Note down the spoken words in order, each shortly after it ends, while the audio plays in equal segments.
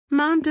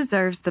Mom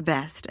deserves the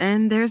best,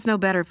 and there's no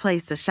better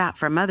place to shop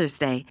for Mother's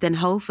Day than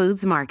Whole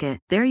Foods Market.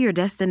 They're your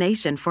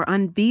destination for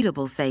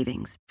unbeatable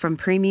savings, from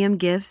premium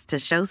gifts to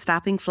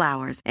show-stopping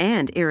flowers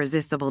and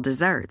irresistible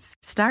desserts.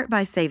 Start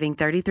by saving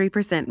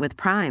 33% with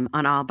Prime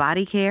on all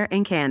body care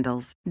and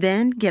candles.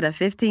 Then get a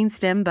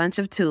 15-stem bunch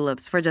of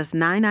tulips for just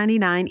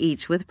 $9.99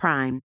 each with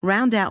Prime.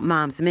 Round out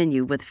Mom's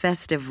menu with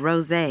festive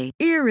rosé,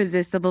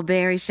 irresistible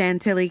berry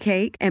chantilly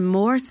cake, and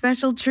more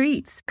special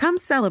treats. Come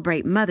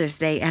celebrate Mother's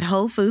Day at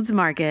Whole Foods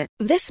Market.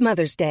 This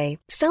Mother's Day,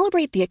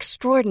 celebrate the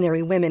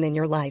extraordinary women in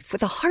your life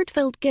with a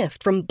heartfelt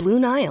gift from Blue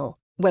Nile.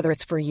 Whether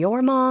it's for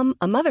your mom,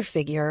 a mother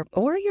figure,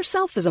 or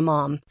yourself as a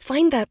mom,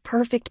 find that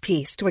perfect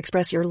piece to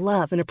express your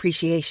love and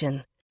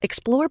appreciation.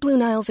 Explore Blue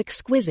Nile's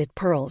exquisite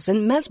pearls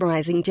and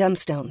mesmerizing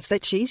gemstones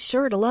that she's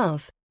sure to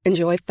love.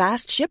 Enjoy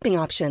fast shipping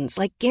options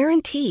like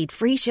guaranteed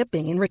free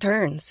shipping and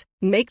returns.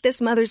 Make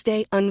this Mother's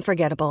Day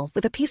unforgettable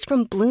with a piece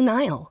from Blue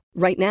Nile.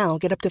 Right now,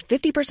 get up to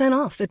 50%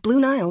 off at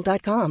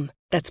BlueNile.com.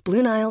 That's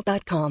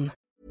BlueNile.com.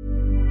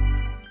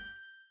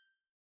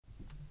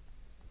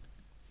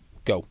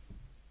 Go.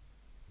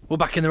 We're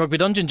back in the Rugby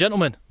Dungeon,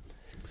 gentlemen.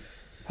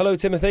 Hello,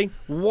 Timothy.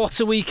 What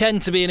a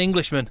weekend to be an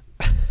Englishman.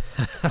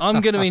 I'm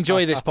going to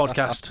enjoy this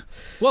podcast.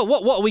 Well,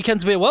 what a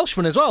weekend to be a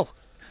Welshman as well.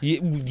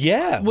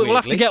 Yeah. We'll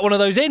have to get one of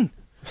those in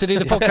to do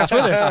the podcast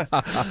with us.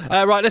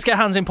 Right, let's get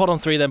hands in pod on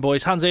 3 then,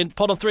 boys. Hands in,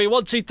 pod on 3.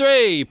 1, 2,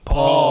 3.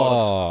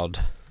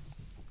 Pod.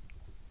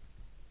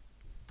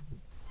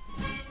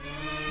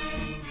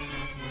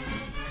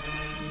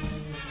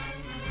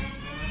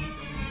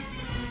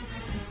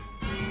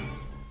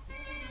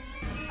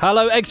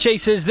 Hello, Egg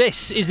Chasers.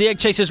 This is the Egg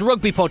Chasers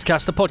Rugby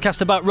Podcast, the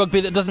podcast about rugby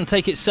that doesn't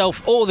take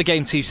itself or the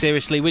game too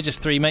seriously. We're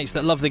just 3 mates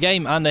that love the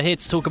game and are here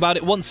to talk about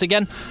it once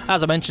again.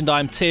 As I mentioned,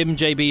 I'm Tim.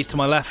 JB's to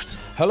my left.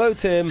 Hello,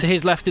 Tim. To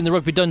his left in the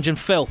Rugby Dungeon,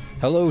 Phil.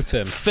 Hello,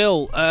 Tim.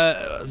 Phil,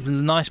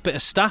 nice bit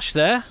of stash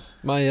there.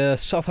 My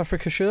South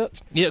Africa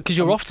shirt. Yeah, because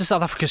you're off to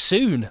South Africa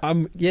soon.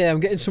 I'm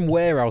getting some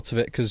wear out of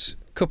it because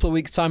a couple of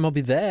weeks' time I'll be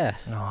there.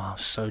 Oh, I'm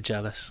so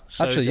jealous.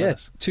 Actually,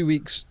 jealous. 2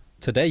 weeks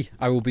today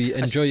I will be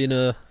enjoying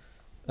a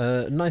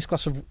nice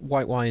glass of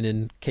white wine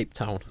in Cape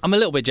Town. I'm a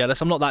little bit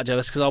jealous. I'm not that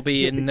jealous because I'll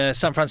be in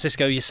San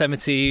Francisco,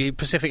 Yosemite,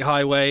 Pacific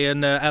Highway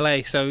and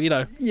LA, so, you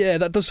know. Yeah,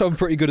 that does sound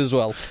pretty good as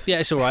well.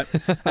 Yeah, it's all right.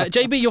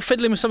 JB, you're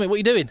fiddling with something. What are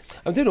you doing?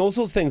 I'm doing all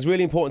sorts of things,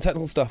 really important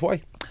technical stuff.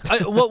 Why?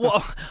 Can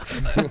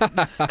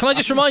I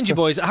just remind you,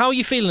 boys, how are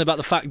you feeling about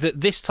the fact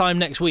that this time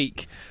next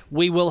week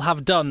we will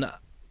have done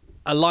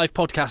a live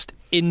podcast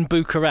in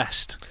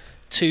Bucharest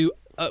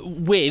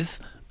with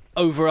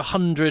over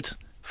 100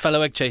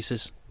 fellow Egg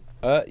Chasers?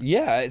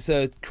 Yeah, it's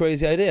a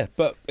crazy idea,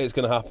 but it's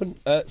going to happen.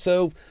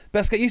 So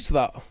best get used to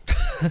that.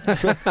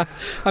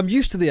 I'm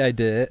used to the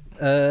idea.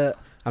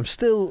 I'm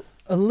still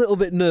a little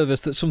bit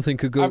nervous that something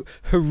could go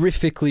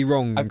horrifically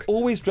wrong. I've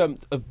always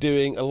dreamt of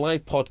doing a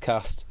live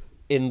podcast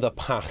in the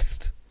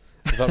past.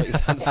 If that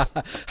makes sense.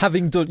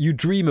 You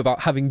dream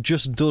about having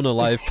just done a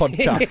live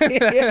podcast.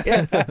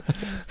 Yeah.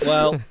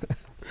 Well,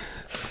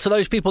 to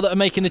those people that are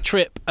making the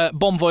trip,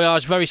 bon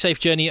voyage, very safe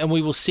journey, and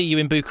we will see you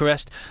in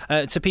Bucharest.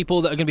 To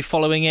people that are going to be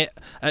following it,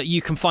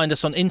 you can find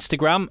us on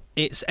Instagram.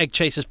 It's Egg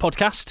Chasers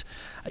Podcast.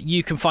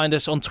 You can find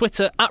us on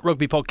Twitter at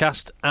Rugby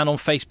Podcast and on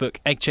Facebook,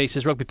 Egg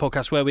Chasers Rugby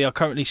Podcast, where we are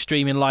currently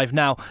streaming live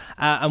now.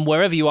 And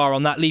wherever you are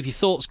on that, leave your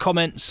thoughts,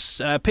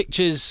 comments,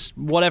 pictures,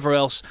 whatever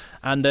else,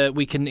 and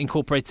we can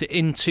incorporate it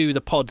into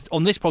the pod.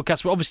 On this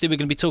podcast, obviously we're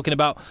going to be talking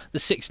about the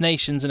Six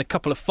Nations and a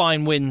couple of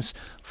fine wins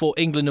for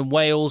England and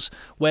Wales.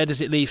 Where does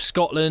it leave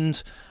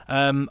Scotland?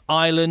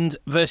 Ireland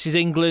versus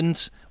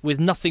England, with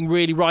nothing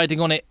really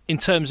riding on it in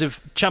terms of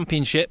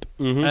championship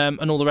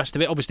and all the rest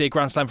of it. Obviously a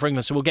Grand Slam for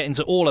England, so we'll get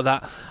into all of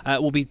that.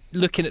 We'll be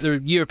looking at the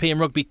European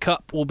Rugby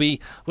Cup.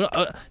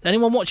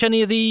 Anyone watch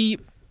any of the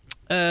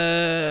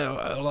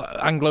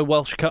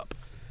Anglo-Welsh Cup?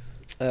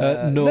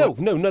 No,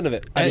 none of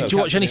it. Do you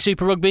watch any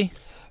Super Rugby?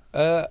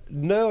 No,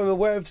 I'm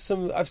aware of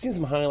some. I've seen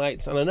some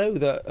highlights, and I know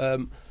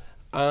that.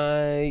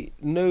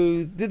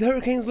 Did the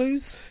Hurricanes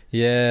lose?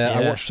 Yeah,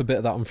 I watched a bit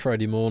of that on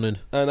Friday morning.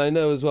 And I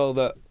know as well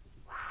that...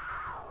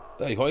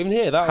 Oh, you can't even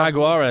hear that.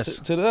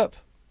 Jaguares. Turn it up.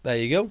 There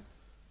you go.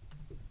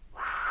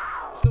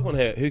 Still can't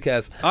hear it. Who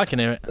cares? I can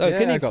hear it. Oh,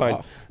 can you?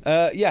 Fine.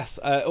 Yes,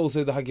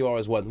 also the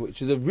Jaguares won,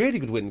 which is a really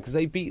good win because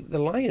they beat the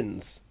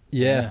Lions.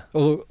 Yeah.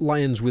 Although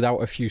Lions without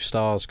a few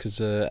stars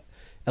because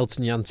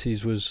Elton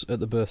Yantes was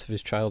at the birth of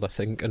his child, I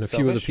think, and a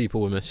few other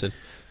people were missing.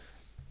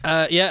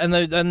 And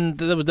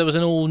there was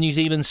an all New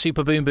Zealand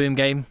Super Boom Boom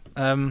game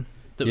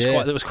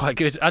that was quite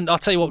good. And I'll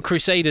tell you what,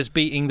 Crusaders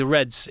beating the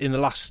Reds in the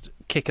last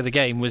kick of the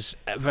game was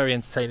very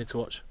entertaining to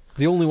watch.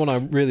 The only one I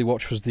really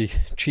watched was the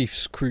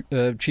Chiefs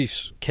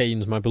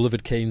Canes. My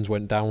beloved Canes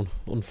went down,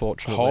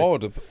 unfortunately.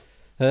 Hard.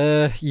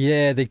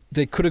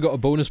 They could have got a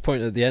bonus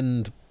point at the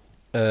end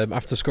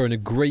after scoring a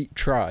great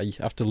try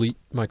after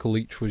Michael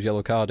Leach was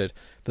yellow carded,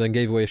 but then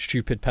gave away a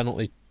stupid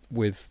penalty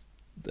with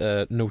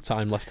no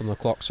time left on the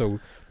clock, so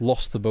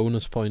lost the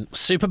bonus point.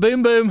 Super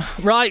Boom Boom,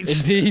 right?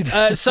 Indeed.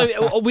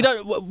 So we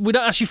don't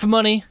ask you for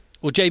money.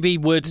 Well,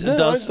 JB would and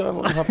does.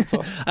 I'm happy to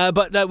ask.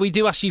 But we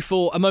do ask you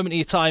for a moment of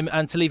your time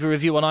and to leave a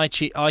review on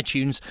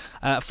iTunes.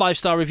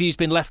 5-star review's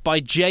been left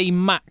by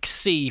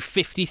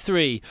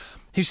JMaxC53,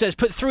 who says,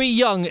 put 3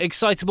 young,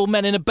 excitable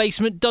men in a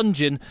basement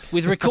dungeon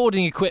with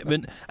recording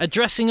equipment, a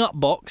dressing-up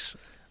box...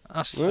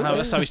 That's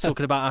how he's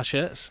talking about our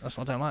shirts. I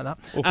don't like that.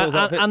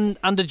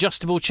 And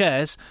adjustable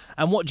chairs.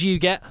 And what do you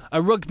get?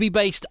 A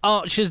rugby-based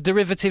Archer's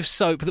derivative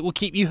soap that will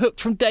keep you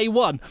hooked from day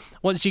one.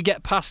 Once you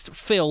get past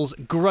Phil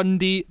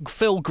Grundy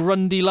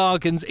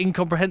Largan's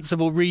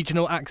incomprehensible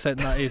regional accent,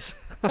 that is.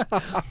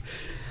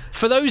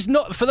 For those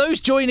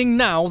joining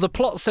now, the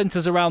plot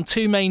centres around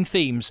 2 main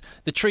themes: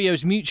 the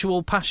trio's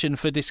mutual passion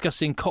for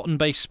discussing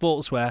cotton-based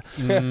sportswear,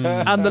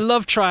 and the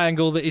love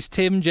triangle that is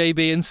Tim,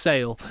 JB, and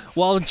Sale.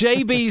 While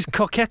JB's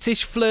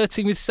coquettish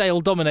flirting with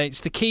Sale dominates,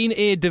 the keen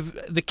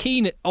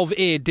of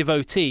ear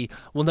devotee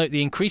will note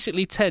the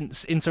increasingly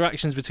tense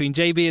interactions between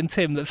JB and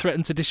Tim that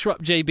threaten to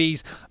disrupt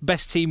JB's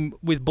best team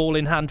with ball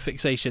in hand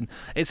fixation.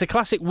 It's a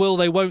classic will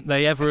they won't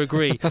they ever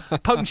agree,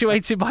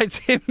 punctuated by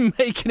Tim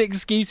making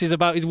excuses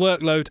about his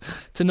workload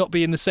to not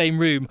be in the same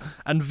room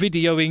and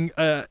videoing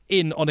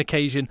in on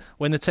occasion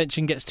when the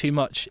tension gets too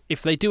much.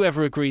 If they do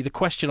ever agree, the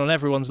question on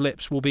everyone's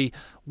lips will be,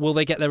 will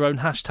they get their own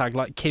hashtag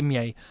like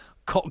Kimye?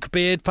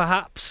 Cockbeard,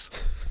 perhaps?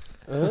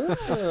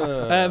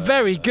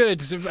 Very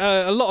good.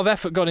 A lot of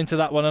effort gone into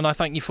that one, and I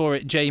thank you for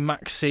it, J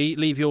Maxi.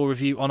 Leave your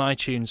review on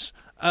iTunes.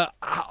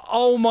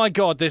 Oh my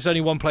God, there's only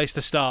one place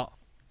to start.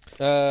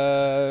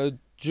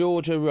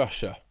 Georgia,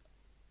 Russia.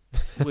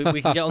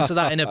 We can get onto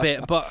that in a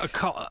bit, but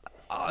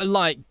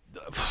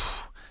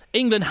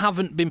England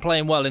haven't been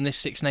playing well in this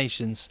Six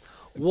Nations.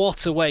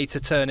 What a way to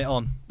turn it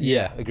on.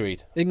 Yeah,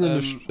 agreed.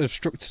 England have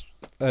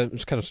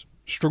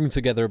strung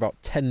together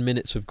about 10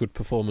 minutes of good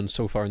performance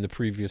so far in the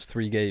previous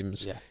 3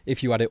 games,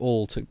 if you add it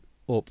all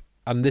up.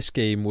 And this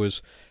game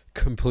was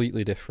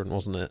completely different,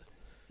 wasn't it?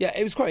 Yeah,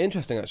 it was quite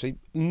interesting, actually.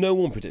 No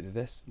one predicted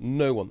this.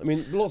 No one. I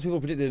mean, lots of people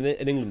predicted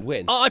an England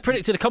win. I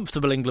predicted a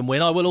comfortable England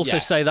win. I will also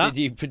say that.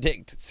 Did you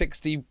predict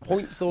 60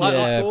 points or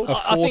scored?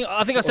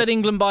 I think I said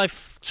England by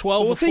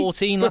 12 or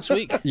 14 last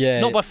week.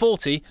 Not by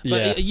 40.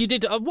 But you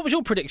did. What was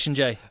your prediction,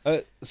 Jay?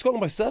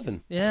 Scotland by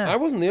 7. Yeah. I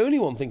wasn't the only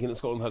one thinking that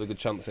Scotland had a good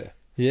chance here.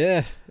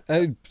 Yeah.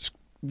 I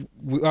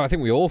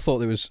think we all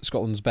thought it was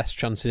Scotland's best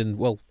chance in,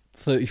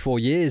 34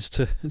 years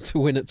to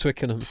win at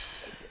Twickenham.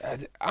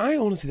 I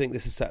honestly think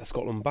this has set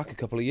Scotland back a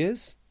couple of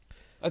years.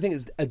 I think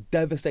it's a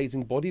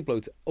devastating body blow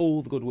to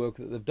all the good work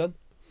that they've done.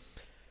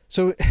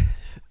 So,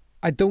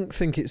 I don't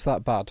think it's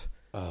that bad.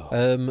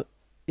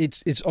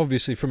 It's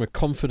obviously, from a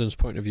confidence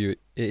point of view, it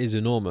is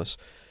enormous.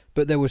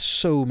 But there were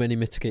so many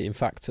mitigating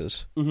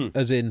factors.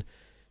 As in,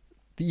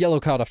 the yellow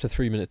card after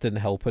 3 minutes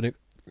didn't help, and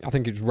I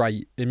think it's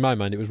right, in my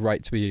mind, it was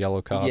right to be a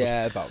yellow card.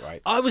 Yeah, about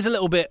right. I was a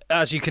little bit,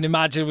 as you can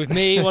imagine with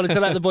me, wanting to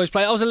let the boys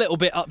play, I was a little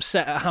bit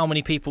upset at how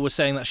many people were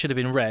saying that should have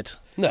been red.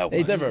 No,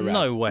 it's never a red.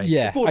 No way.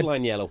 Yeah,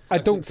 borderline yellow. I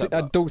don't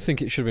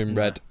think it should have been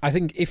red. I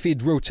think if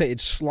he'd rotated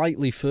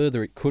slightly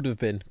further, it could have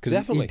been.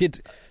 Definitely. He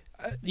did...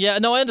 I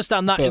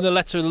understand that in the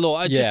letter of the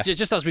law.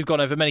 Just as we've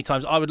gone over many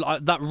times, I would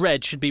that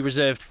red should be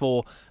reserved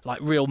for like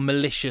real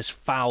malicious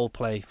foul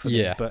play for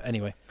me. But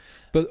anyway.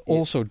 But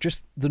also,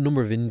 just the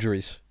number of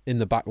injuries in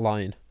the back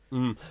line.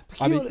 I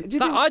don't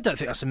think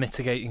that's a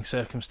mitigating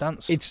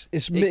circumstance.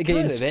 It's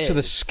mitigating kind of to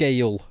the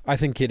scale. I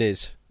think it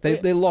is.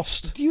 They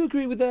lost. Do you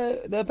agree with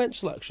their bench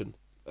selection?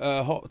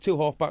 2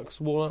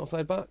 half-backs, 1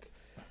 outside back?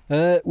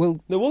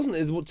 Well, there wasn't.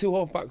 It was 2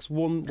 half-backs,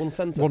 1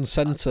 centre. 1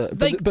 centre.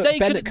 But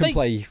Bennett can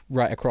play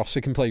right across. He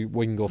can play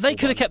wing or They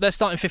could have kept their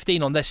starting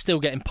 15 on. They're still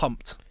getting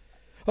pumped.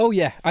 Oh,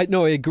 yeah. I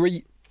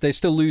agree. They're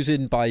still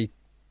losing by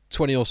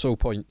 20 or so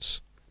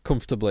points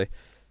comfortably.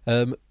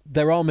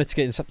 There are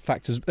mitigating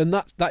factors, and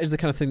that is the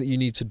kind of thing that you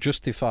need to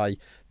justify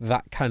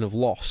that kind of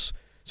loss.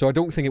 So I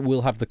don't think it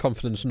will have the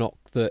confidence knock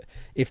that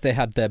if they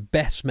had their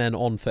best men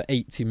on for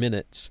 80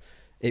 minutes,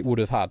 it would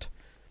have had.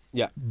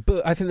 Yeah.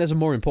 But I think there's a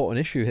more important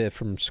issue here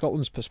from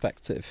Scotland's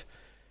perspective.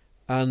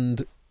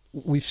 And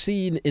we've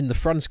seen in the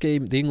France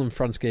game, the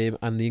England-France game,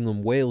 and the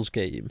England-Wales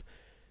game,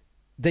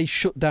 they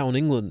shut down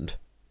England,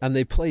 and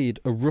they played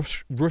a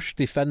rush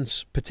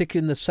defence,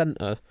 particularly in the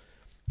centre,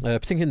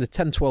 particularly in the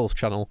 10-12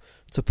 channel,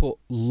 to put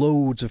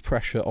loads of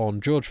pressure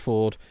on George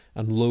Ford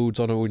and loads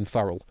on Owen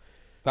Farrell.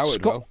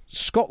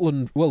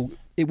 Scotland,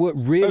 it worked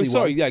really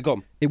well. Go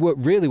on. It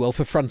worked really well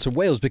for France and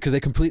Wales because they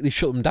completely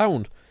shut them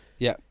down.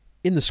 Yeah.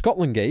 In the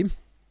Scotland game,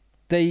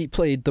 they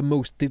played the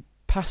most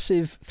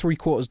passive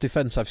three-quarters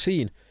defence I've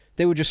seen.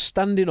 They were just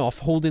standing off,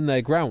 holding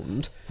their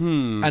ground,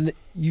 and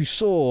you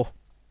saw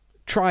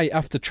try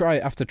after try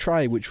after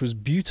try, which was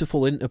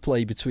beautiful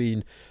interplay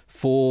between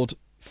Ford,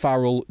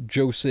 Farrell,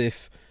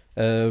 Joseph,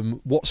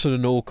 Watson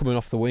and all coming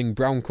off the wing,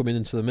 Brown coming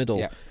into the middle.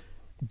 Yeah.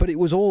 But it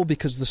was all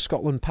because of the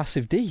Scotland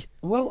passive D.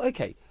 Well,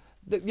 okay.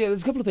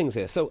 There's a couple of things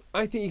here. So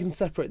I think you can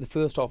separate the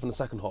first half and the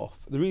second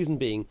half. The reason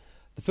being,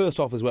 the first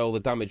half is where all the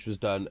damage was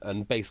done,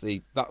 and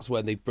basically that's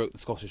where they broke the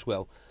Scottish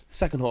will. The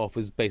second half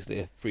was basically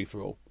a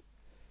free-for-all.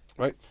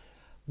 Right?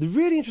 The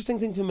really interesting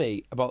thing for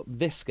me about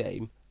this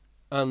game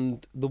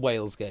and the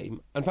Wales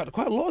game, in fact,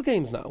 quite a lot of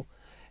games now,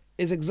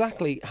 is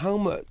exactly how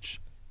much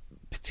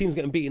teams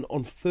getting beaten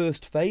on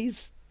first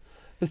phase.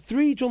 The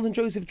 3 Jonathan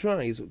Joseph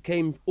tries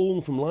came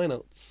all from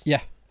lineouts.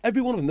 Yeah.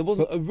 Every one of them. There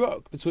wasn't a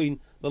ruck between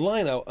the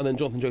lineout and then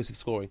Jonathan Joseph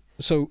scoring.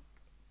 So,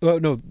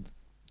 no,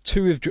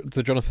 2 of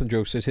the Jonathan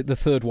Josephs hit. The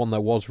third one there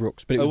was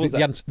rucks, but it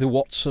was the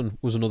Watson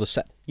was another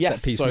set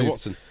piece move.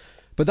 Watson.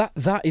 But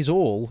that is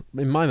all,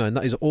 in my mind,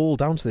 that is all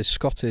down to this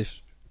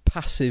Scottish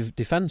passive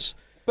defence.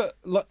 But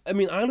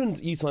Ireland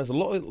utilised a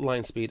lot of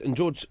line speed, and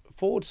George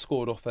Ford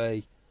scored off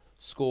a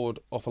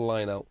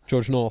line out.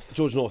 George North,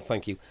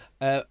 thank you.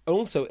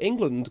 Also,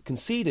 England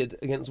conceded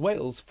against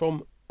Wales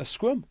from a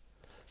scrum.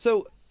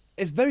 So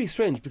it's very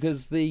strange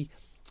because the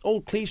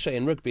old cliche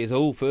in rugby is,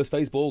 first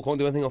phase ball, can't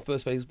do anything off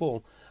first phase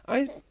ball.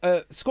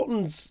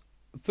 Scotland's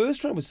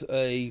first try was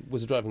a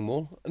driving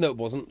maul. No, it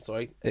wasn't.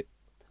 Sorry,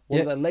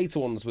 one of their later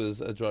ones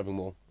was a driving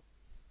maul.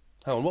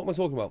 Hang on, what am I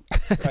talking about?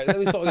 Right, let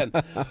me start again.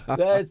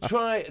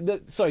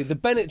 The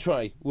Bennett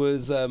try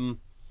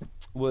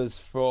was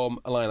from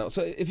a line-out.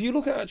 So if you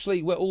look at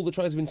actually where all the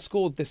tries have been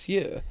scored this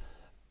year,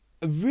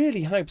 a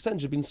really high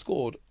percentage have been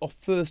scored off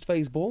first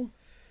phase ball.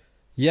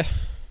 Yeah,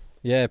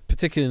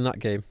 particularly in that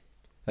game,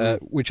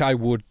 which I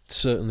would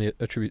certainly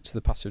attribute to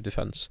the passive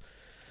defence.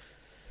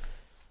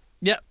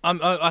 Yeah,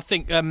 I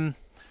think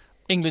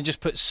England just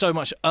put so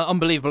much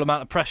unbelievable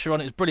amount of pressure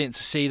on. It was brilliant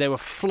to see. They were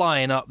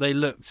flying up. They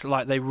looked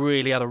like they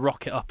really had a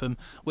rocket up them,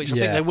 which I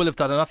think they will have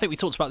done. And I think we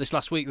talked about this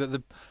last week,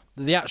 that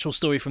the actual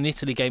story from the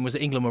Italy game was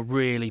that England were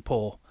really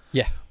poor.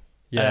 Yeah.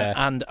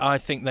 And I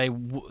think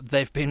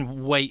they've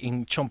been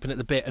waiting, chomping at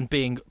the bit, and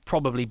being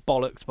probably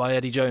bollocked by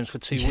Eddie Jones for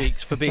 2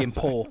 weeks for being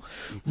poor.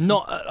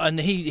 And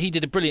he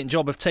did a brilliant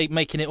job of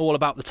making it all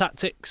about the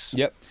tactics.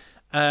 Yep.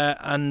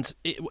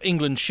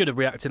 England should have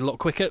reacted a lot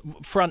quicker.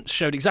 France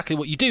showed exactly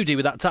what you do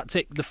with that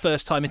tactic the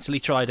first time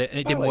Italy tried it, and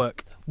it didn't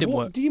work.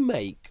 What do you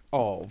make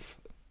of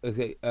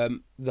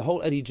the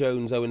whole Eddie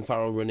Jones, Owen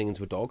Farrell running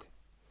into a dog?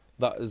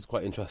 That is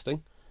quite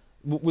interesting.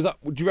 Do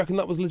you reckon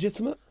that was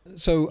legitimate?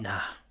 So, nah.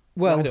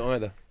 Well, I don't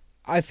either.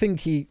 I think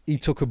he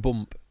took a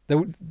bump.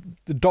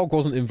 The dog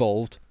wasn't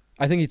involved.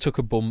 I think he took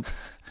a bump.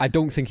 I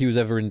don't think he was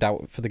ever in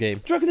doubt for the game.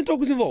 Do you reckon the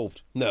dog was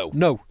involved? No.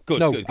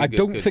 Good, I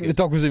don't think the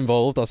dog was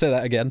involved. I'll say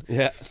that again.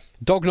 Yeah.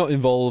 Dog not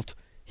involved.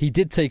 He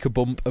did take a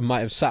bump and might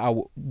have sat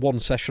out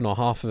one session or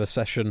half of a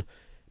session,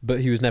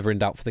 but he was never in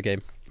doubt for the game.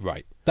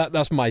 Right.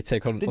 That's my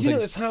take on. Did you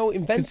notice how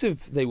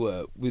inventive they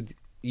were with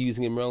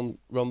using him around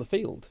the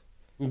field?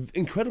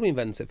 Incredibly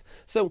inventive.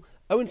 So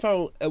Owen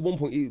Farrell at one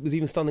point he was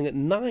even standing at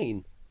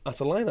 9 at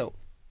a line-out.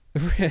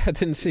 I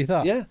didn't see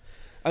that. Yeah.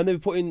 And they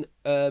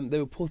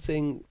were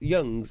putting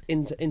Youngs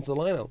into the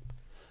line-out.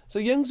 So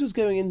Youngs was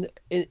going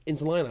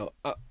into line-out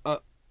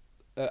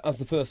as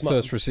the first man.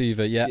 First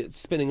receiver, yeah.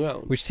 Spinning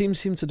around. Which teams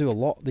seem to do a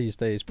lot these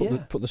days.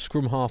 Put the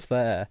scrum half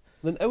there.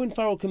 Then Owen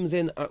Farrell comes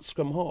in at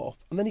scrum half,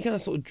 and then he kind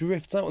of sort of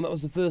drifts out, and that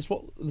was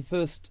the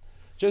first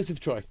Joseph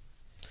try.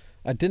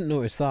 I didn't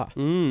notice that.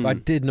 But I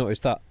did notice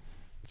that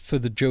for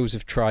the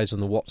Joseph tries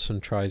and the Watson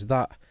tries,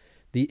 that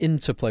the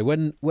interplay,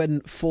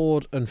 when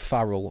Ford and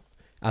Farrell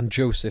and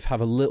Joseph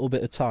have a little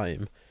bit of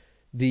time,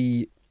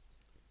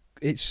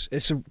 it's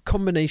a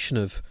combination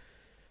of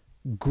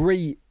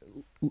great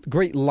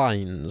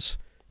lines,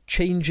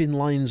 changing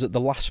lines at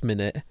the last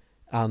minute,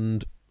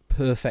 and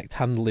perfect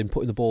handling,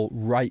 putting the ball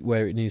right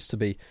where it needs to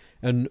be.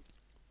 And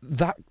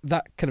that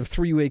kind of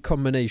three-way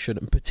combination,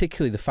 and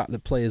particularly the fact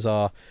that players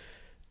are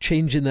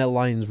changing their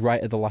lines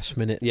right at the last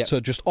minute. Yep. So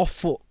just off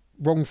foot,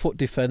 wrong foot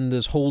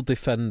defenders, hold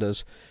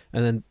defenders,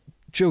 and then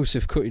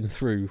Joseph cutting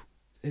through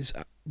is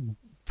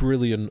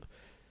brilliant.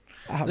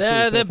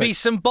 There'd be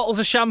some bottles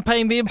of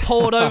champagne being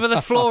poured over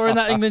the floor in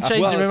that England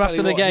changing room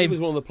after the game. He was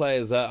one of the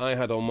players that I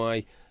had on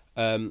my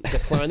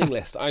declining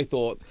list. I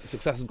thought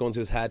success has gone to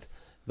his head,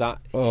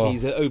 that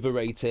he's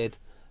overrated,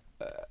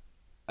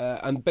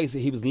 and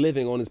basically he was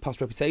living on his past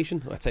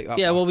reputation. I take that.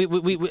 Yeah, back.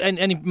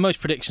 Well, most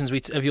predictions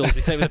of yours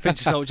we take with a pinch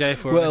of salt, Jay.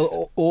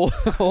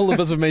 All of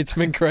us have made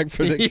some incorrect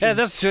predictions. Yeah,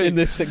 that's true. In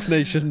this Six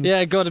Nations.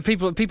 Yeah, God,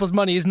 people's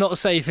money is not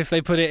safe if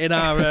they put it in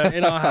our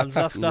hands.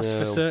 That's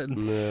for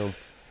certain. No.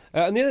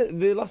 And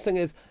the last thing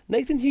is,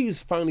 Nathan Hughes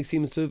finally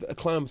seems to have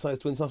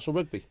acclimatised to international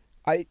rugby.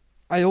 I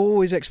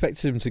always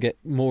expected him to get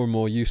more and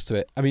more used to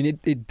it. I mean,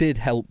 it did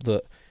help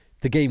that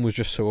the game was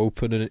just so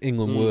open and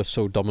England were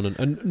so dominant.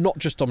 And not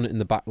just dominant in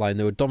the back line,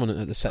 they were dominant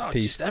at the set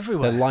piece. Just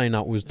everywhere. Their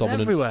line-out was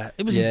dominant. Everywhere.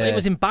 It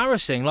was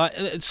embarrassing. Like,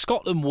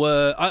 Scotland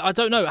were... I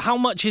don't know, how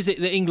much is it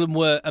that England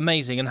were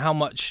amazing and how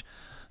much...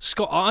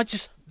 Scotland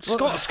just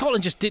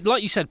did...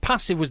 Like you said,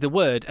 passive was the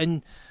word,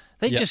 and...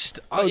 It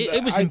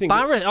was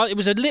embarrassing. It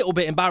was a little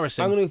bit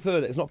embarrassing. I'm going to go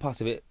further. It's not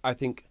passive. I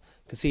think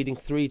conceding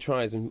 3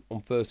 tries on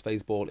first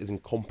phase ball is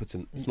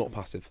incompetent. It's not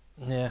passive.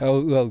 Yeah.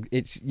 Oh well,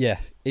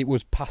 it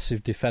was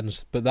passive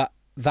defence, but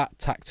that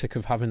tactic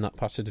of having that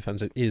passive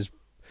defence,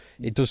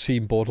 it does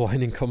seem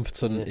borderline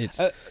incompetent.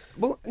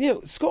 Yeah.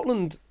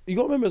 Scotland. You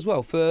got to remember as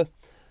well, for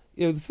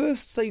the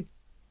first say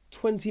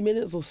 20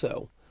 minutes or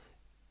so,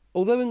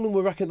 although England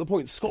were racking up the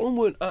points, Scotland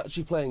weren't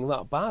actually playing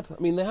that bad.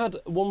 I mean, they had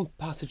one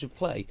passage of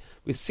play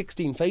with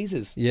 16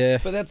 phases. Yeah.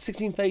 But they had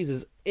 16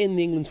 phases in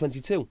the England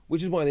 22,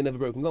 which is why they never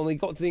broke them down. They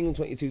got to the England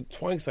 22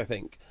 twice, I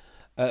think,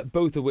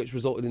 both of which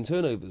resulted in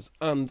turnovers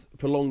and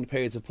prolonged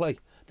periods of play.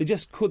 They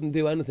just couldn't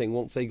do anything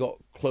once they got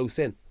close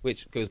in,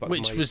 which goes back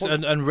to my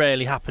point. And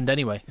rarely happened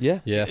anyway. Yeah.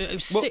 It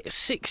was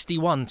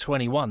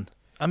 61-21.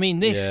 I mean,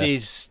 this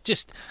is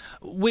just...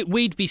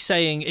 We'd be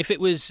saying, if it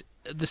was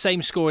the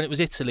same score and it was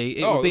Italy,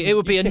 it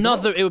would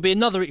be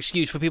another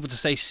excuse for people to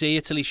say, see,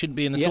 Italy shouldn't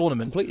be in the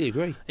tournament. Completely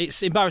agree.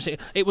 It's embarrassing.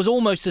 It was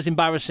almost as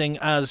embarrassing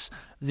as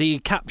the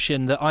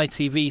caption that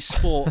ITV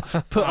Sport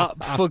put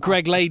up for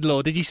Greg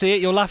Laidlaw. Did you see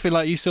it? You're laughing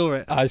like you saw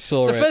it. I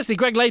saw it. So firstly,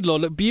 Greg Laidlaw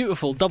looked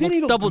beautiful, double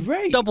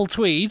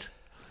tweed.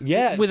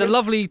 Yeah, with a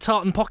lovely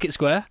tartan pocket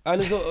square, and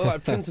there's a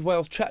Prince of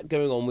Wales chat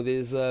going on with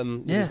his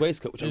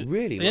waistcoat, which I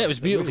really liked. Yeah, it was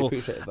beautiful. I really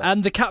appreciated that.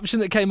 And the caption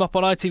that came up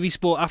on ITV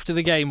Sport after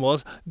the game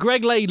was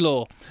Greg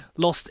Laidlaw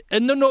lost.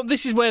 And no,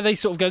 this is where they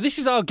sort of go. This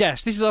is our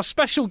guest. This is our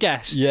special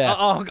guest. Yeah,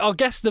 our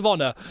guest of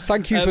honour.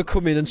 Thank you for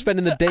coming and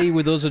spending the day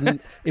with us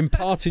and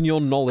imparting your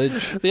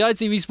knowledge. The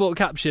ITV Sport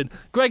caption: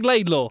 Greg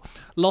Laidlaw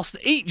lost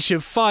each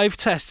of 5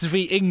 tests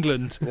v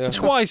England,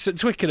 twice at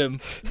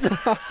Twickenham.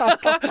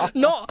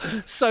 Not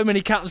so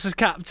many caps as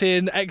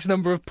captain, X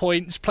number of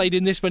points, played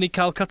in this many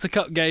Calcutta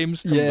Cup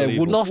games. Yeah,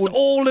 lost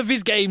all of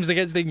his games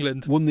against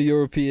England. Won the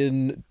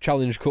European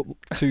Challenge Cup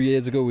 2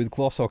 years ago with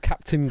Gloucester, or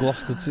captain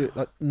Gloucester.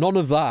 None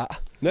of that.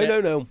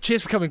 No.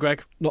 Cheers for coming,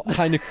 Greg. Not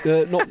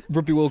not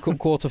Rugby World Cup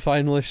quarter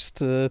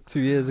finalist 2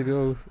 years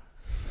ago.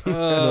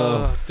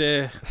 Oh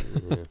dear.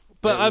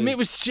 But it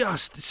was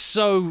just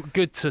so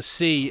good to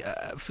see.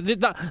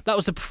 That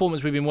was the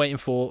performance we've been waiting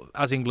for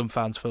as England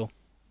fans, Phil.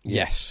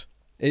 Yes.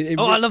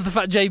 I love the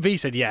fact JB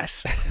said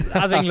yes.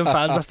 As England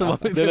fans, that's the one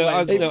we've been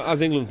waiting for.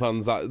 As England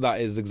fans, that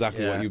is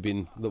exactly what you've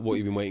been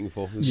waiting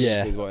for.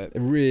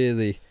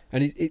 Really.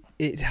 And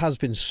it has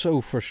been so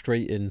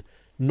frustrating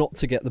not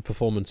to get the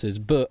performances,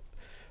 but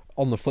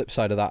on the flip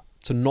side of that,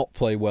 to not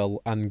play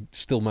well and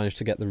still manage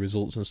to get the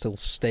results and still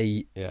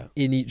stay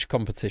in each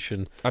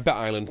competition. I bet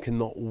Ireland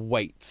cannot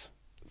wait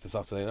for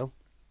Saturday now.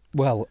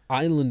 Well,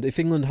 Ireland, if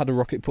England had a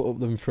rocket put up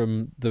them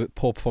from the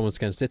poor performance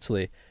against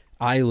Italy,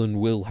 Ireland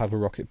will have a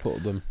rocket put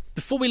up them.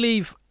 Before we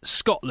leave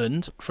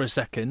Scotland for a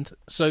second,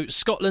 so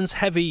Scotland's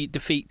heavy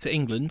defeat to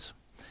England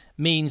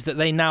means that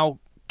they now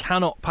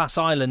cannot pass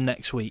Ireland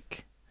next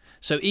week.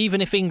 So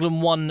even if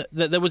England won,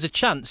 there was a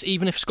chance,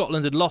 even if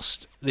Scotland had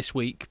lost this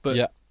week,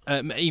 but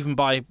even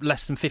by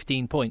less than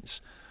 15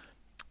 points,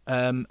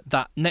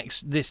 that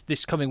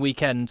this coming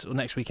weekend, or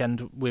next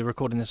weekend, we're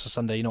recording this on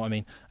Sunday, you know what I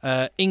mean?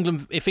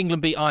 If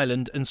England beat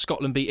Ireland and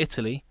Scotland beat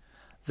Italy,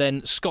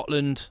 then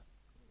Scotland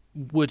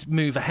would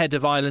move ahead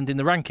of Ireland in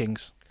the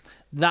rankings.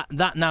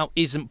 That now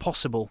isn't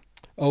possible.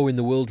 Oh, in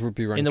the World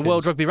Rugby rankings. In the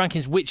World Rugby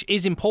rankings, which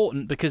is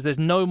important because there's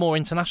no more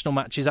international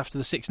matches after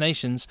the Six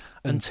Nations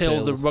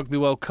until the Rugby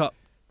World Cup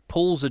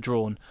pools are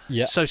drawn.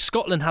 Yeah. So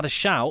Scotland had a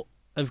shout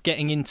of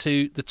getting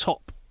into the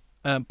top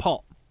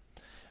pot,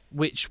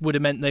 which would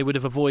have meant they would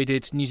have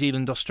avoided New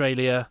Zealand,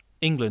 Australia,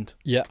 England.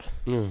 Yeah.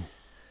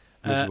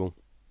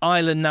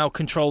 Ireland now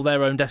control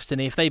their own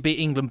destiny. If they beat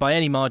England by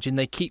any margin,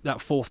 they keep that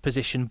 4th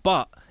position.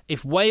 But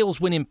if Wales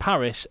win in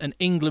Paris and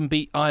England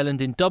beat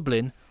Ireland in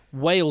Dublin,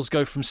 Wales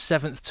go from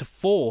 7th to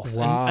 4th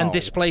and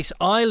displace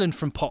Ireland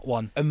from pot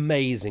 1.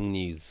 Amazing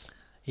news.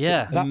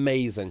 Yeah.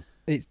 Amazing.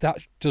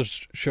 That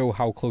does show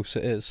how close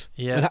it is.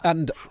 Yeah.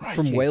 And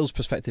from Wales'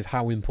 perspective,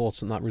 how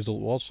important that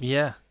result was.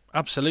 Yeah,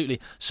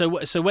 absolutely. So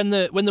when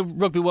the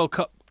Rugby World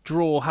Cup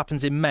draw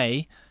happens in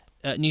May,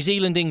 New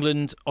Zealand,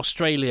 England,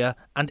 Australia,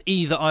 and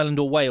either Ireland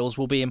or Wales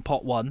will be in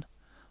pot 1.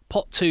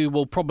 Pot 2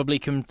 will probably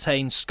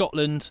contain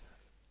Scotland,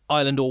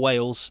 Ireland or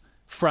Wales,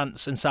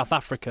 France and South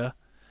Africa.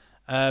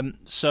 But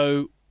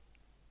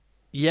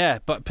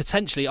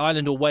potentially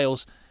Ireland or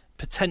Wales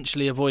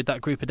potentially avoid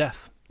that group of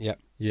death. Yeah.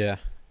 Yeah.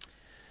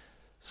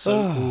 So,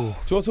 do you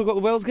want to talk about the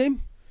Wales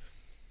game?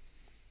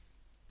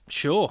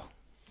 Sure.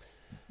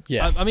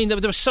 Yeah. I mean, there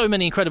were so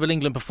many incredible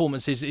England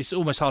performances. It's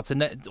almost hard to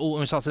name.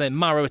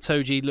 Maro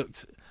Itoje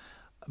looked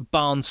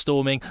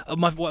barnstorming.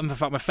 In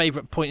fact, my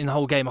favourite point in the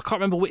whole game, I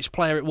can't remember which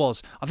player it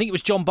was. I think it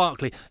was John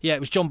Barclay. Yeah, it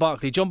was John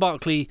Barclay. John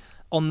Barclay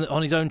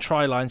on his own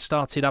try line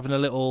started having a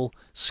little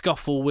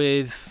scuffle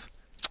with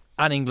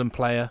an England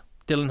player,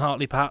 Dylan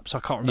Hartley perhaps, I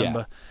can't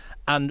remember. Yeah.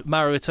 And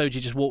Maro Itoje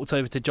just walked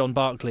over to John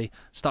Barclay,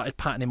 started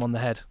patting him on the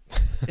head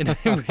in a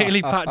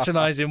really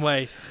patronising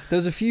way. There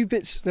was a few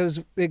bits.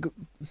 It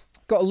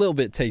got a little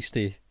bit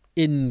tasty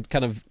in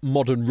kind of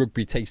modern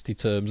rugby tasty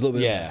terms. A little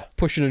bit of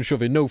pushing and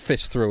shoving, no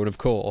fist throwing, of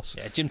course.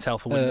 Yeah, Jim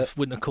Telfer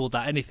wouldn't have called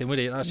that anything, would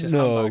he? That's just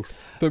no. handbags.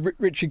 But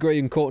Richie Gray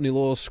and Courtney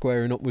Laws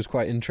squaring up was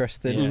quite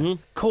interesting. Yeah.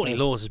 Mm-hmm. Courtney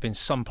Laws has been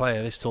some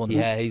player this tournament.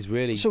 Yeah, he's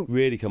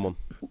really come on.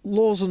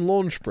 Laws and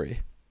Launchbury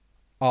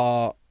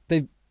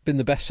they've been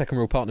the best second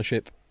row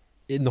partnership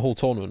in the whole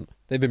tournament.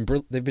 They've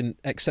been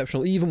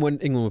exceptional. Even when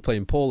England were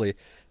playing poorly,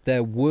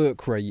 their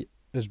work rate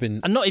has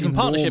been and not even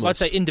enormous. Partnership. I'd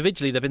say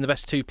individually they've been the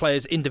best two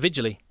players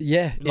individually.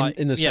 Yeah,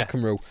 in the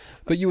second row.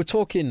 But you were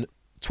talking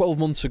 12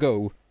 months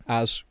ago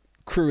as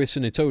Cruis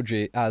and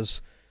Itoje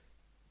as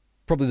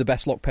probably the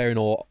best lock pairing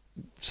or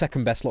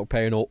second best lock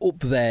pairing or up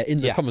there in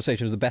the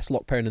conversation as the best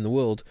lock pairing in the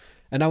world.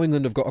 And now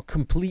England have got a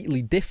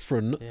completely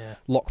different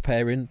lock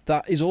pairing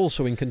that is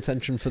also in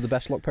contention for the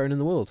best lock pairing in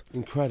the world.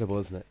 Incredible,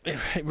 isn't it?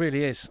 It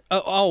really is.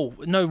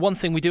 No, one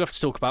thing we do have to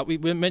talk about, we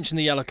mentioned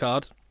the yellow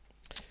card,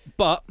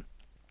 but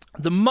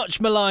the much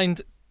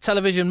maligned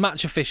television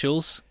match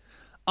officials...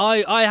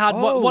 I had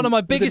one of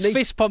my biggest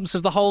fist pumps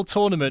of the whole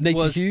tournament.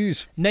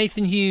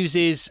 Nathan Hughes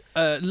is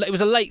it was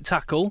a late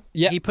tackle.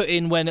 He put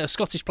in when a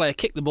Scottish player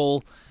kicked the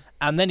ball,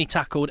 and then he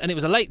tackled, and it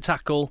was a late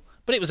tackle,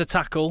 but it was a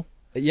tackle.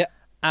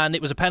 And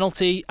it was a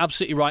penalty.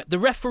 Absolutely right. The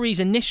referee's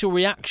initial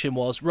reaction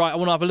was, right, I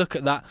want to have a look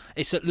at that.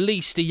 It's at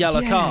least a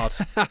yellow card.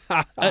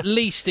 At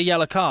least a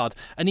yellow card.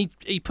 And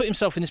he put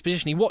himself in this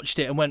position. He watched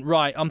it and went,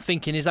 right, I'm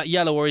thinking, is that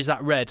yellow or is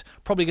that red?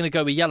 Probably going to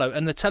go with yellow.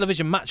 And the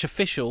television match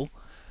official...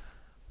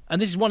 And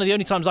this is one of the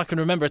only times I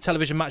can remember a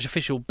television match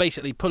official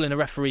basically pulling a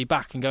referee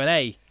back and going,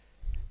 hey,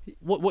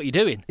 what are you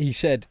doing? He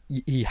said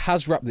he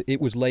has wrapped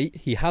it was late,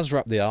 he has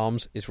wrapped the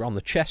arms, it's around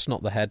the chest,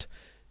 not the head.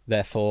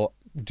 Therefore,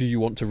 do you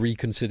want to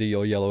reconsider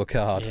your yellow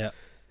card? Yeah.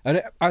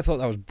 And I thought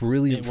that was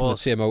brilliant from the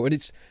TMO.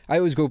 And I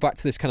always go back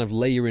to this kind of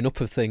layering up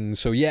of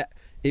things. So,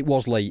 it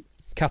was late.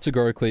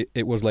 Categorically,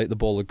 it was late. The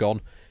ball had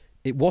gone.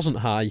 It wasn't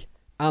high.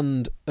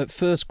 And at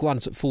first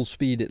glance, at full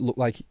speed, it looked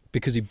like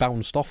because he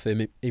bounced off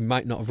him, he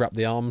might not have wrapped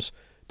the arms.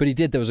 But he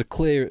did. There was a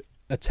clear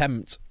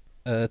attempt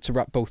to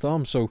wrap both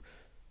arms. So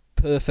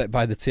perfect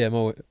by the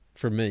TMO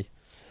from me.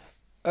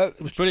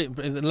 It was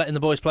brilliant, letting the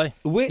boys play.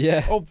 Which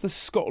of the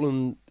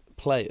Scotland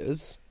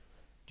players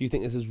do you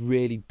think this has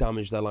really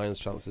damaged their Lions'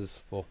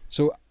 chances for?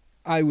 So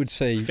I would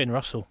say... Finn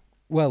Russell.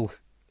 Well,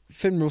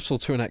 Finn Russell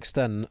to an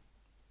extent...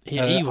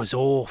 he was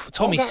awful.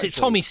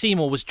 Tommy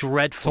Seymour was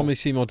dreadful. Tommy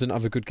Seymour didn't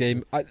have a good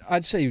game.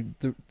 I'd say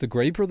the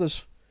Gray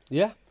brothers.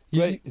 Yeah.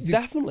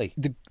 Definitely.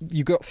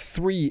 You got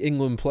 3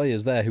 England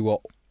players there who are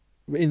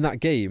in that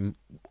game.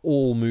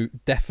 All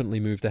definitely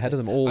moved ahead of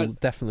them. All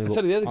definitely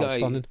looked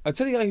outstanding. I'd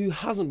tell you the guy who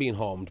hasn't been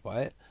harmed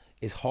by it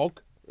is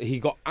Hogg. He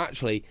got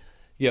actually.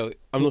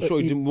 I'm not sure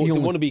he didn't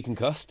want to be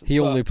concussed. He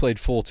only played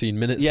 14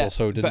 minutes or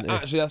so, didn't he?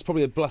 But actually, that's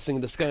probably a blessing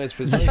in disguise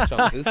for his life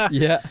chances.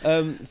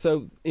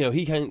 So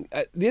he can.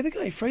 The other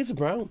guy, Fraser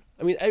Brown.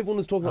 I mean, everyone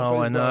was talking about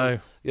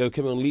Fraser Brown.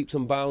 Coming on leaps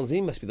and bounds. He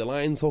must be the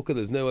Lions hooker.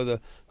 There's no other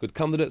good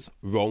candidates.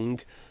 Wrong.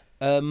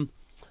 And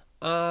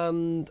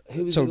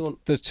who was the other one?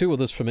 There's 2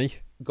 others for me.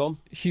 Gone.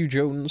 Hugh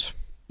Jones.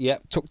 Yeah.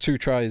 Took 2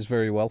 tries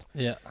very well.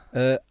 Yeah.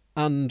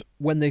 And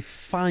when they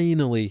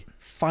finally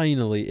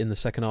in the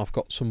second half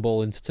got some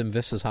ball into Tim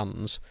Visser's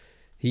hands,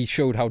 he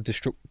showed how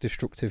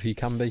destructive he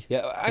can be.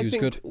 Yeah, I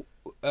think good.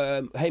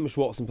 Hamish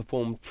Watson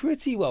performed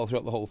pretty well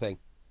throughout the whole thing.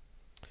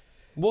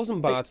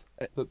 Wasn't bad,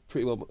 but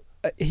pretty well.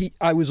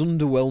 I was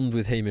underwhelmed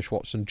with Hamish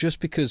Watson just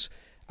because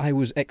I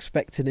was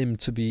expecting him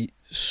to be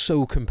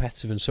so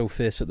competitive and so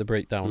fierce at the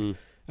breakdown.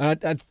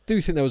 And I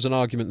do think there was an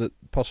argument that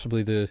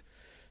possibly the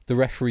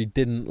referee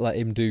didn't let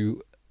him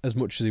do as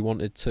much as he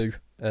wanted to.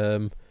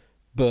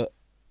 But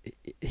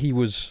he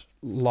was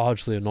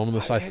largely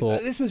anonymous, I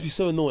thought. This must be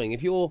so annoying.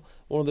 If you're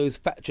one of those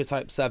fetcher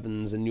type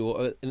 7s and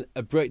you're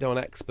a breakdown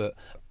expert,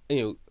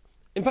 in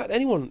fact,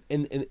 anyone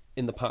in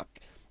the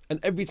pack, and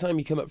every time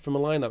you come up from a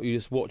line-out, you're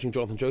just watching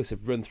Jonathan Joseph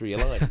run through your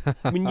line.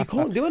 I mean, you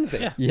can't do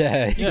anything. You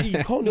can't do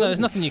anything. There's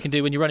nothing you can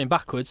do when you're running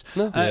backwards.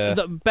 No.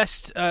 The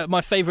best, my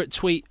favourite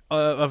tweet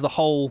of the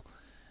whole...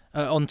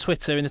 on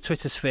Twitter, in the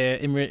Twitter sphere,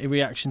 in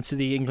reaction to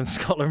the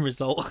England-Scotland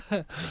result,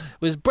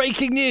 was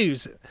breaking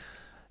news.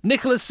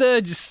 Nicola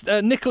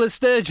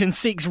Sturgeon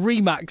seeks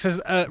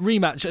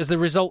rematch as the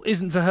result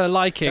isn't to her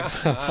liking.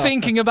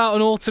 Thinking about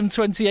an autumn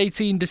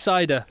 2018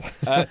 decider.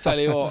 Tell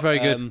you what, very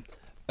good.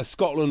 A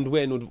Scotland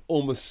win would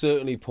almost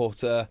certainly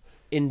put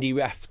Indy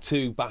Ref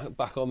 2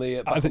 back on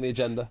the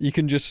agenda. You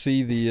can just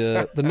see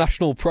the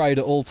national pride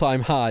at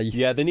all-time high.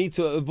 Yeah, they need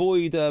to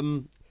avoid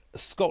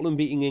Scotland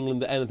beating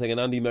England at anything, and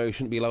Andy Murray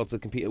shouldn't be allowed to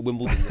compete at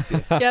Wimbledon this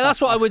year. Yeah, that's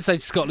what I would say to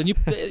Scotland.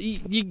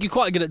 You're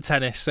quite good at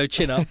tennis, so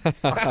chin up.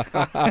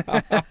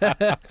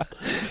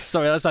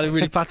 Sorry, that sounded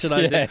really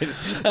patronising. Yeah,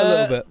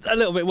 a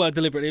little bit. Well,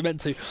 deliberately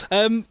meant to.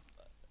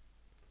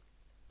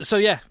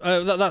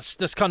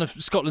 That's kind of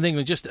Scotland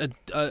England. Just a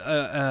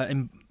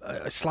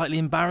slightly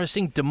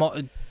embarrassing.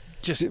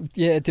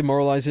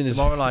 Demoralising is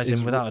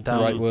without a doubt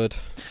the right word.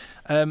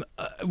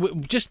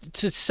 Just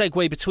to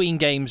segue between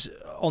games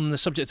on the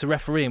subject of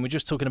refereeing, we're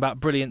just talking about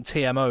brilliant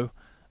TMO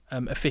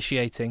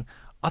officiating.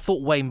 I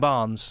thought Wayne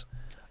Barnes,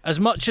 as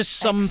much as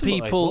some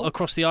people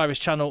across the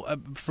Irish Channel,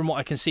 from what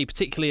I can see,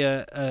 particularly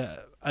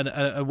a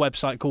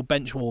website called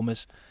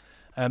Benchwarmers,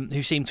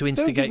 who seem to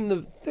instigate...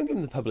 Don't give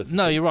them the publicity.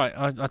 No, you're right.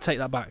 I take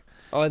that back.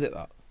 I'll edit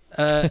that.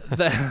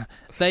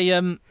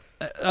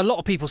 A lot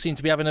of people seem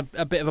to be having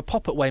a bit of a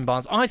pop at Wayne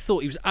Barnes. I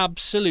thought he was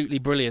absolutely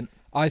brilliant.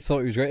 I thought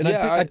he was great. And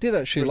I did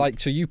actually like...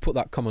 So you put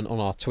that comment on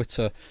our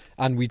Twitter,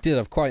 and we did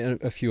have quite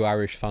a few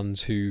Irish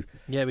fans who...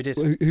 Yeah, we did.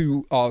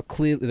 Who are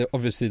clearly...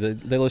 Obviously,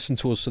 they listen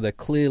to us, so they're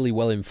clearly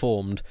well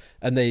informed,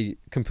 and they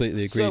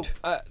completely agreed.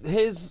 So,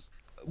 here's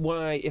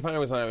why, if I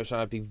was Irish,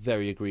 I'd be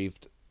very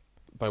aggrieved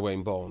by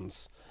Wayne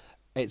Barnes.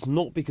 It's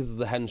not because of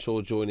the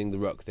Henshaw joining the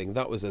ruck thing.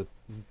 That was a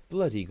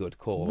bloody good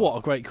call. What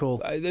a great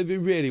call! It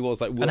really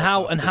was. Like, and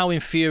how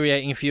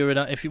infuriating if you're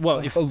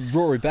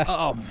Rory Best,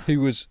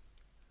 who was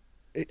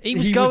he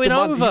was going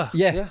over.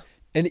 Yeah,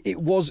 and it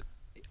was.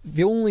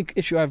 The only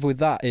issue I have with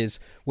that is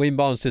Wayne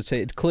Barnes did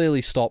say it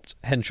clearly stopped.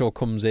 Henshaw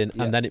comes in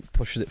and then it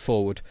pushes it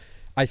forward.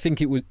 I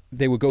think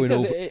they were going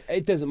over.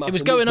 It doesn't matter. It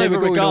was going over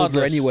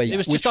regardless. Anyway, it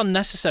was just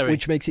unnecessary,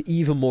 which makes it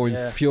even more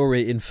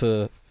infuriating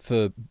for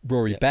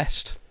Rory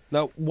Best.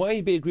 Now, why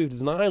you'd be aggrieved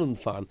as an Ireland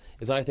fan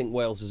is I think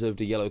Wales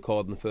deserved a yellow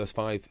card in the first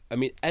 5. I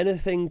mean,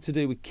 anything to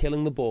do with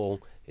killing the ball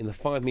in the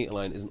 5-metre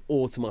line is an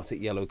automatic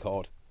yellow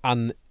card.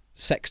 And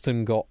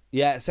Sexton got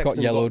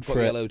Sexton yellowed got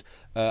for yellowed.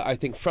 I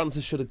think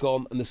Francis should have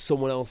gone, and there's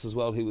someone else as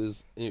well who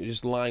was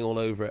just lying all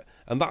over it.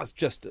 And that's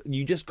just,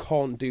 you just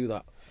can't do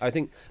that. I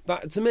think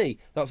that, to me,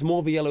 that's more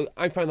of a yellow.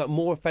 I find that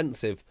more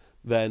offensive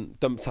than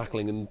dump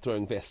tackling and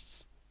throwing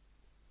fists.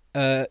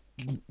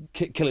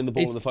 Killing the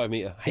ball in the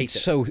 5-metre. It's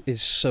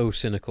so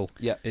cynical.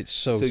 Yeah, it's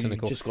so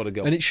cynical. You just got to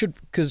go. And it should,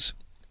 because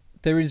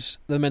there is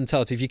the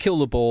mentality: if you kill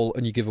the ball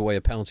and you give away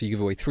a penalty, you give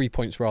away 3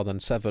 points rather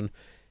than 7.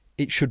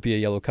 It should be a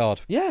yellow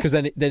card. Yeah, because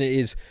then it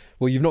is.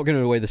 Well, you've not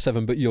given away the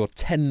 7, but you're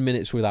 10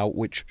 minutes without,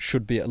 which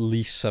should be at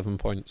least 7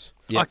 points.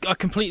 Yeah. I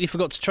completely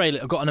forgot to trail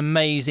it. I've got an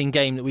amazing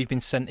game that we've been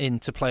sent in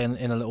to play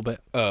in a little bit.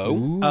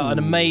 Oh, an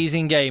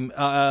amazing game.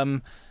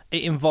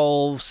 It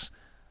involves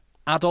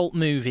adult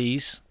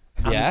movies.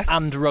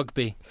 And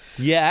rugby.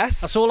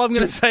 Yes. That's all I'm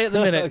going to say at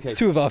the minute. Okay.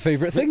 2 of our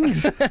favourite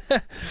things.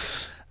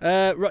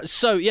 Right,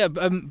 so yeah,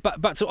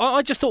 back to.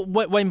 I just thought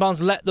Wayne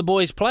Barnes let the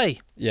boys play.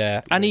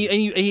 Yeah, and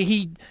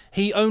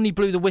he only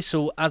blew the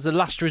whistle as a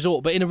last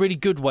resort, but in a really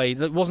good way.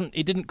 That wasn't.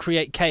 It didn't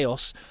create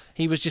chaos.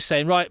 He was just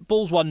saying, right,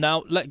 ball's won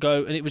now, let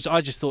go. And it was. I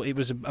just thought it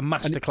was a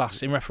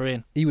masterclass in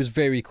refereeing. He was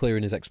very clear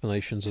in his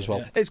explanations as well.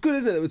 Yeah. It's good,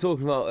 isn't it, that we're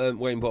talking about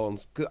Wayne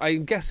Barnes? Because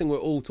I'm guessing we're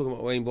all talking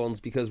about Wayne Barnes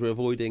because we're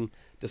avoiding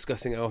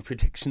discussing our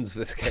predictions for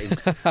this game.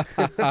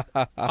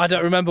 I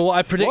don't remember what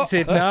I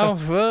predicted now.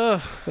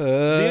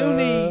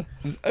 The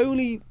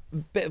only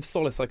bit of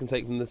solace I can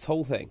take from this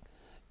whole thing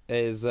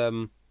is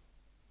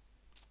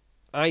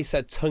I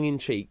said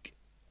tongue-in-cheek.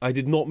 I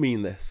did not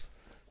mean this.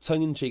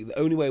 Tongue-in-cheek, the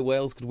only way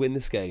Wales could win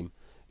this game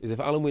is if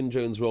Alan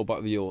Wynne-Jones rolled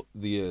back the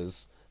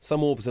years, Sam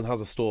Orbison has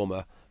a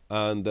stormer,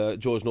 and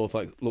George North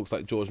looks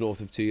like George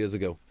North of 2 years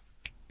ago.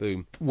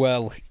 Boom.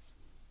 Well,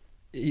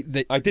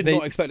 I did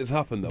not expect it to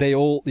happen, though. They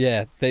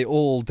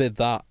all did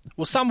that.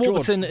 Well, Sam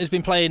Warburton has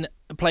been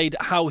played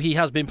how he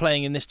has been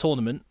playing in this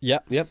tournament.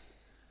 Yep.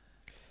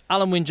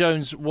 Alan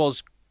Wynne-Jones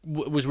was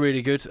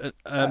really good.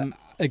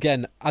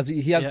 Again, as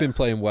he has been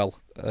playing well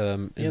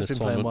in this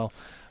tournament. Playing well.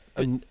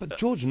 But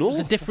George North? It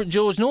was a different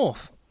George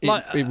North.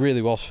 It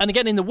really was. And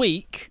again, in the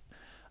week,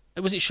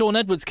 was it Sean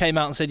Edwards came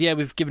out and said, yeah,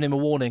 we've given him a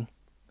warning.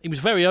 He was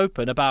very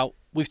open about,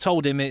 we've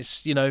told him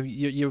it's,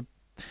 you're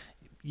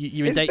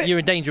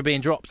in danger of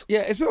being dropped. Yeah,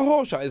 it's a bit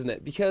harsh, isn't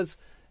it? Because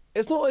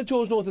it's not like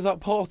George North is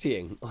out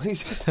partying.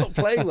 He's just not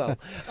playing well.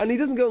 And he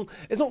doesn't go...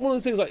 It's not one of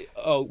those things like,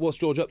 oh, what's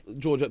George up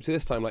to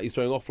this time? Like he's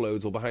throwing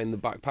offloads or behind the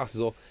back passes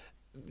or...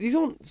 These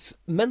aren't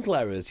mental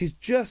errors. He's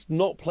just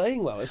not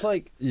playing well. It's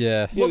like...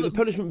 Yeah. The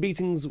punishment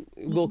beatings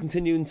will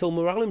continue until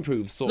morale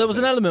improves. There was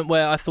an element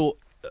where I thought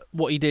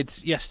what he did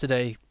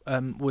yesterday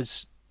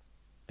was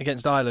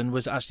against Ireland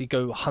was actually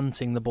go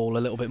hunting the ball a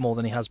little bit more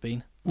than he has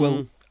been.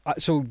 Well,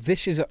 so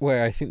this is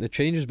where I think the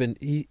change has been.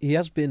 He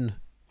has been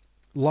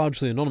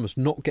largely anonymous,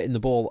 not getting the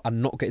ball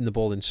and not getting the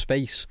ball in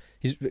space.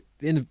 He's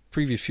in the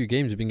previous few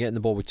games, he's been getting the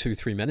ball with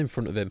 2-3 men in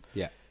front of him.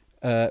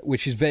 Yeah,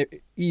 which is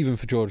very, even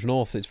for George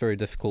North, it's very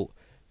difficult.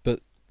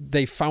 But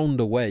they found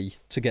a way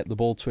to get the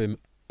ball to him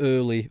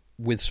early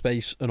with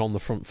space and on the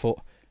front foot,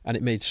 and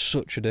it made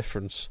such a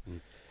difference.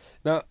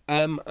 Now,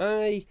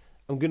 I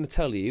am going to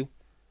tell you,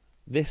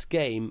 this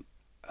game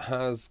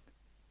has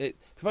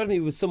provided me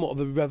with somewhat of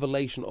a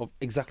revelation of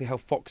exactly how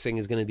foxing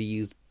is going to be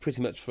used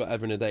pretty much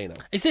forever and a day now.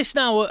 Is this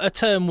now a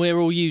term we're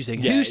all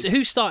using? Yeah,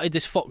 who started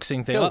this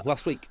foxing thing?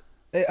 Last week.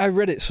 I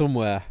read it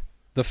somewhere.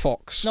 The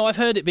fox. No, I've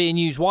heard it being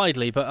used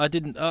widely, but I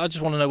didn't. I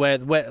just want to know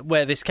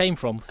where this came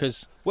from.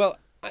 Because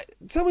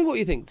tell me what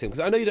you think, Tim. Because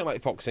I know you don't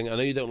like foxing. I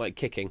know you don't like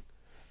kicking.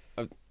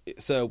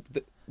 That's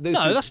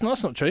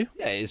not true.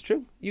 Yeah, it is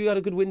true. You had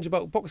a good whinge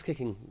about box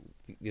kicking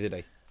the other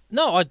day.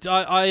 No, I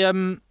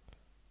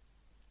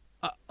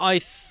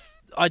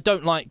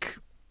don't like.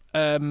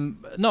 I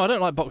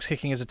don't like box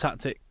kicking as a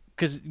tactic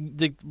because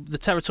the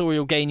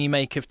territorial gain you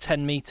make of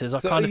 10 metres.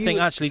 So are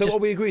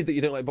we agreed that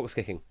you don't like box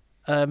kicking?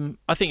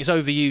 I think it's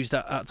overused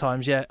at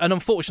times, yeah. And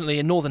unfortunately,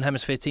 in Northern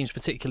Hemisphere teams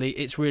particularly,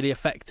 it's really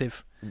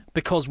effective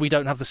because we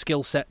don't have the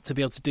skill set to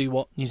be able to do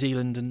what New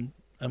Zealand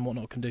and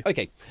whatnot can do.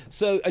 Okay,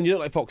 and you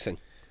don't like foxing?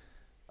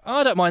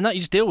 I don't mind that.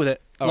 You just deal with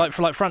it, like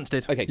France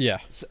did. Okay. Yeah.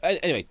 So,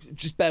 anyway,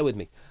 just bear with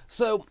me.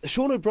 So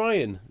Sean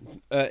O'Brien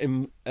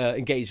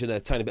engaged in a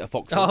tiny bit of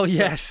foxing. Oh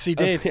yes, he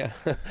did. Yeah.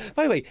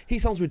 By the way, he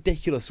sounds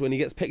ridiculous when he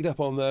gets picked up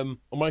on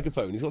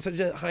microphone. He's got such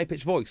a high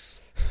pitched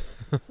voice.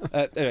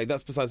 Anyway,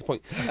 that's besides the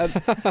point.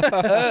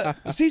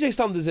 CJ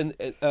Standers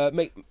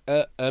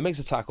makes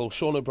a tackle.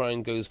 Sean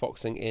O'Brien goes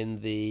foxing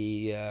in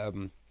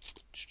the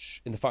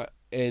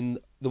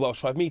Welsh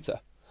 5 metre.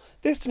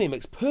 This to me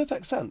makes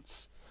perfect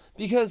sense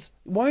because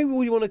why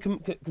would you want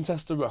to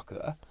contest a ruck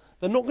there?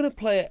 They're not going to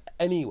play it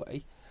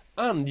anyway,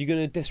 and you're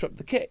going to disrupt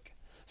the kick.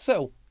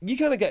 So you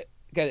kind of get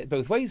it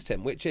both ways,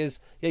 Tim. Which is,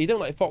 you don't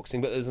like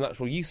foxing, but there's an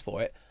actual use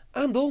for it,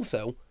 and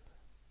also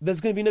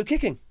there's going to be no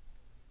kicking.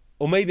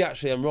 Or maybe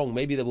actually I'm wrong.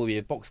 Maybe there will be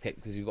a box kick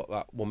because you've got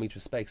that 1 metre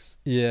of space.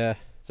 Yeah.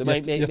 So you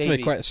have to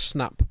make quite a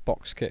snap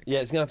box kick. Yeah,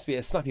 it's going to have to be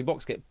a snappy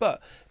box kick.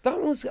 But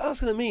that's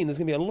going to mean there's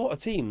going to be a lot of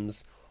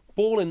teams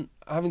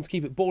having to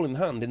keep it ball in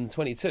hand in the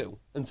 22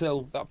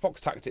 until that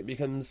fox tactic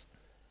becomes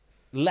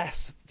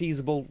less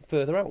feasible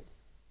further out.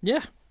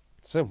 Yeah.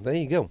 So there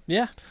you go.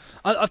 Yeah,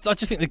 I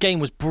just think the game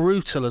was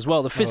brutal as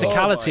well. The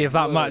physicality of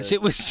that match,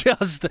 it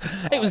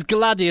was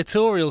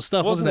gladiatorial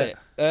stuff, wasn't it?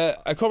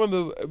 I can't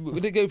remember.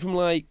 Did it go from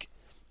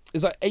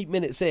it's 8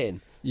 minutes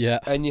in? Yeah.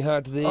 And you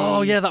had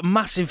that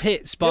massive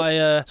hits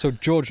by so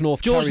George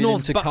North carried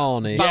into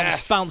Carney.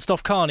 Bounced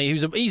off Carney,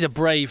 he's a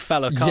brave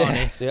fella,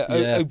 Carney.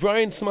 Yeah.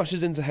 O'Brien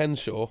smashes into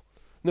Henshaw.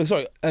 No,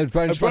 sorry.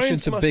 O'Brien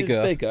smashes into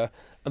Bigger,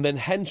 and then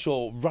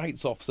Henshaw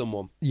writes off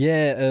someone.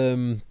 Yeah,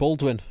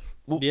 Baldwin.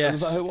 Well, yes.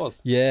 Was that who it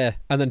was? Yeah,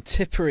 and then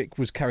Tipperick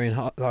was carrying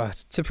hard.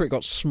 Tipperick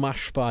got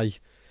smashed by...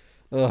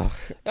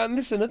 And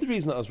this is another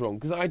reason that I was wrong,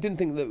 because I didn't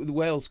think that the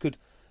Wales could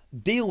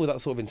deal with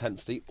that sort of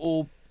intensity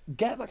or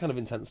get that kind of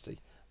intensity.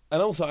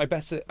 And also, I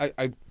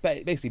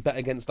basically bet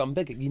against Dan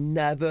Biggar. You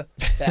never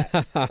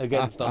bet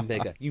against Dan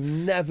Biggar. You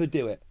never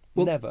do it.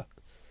 Well, never.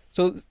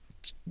 So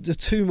the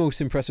two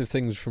most impressive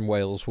things from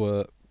Wales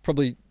were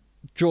probably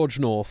George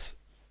North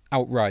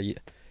outright,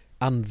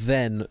 and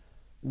then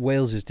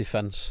Wales's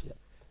defence. Yeah.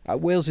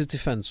 Wales's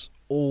defence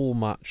all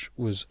match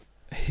was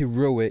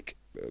heroic,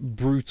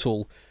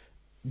 brutal,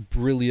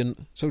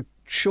 brilliant. So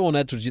Sean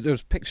Edwards, there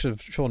was a picture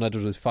of Sean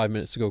Edwards with 5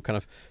 minutes to go, kind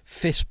of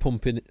fist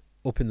pumping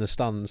up in the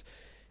stands.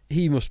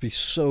 He must be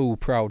so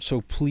proud,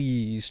 so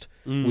pleased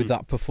with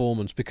that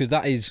performance, because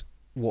that is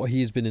what he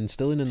has been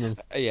instilling in them.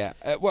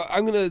 Well,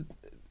 I'm going to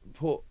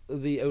put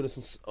the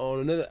onus on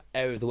another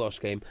area of the Welsh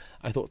game.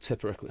 I thought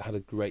Tipperick had a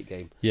great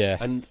game. Yeah.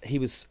 And he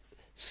was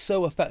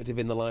so effective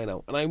in the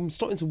line-out. And I'm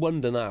starting to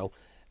wonder now.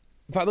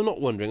 In fact, I'm not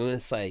wondering. I'm going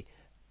to say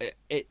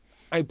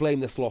I blame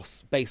this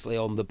loss basically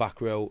on the back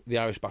row, the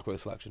Irish back row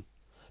selection.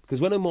 Because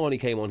when O'Mahony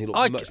came on, he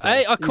looked much better.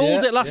 Hey, I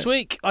called it last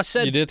week. I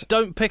said,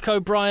 don't pick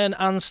O'Brien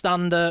and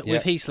Stander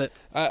with Heaslip.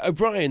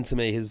 O'Brien, to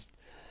me,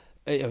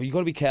 you've got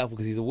to be careful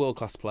because he's a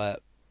world-class player.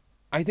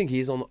 I think he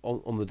is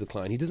on the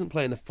decline. He doesn't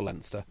play enough for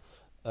Leinster.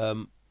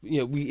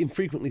 We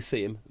infrequently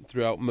see him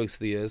throughout most of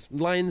the years.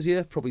 Lions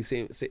year, probably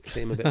see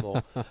him a bit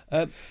more.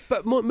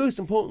 But most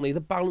importantly,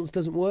 the balance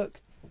doesn't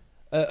work.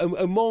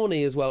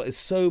 O'Mahony as well is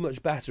so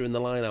much better in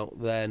the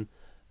line-out than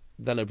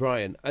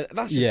O'Brien.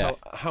 That's just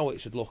how it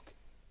should look.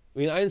 I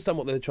mean, I understand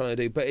what they're trying to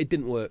do, but it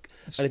didn't work.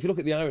 And if you look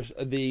at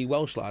the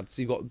Welsh lads,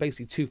 you've got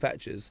basically two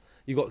fetchers.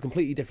 You've got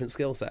completely different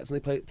skill sets,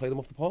 and they play them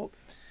off the park.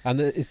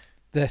 And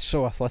they're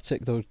so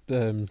athletic, though.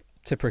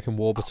 Tipperick and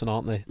Warburton,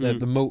 aren't they?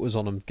 The motors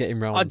on them, getting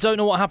round. I don't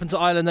know what happened to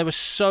Ireland. They were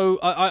so...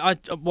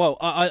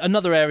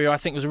 another area I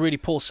think was a really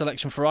poor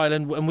selection for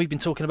Ireland, and we've been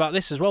talking about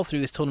this as well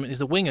through this tournament, is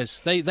the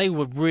wingers. They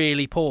were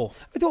really poor.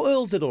 I thought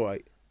Earls did all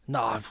right.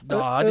 No,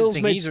 I didn't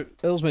think either.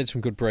 Earls made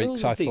some good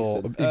breaks, I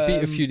thought. He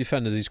beat a few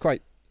defenders. He's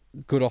quite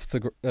good off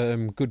the...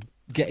 good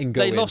getting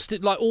going. They lost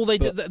it.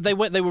 They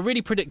were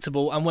really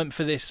predictable and went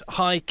for this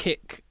high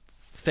kick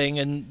thing,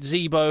 and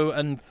Zebo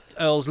and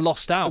Earls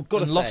lost out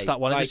lost that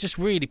one. It was just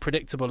really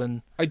predictable.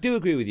 And I do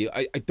agree with you.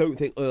 I don't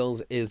think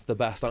Earls is the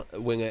best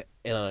winger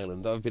in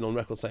Ireland. I've been on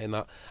record saying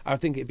that. I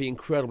think it'd be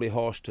incredibly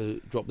harsh to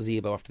drop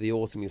Zebo after the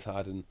autumn he's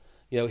had, and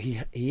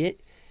he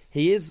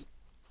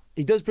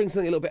does bring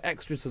something a little bit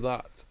extra to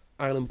that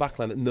Ireland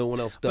backline that no one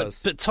else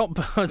does. But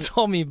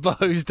Tommy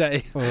Bowe's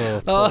day.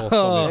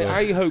 Tommy.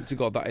 I hope to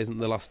God that isn't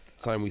the last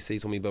time we see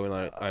Tommy Bowe in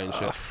Iron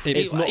shirt.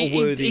 It's not a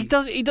worthy.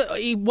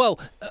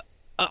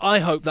 I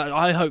hope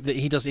that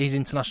his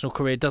international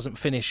career doesn't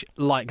finish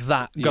like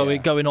that,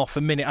 going off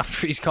a minute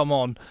after he's come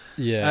on.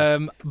 Yeah,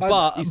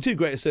 but he's too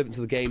great a servant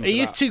to the game.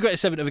 He is too great a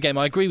servant of the game.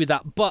 I agree with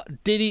that. But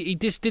he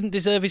just didn't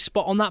deserve his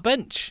spot on that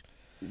bench.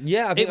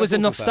 Yeah, I think it was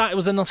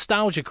a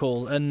nostalgia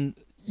call, and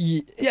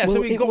so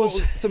we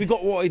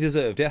got what he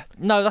deserved. Yeah,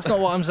 no, that's not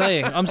what I'm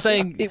saying. I'm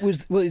saying it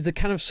was the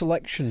kind of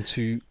selection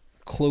to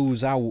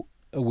close out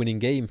a winning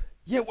game.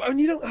 Yeah, and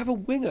you don't have a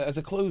winger as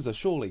a closer,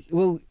 surely.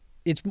 Well,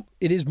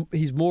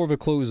 he's more of a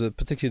closer,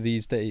 particularly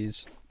these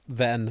days,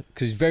 because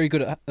he's very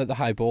good at the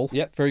high ball.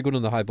 Yep. Very good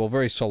on the high ball,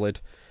 very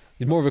solid.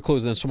 He's more of a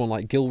closer than someone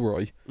like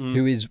Gilroy,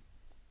 who is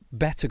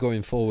better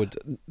going forward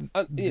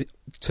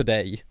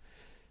today,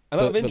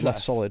 but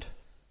less solid.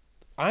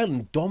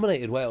 Ireland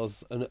dominated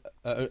Wales under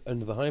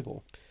the high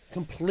ball.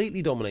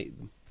 Completely dominated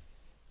them.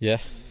 Yeah.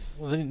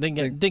 Well, they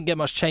didn't get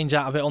much change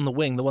out of it on the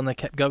wing, the one they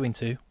kept going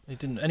to. It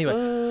didn't. Anyway,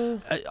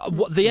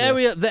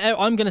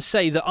 I'm going to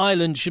say that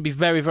Ireland should be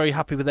very, very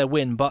happy with their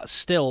win, but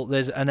still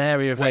there's an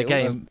area of their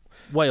game.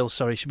 Wales,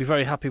 should be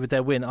very happy with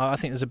their win. I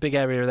think there's a big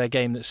area of their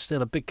game that's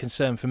still a big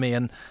concern for me,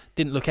 and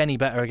didn't look any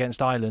better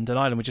against Ireland. And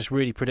Ireland were just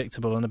really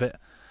predictable and a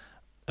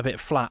bit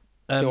flat.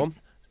 Go on.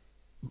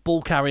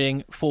 Ball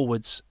carrying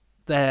forwards,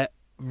 they're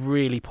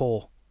really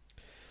poor.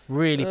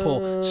 Really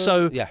poor.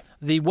 So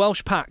the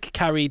Welsh pack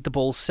carried the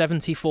ball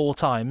 74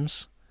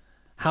 times.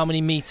 How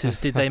many metres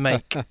did they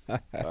make?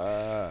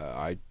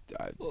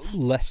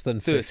 Less than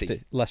 30.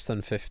 50. Less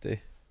than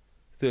 50.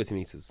 30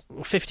 metres.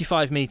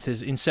 55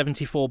 metres in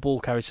 74 ball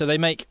carries. So they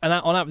make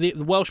the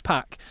Welsh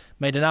pack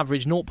made an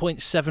average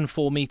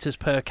 0.74 metres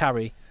per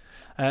carry.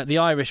 The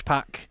Irish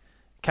pack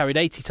carried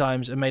 80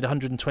 times and made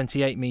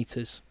 128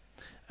 metres.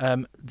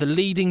 The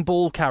leading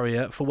ball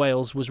carrier for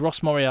Wales was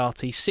Ross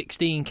Moriarty,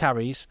 16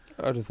 carries.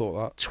 I'd have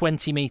thought that.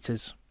 20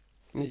 metres.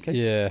 Okay.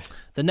 Yeah.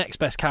 The next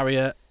best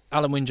carrier,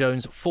 Alan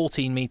Wynne-Jones,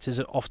 14 metres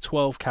off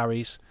 12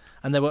 carries.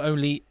 And they were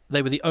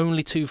the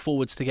only two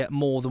forwards to get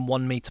more than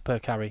 1 metre per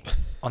carry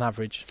on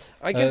average.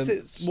 I guess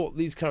it's what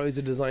these carries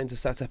are designed to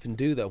set up and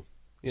do, though.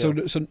 So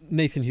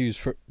Nathan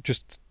Hughes,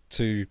 just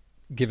to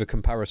give a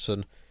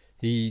comparison,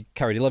 he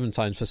carried 11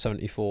 times for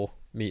 74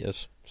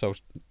 metres, so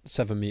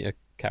 7 metre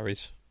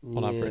carries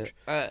on average.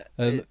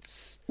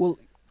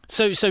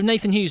 So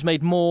Nathan Hughes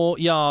made more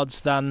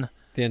yards than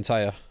the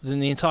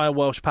entire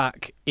Welsh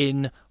pack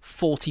in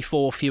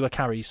 44 fewer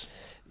carries.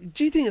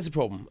 Do you think it's a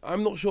problem?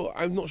 I'm not sure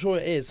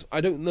it is.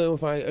 I don't know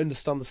if I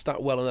understand the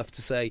stat well enough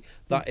to say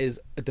that is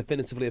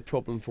definitively a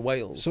problem for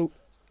Wales. So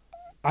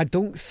I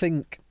don't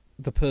think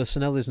the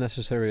personnel is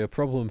necessarily a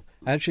problem.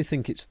 I actually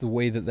think it's the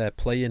way that they're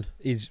playing.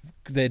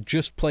 They're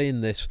just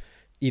playing this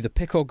either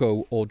pick or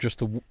go, or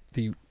just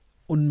the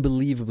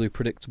unbelievably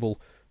predictable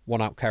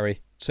one-out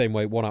carry, same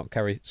way, one-out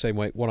carry, same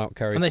way, one-out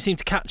carry. And they seem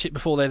to catch it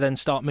before they then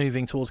start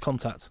moving towards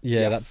contact.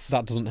 Yeah, yes.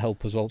 that doesn't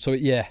help as well. So,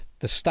 yeah,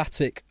 the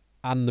static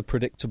and the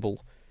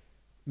predictable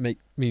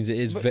means it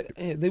is...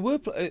 they were,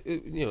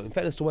 in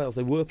fairness to Wales,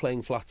 they were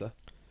playing flatter,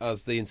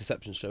 as the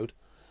interception showed.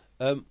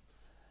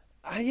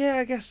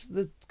 I guess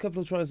the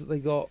couple of tries that they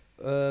got,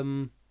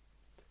 one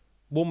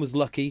was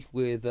lucky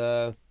with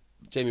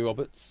Jamie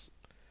Roberts.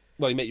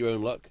 Well, you make your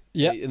own luck.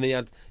 Yeah. And he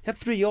had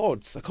 3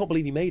 yards. I can't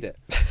believe he made it.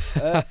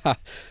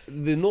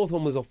 The North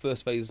one was off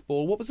first phase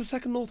ball. What was the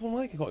second North one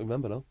like? I can't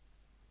remember now.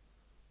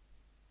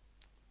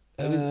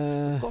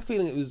 I've got a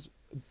feeling it was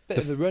a bit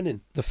of a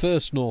run-in. The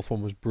first North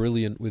one was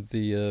brilliant with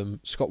the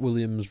Scott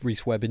Williams,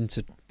 Reece Webb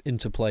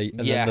interplay.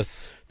 And then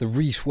the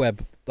Reece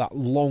Webb, that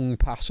long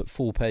pass at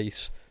full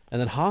pace. And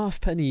then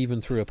Halfpenny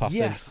even threw a pass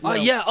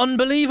in. Yeah,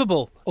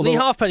 unbelievable. Lee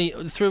Halfpenny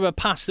threw a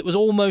pass that was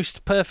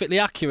almost perfectly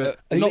accurate.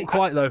 Not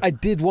quite, though. I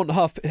did want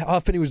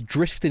Halfpenny was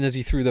drifting as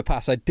he threw the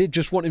pass. I did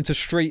just want him to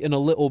straighten a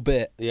little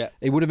bit. Yeah.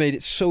 It would have made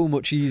it so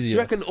much easier. Do you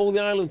reckon all the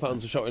Ireland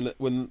fans were shouting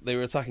when they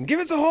were attacking, give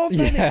it to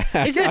Halfpenny?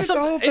 Yeah. Is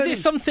there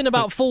something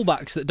about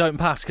fullbacks that don't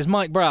pass? Because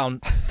Mike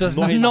Brown does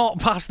not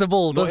pass the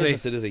ball, does he? Not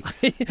interested, is he?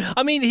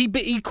 I mean,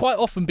 he quite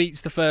often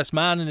beats the first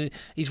man, and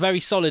he's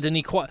very solid, and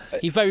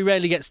he very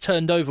rarely gets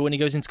turned over when he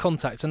goes into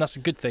contact, and that's a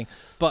good thing.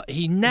 But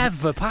he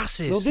never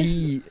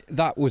passes.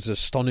 That was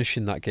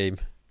astonishing, that game.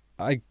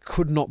 I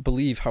could not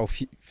believe how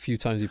few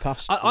times he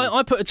passed.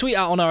 I put a tweet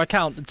out on our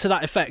account to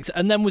that effect,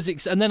 and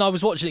then I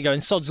was watching it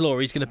going, sod's law,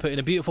 he's going to put in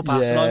a beautiful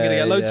pass, and I'm going to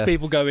get loads of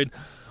people going,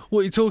 what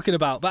are you talking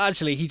about? But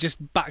actually, he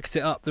just backed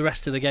it up the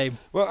rest of the game.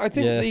 Well, I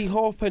think the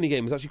Halfpenny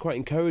game was actually quite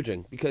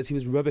encouraging because he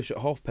was rubbish at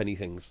halfpenny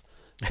things.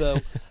 So,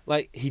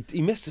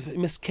 he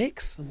missed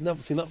kicks. I've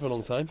never seen that for a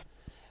long time.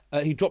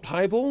 He dropped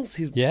high balls.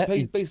 He's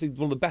basically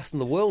one of the best in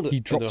the world at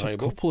He dropped high a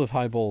ball. couple of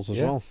high balls as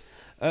well.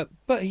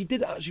 But he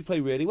did actually play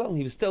really well.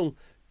 He was still,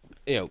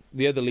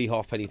 the other Lee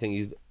Halfpenny thing,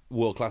 he's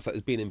world class at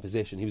is being in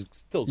position. He was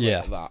still great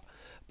at that.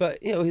 But,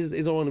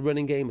 his own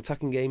running game,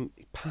 attacking game,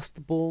 he passed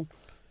the ball.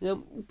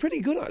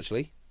 Pretty good,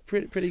 actually.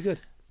 Pretty good.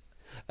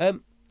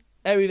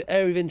 Area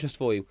of interest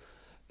for you.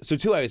 So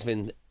 3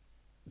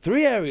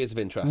 areas of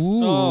interest.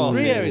 Ooh,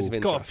 3 areas of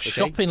interest. Got a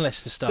shopping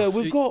list of stuff. So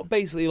we've got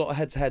basically a lot of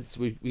head-to-heads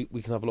we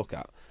can have a look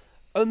at.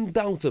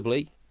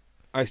 Undoubtedly,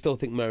 I still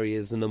think Murray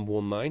is the number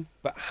 1 9.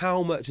 But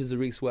how much has the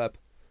Reece Webb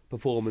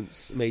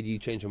performance made you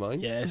change your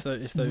mind? Yeah,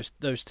 it's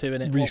those two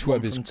in it. Reece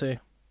Webb is from two.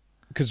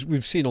 Because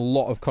we've seen a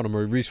lot of Conor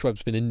Murray. Reece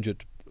Webb's been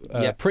injured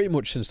pretty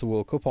much since the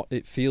World Cup.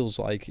 It feels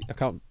like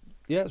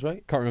Yeah, that's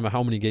right. Can't remember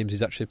how many games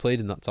he's actually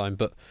played in that time,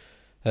 but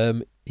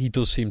he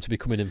does seem to be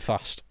coming in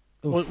fast.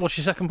 What's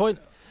your second point?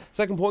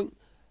 Second point,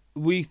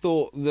 we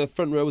thought the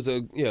front row was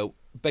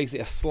basically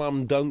a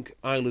slam dunk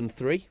Ireland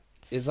 3.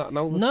 Is that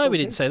now? No, we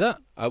didn't say that.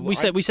 We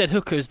said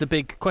Hooker's the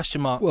big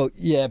question mark. Well,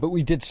 yeah, but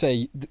we did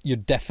say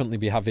you'd definitely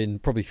be having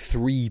probably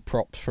 3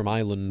 props from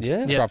Ireland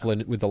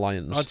travelling with the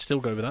Lions. I'd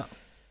still go with that.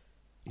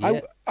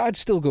 Yeah. I'd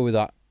still go with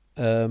that.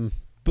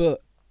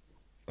 But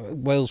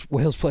Wales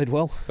played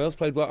well. Wales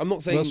played well. I'm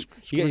not saying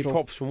you get your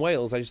props from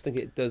Wales. I just think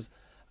it does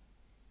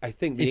I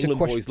think the England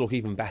boys look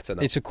even better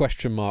now. It's a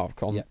question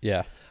mark on.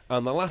 Yeah.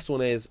 And the last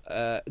one is,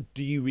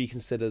 do you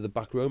reconsider the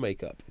back row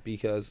makeup?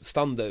 Because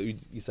Stander,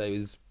 you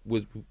say,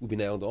 would be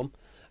nailed on.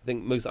 I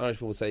think most Irish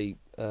people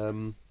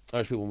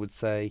would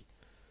say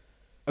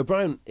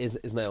O'Brien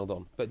is nailed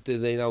on. But do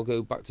they now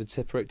go back to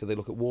Tipperick? Do they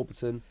look at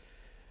Warburton?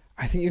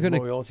 I think you're going to...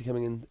 Moriarty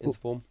coming into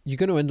form? You're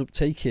going to end up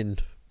taking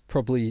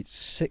probably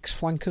 6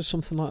 flankers,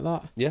 something like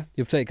that. Yeah.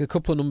 You'll take a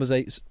couple of number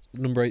eights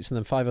and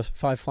then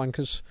five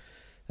flankers.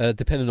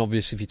 Depending,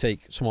 obviously, if you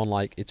take someone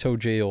like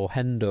Itoje or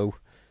Hendo,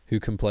 who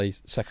can play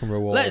second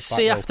row or Let's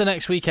see row. After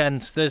next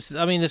weekend. There's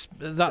that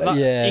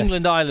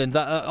England-Ireland,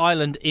 that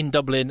Ireland in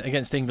Dublin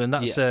against England.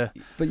 That's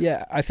But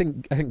yeah, I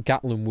think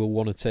Gatlin will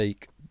want to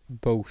take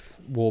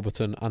both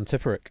Warburton and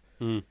Tipperick.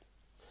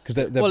 Because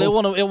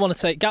he'll want to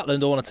take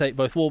Gatland. Will want to take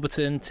both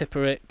Warburton,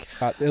 Tipperick.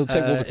 He'll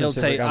take Warburton,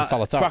 Tipperick, and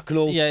Falatau.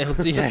 Cracknell.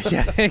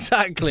 Yeah,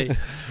 exactly.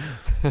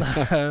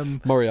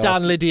 Moriarty.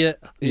 Dan Lydiot.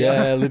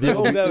 Yeah, Lydiot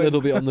will be a little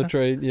bit on the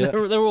train. Yeah,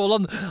 they're all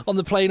on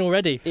the plane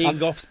already. Ian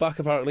Goff's back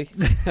apparently.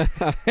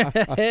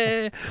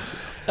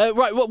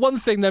 Right, one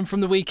thing then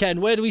from the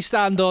weekend. Where do we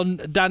stand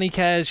on Danny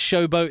Care's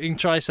showboating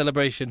try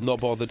celebration? Not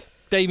bothered.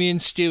 Damien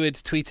Stewart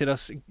tweeted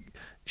us,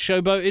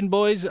 "Showboating,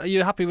 boys. Are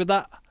you happy with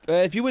that?"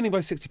 If you're winning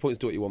by 60 points,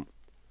 do what you want.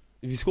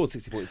 If you scored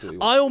 60 points, do what you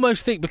want. I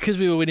almost think because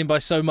we were winning by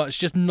so much,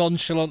 just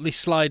nonchalantly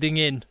sliding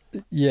in.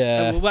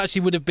 Yeah,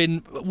 actually would have been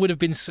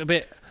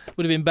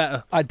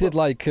better. I did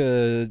like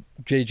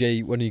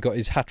JJ when he got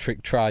his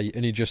hat-trick try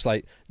and he just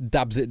like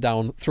dabs it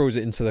down, throws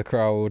it into the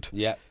crowd.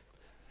 Yeah.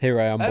 Here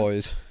I am,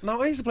 boys.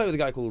 Now, I used to play with a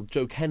guy called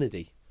Joe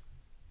Kennedy.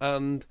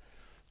 And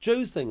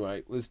Joe's thing,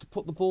 right, was to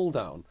put the ball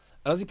down.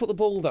 And as he put the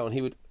ball down,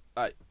 he would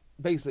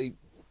basically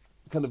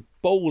kind of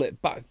bowl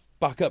it back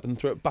up and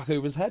throw it back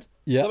over his head.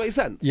 Yeah. Does that make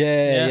sense?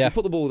 Yeah. So you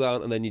put the ball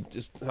down and then you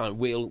just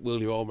wheel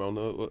your arm around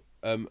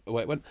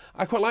away it went.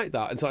 I quite liked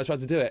that until I tried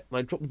to do it and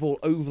I dropped the ball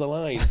over the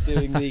line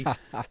doing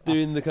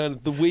the kind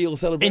of the wheel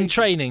celebration. In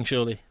training,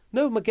 surely?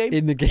 No, my game.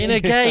 In the game. In a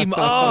game.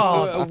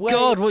 Oh,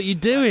 God, what are you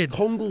doing?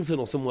 Congleton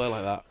or somewhere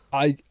like that.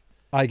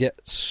 I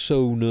get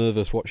so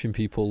nervous watching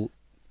people,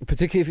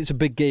 particularly if it's a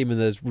big game and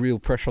there's real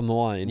pressure on the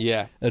line.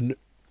 Yeah. And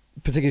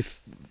particularly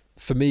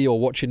for me or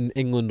watching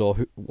England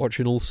or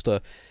watching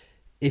Ulster,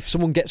 if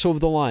someone gets over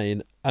the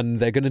line and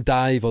they're going to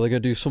dive or they're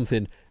going to do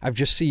something, I've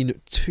just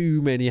seen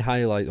too many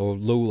highlights or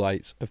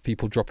lowlights of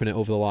people dropping it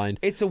over the line.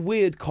 It's a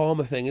weird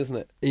karma thing, isn't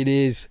it? It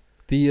is.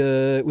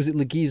 Was it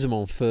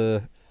Leguizamon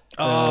for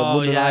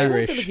London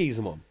Irish? What's the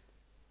Leguizamon?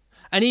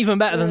 And even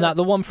better than that,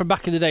 the one from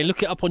back in the day.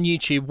 Look it up on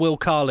YouTube. Will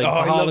Carling for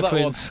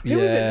Harlequins. Who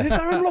was it? Was it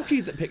Darren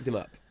Lockheed that picked him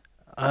up?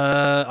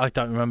 I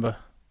don't remember.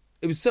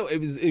 It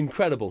was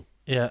incredible.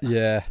 Yeah.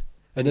 Yeah.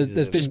 And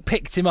there's been just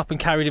picked him up and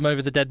carried him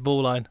over the dead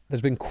ball line.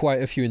 There's been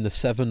quite a few in the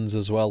sevens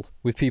as well,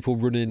 with people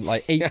running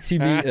like 80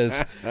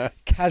 metres,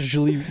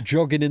 casually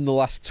jogging in the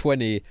last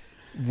 20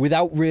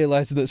 without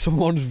realising that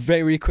someone's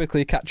very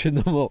quickly catching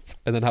them up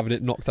and then having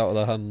it knocked out of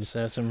their hands.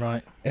 Certain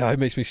right. Yeah, it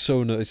makes me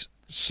so nervous,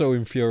 so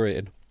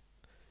infuriating.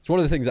 It's one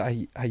of the things that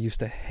I used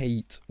to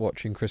hate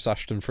watching Chris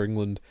Ashton for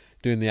England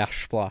doing the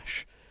ash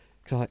splash.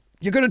 Because I'm like,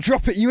 you're going to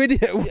drop it, you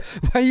idiot!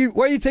 Yeah.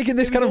 Why are you taking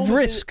this kind of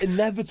risk?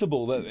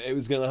 Inevitable that it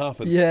was going to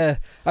happen. Yeah,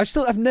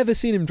 I've never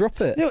seen him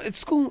drop it. You know, at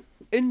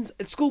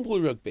schoolboy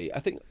rugby, I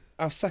think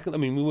our second. I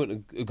mean, we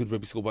weren't a good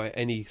rugby school by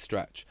any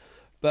stretch,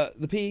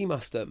 but the PE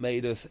master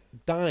made us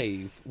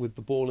dive with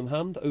the ball in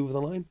hand over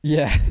the line.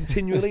 Yeah,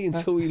 continually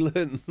until we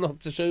learned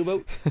not to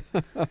showboat.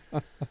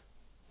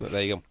 But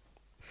there you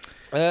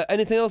go.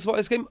 Anything else about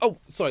this game? Oh,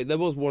 sorry, there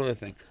was one other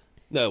thing.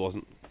 No, it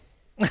wasn't.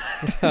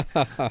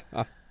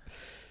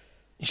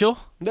 You sure?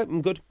 No,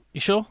 I'm good. You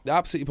sure?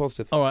 Absolutely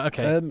positive. All right,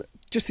 okay.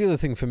 Just the other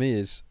thing for me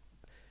is,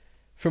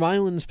 from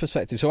Ireland's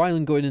perspective, so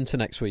Ireland going into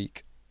next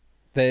week,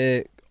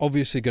 they're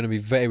obviously going to be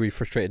very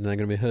frustrated and they're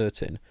going to be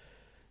hurting.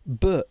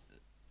 But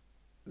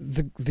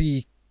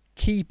the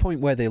key point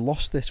where they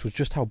lost this was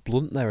just how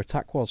blunt their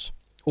attack was.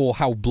 Or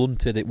how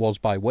blunted it was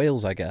by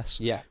Wales, I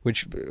guess. Yeah.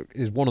 Which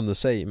is one and the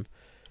same.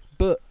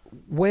 But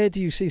where do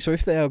you see... So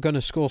if they are going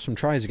to score some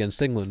tries against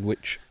England,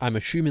 which I'm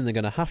assuming they're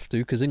going to have to,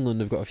 because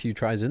England have got a few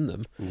tries in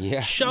them.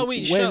 Yeah.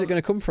 Where's it going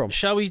to come from?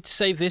 Shall we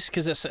save this,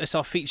 because it's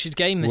our featured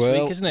game this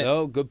week, isn't it?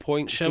 Oh, good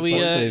point. Shall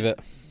we save it?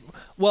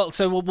 Well,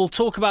 so we'll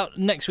talk about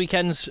next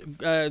weekend's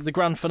the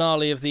grand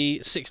finale of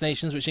the Six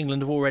Nations, which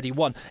England have already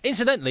won.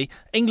 Incidentally,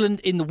 England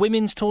in the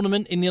women's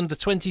tournament, in the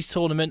under-20s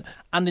tournament,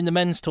 and in the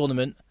men's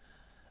tournament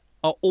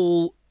are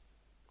all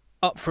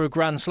up for a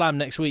Grand Slam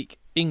next week.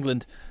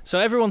 England. So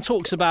everyone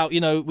talks about,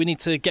 we need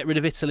to get rid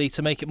of Italy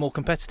to make it more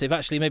competitive.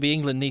 Actually, maybe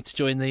England needs to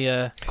join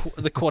the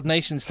Quad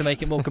Nations to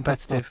make it more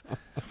competitive.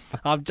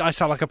 I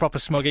sound like a proper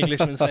smug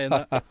Englishman saying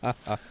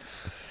that.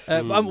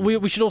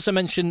 We should also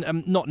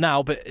mention, not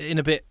now, but in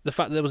a bit, the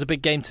fact that there was a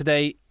big game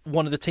today.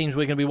 One of the teams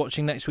we're going to be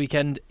watching next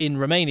weekend in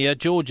Romania,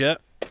 Georgia,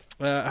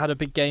 had a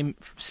big game.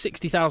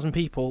 60,000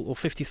 people, or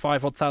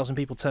 55,000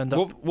 people turned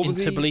up in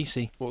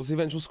Tbilisi. What was the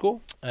eventual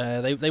score?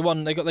 They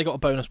won. They got a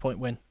bonus point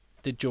win.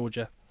 Did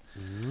Georgia?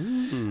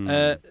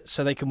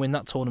 So they can win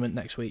that tournament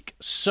next week.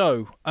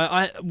 So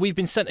we've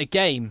been sent a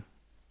game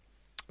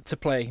to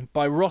play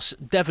by Ross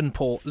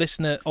Devonport,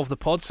 listener of the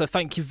pod. So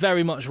thank you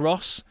very much,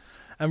 Ross.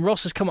 And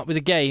Ross has come up with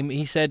a game.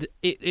 He said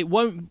it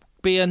won't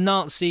be a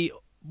Nazi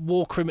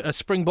a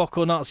Springbok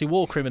or Nazi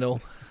war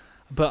criminal,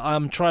 but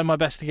I'm trying my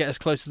best to get as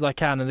close as I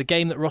can. And the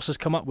game that Ross has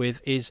come up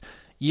with is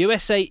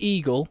USA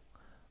Eagle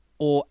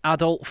or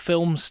adult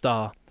film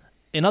star.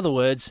 In other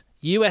words,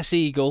 US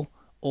Eagle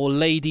or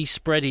Lady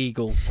Spread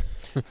Eagle.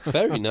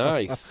 Very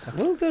nice.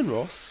 Well done,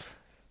 Ross.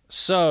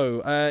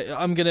 So,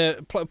 I'm going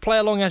to play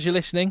along as you're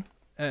listening.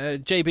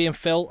 JB and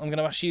Phil, I'm going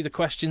to ask you the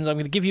questions. I'm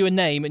going to give you a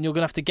name, and you're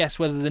going to have to guess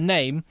whether the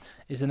name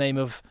is the name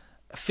of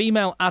a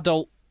female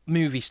adult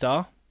movie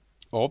star.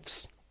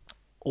 Obs.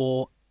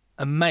 Or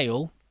a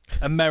male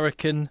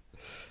American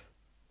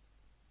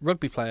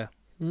rugby player,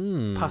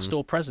 past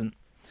or present.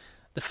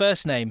 The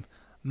first name,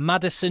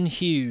 Madison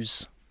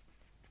Hughes.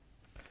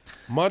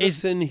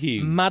 Madison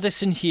Hughes.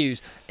 Madison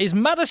Hughes. Is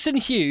Madison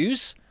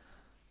Hughes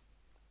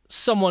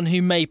someone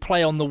who may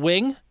play on the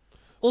wing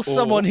or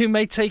someone who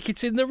may take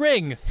it in the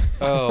ring?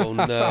 Oh,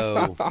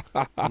 no.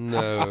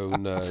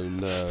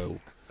 No.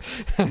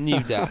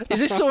 Knew that. Is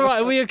this all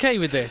right? Are we okay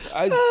with this?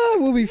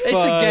 We'll be fine.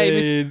 It's a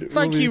game.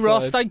 Thank you,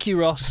 Ross. Thank you,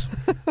 Ross.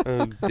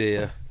 Oh,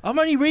 dear. I'm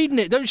only reading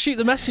it. Don't shoot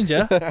the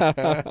messenger.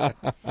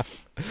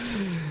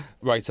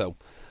 Righto.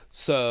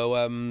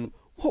 So,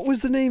 what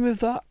was the name of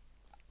that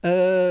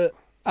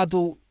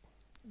adult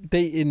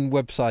dating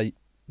website?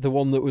 The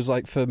one that was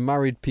like for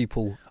married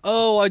people.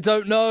 Oh, I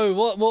don't know.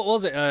 What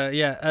was it?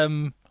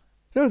 No,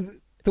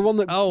 the one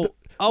that.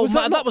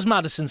 That was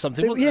Madison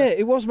something, wasn't it?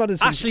 It was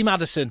Madison. Ashley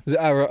Madison. Was it,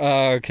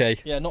 okay.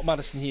 Yeah, not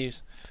Madison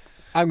Hughes.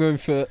 I'm going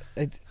for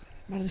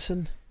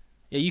Madison.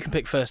 Yeah, you can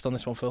pick first on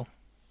this one, Phil.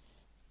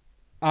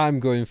 I'm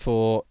going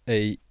for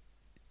a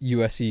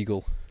US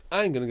Eagle.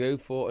 I'm going to go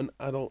for an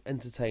adult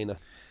entertainer.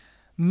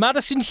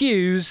 Madison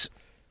Hughes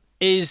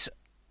is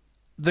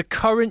the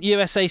current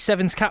USA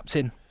Sevens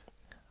captain.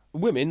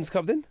 Women's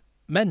captain?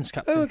 Men's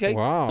captain. Oh, okay.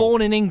 Wow.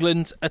 Born in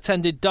England,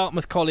 attended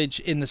Dartmouth College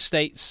in the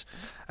States.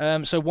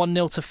 So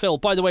 1-0 to Phil.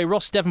 By the way,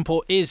 Ross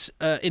Devonport is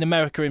in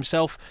America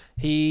himself.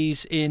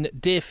 He's in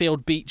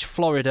Deerfield Beach,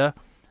 Florida.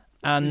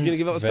 And You're going to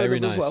give out a phone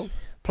number as well?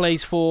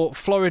 Plays for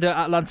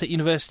Florida Atlantic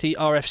University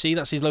RFC,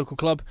 that's his local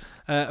club,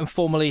 and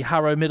formerly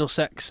Harrow,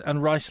 Middlesex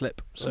and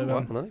Ruislip. So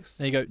nice.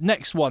 There you go.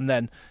 Next one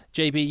then.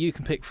 JB, you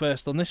can pick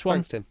first on this one.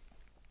 Thanks, Tim.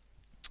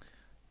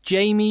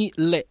 Jamie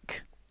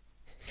Lick.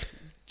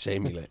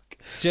 Jamie Lick.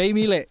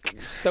 Jamie Lick.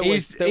 Don't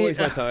waste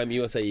my time,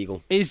 USA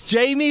Eagle. Is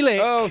Jamie Lick...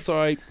 Oh,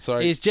 sorry.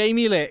 Is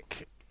Jamie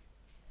Lick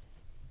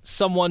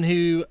someone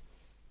who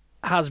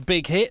has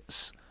big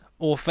hits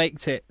or fake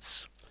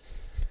tits?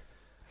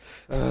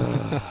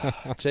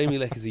 Jamie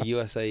Lick is a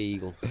USA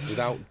Eagle,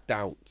 without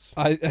doubts.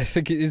 I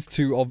think it is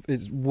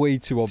it's way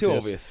too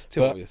obvious.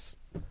 Too obvious.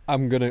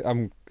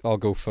 I'll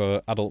go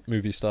for adult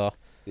movie star.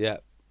 Yeah.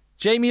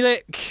 Jamie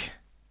Lick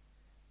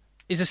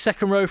is a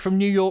second row from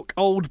New York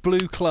Old Blue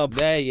Club.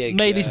 There you go.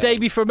 Made his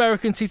debut for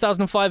America in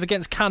 2005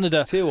 against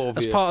Canada. Too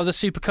obvious. As part of the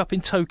Super Cup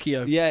in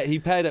Tokyo. Yeah, he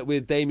paired up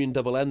with Damien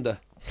Double Ender.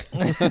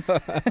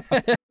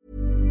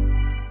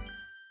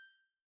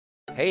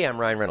 Hey, I'm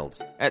Ryan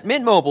Reynolds. At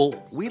Mint Mobile,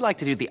 we like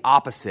to do the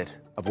opposite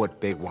of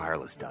what Big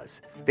Wireless does.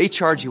 They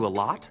charge you a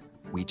lot,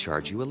 we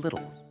charge you a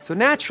little. So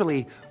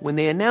naturally, when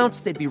they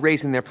announced they'd be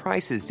raising their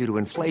prices due to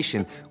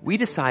inflation, we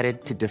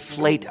decided to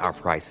deflate our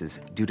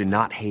prices due to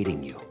not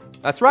hating you.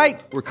 That's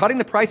right. We're cutting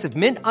the price of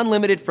Mint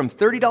Unlimited from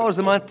 $30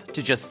 a month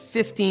to just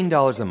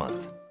 $15 a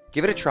month.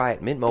 Give it a try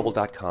at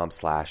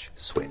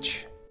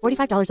mintmobile.com/switch.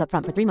 $45 up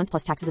front for 3 months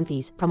plus taxes and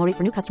fees. Promo rate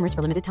for new customers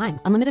for limited time.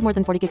 Unlimited more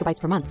than 40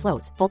 gigabytes per month.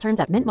 Slows full terms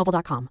at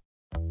mintmobile.com.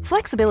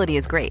 Flexibility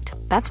is great.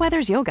 That's why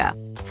there's yoga.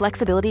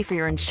 Flexibility for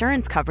your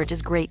insurance coverage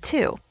is great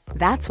too.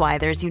 That's why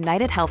there's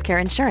United Healthcare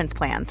Insurance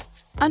Plans.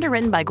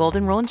 Underwritten by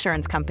Golden Rule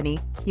Insurance Company,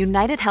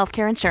 United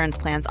Healthcare Insurance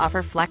Plans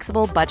offer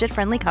flexible,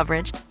 budget-friendly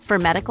coverage for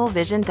medical,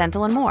 vision,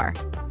 dental, and more.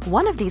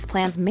 One of these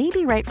plans may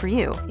be right for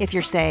you if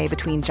you're, say,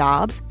 between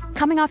jobs,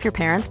 coming off your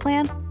parents'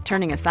 plan,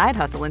 turning a side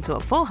hustle into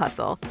a full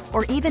hustle,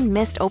 or even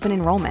missed open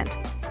enrollment.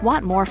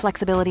 Want more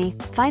flexibility?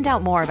 Find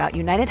out more about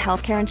United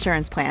Healthcare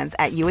Insurance Plans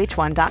at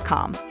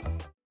uh1.com.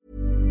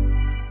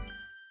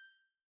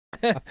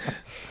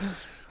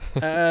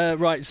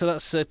 Right, so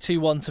that's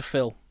 2-1 to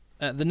Phil.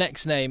 The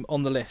next name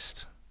on the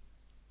list,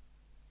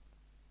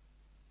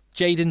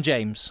 Jaden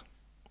James.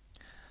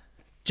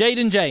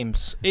 Jaden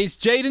James. Is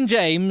Jaden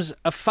James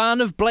a fan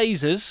of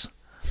Blazers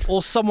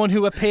or someone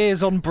who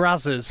appears on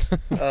Brazzers?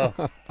 Oh,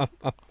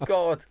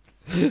 God.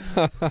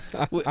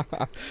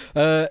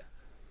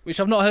 Which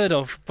I've not heard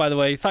of, by the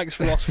way. Thanks,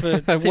 Ross,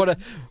 for...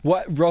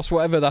 Ross,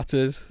 whatever that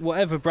is.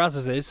 Whatever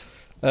Brazzers is.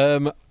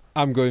 I'm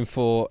going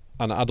for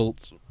an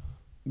adult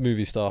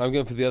movie star. I'm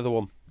going for the other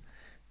one.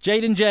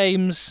 Jaden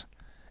James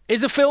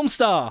is a film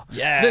star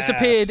that's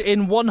appeared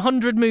in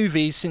 100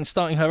 movies since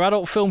starting her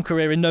adult film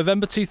career in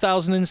November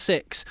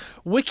 2006.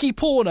 Wiki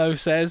Porno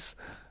says,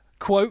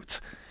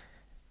 quote,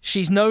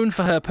 She's known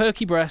for her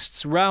perky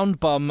breasts, round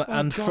bum,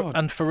 and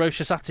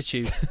ferocious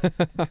attitude.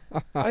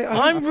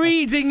 I'm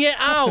reading it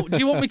out. Do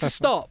you want me to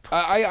stop?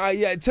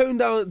 Yeah. Tone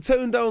down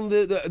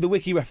the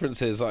wiki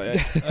references.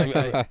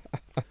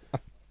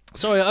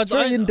 Sorry, it's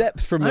very in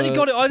depth from. I only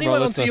got it. I only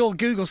went onto your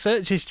Google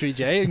search history,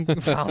 Jay,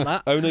 and found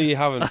that. Oh no, you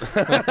haven't.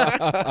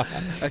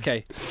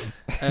 Okay,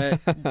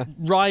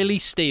 Riley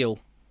Steele.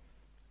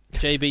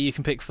 JB, you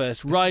can pick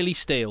first. Riley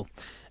Steele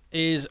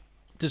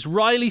does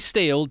Riley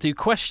Steele do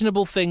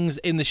questionable things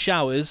in the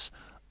showers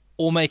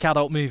or make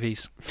adult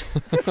movies?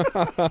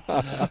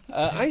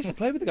 I used to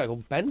play with a guy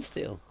called Ben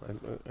Steele,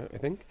 I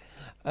think,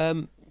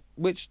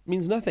 which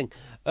means nothing.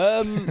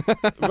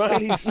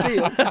 Riley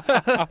Steele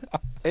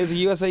is a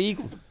USA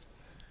Eagle.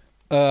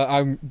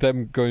 I'm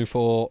going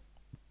for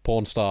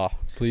porn star,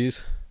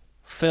 please.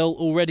 Phil,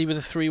 already with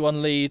a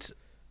 3-1 lead,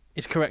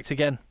 is correct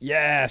again.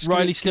 Yes,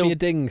 Riley Steele. Give me a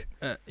ding.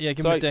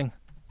 Give me a ding.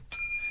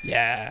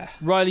 Yeah.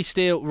 Riley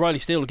Steele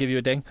will give you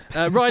a ding.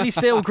 Riley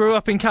Steele grew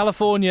up in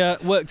California,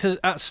 worked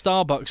at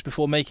Starbucks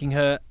before making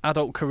her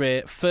adult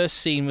career. First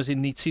scene was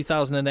in the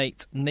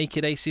 2008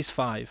 Naked Aces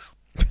 5.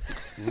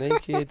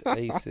 Naked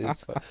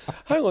Aces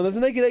 5. Hang on, there's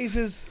a Naked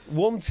Aces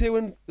 1,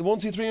 2,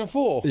 3, and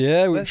 4.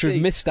 Yeah, which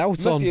we've missed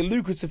out on. Must be a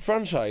lucrative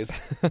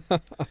franchise.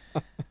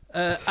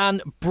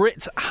 And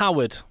Britt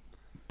Howard.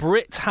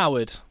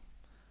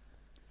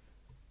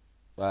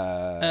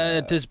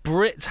 Does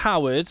Britt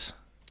Howard?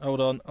 Hold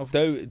on.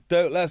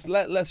 Don't.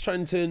 Let's try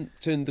and turn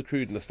the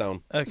crudeness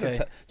down. Okay.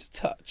 Just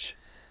touch.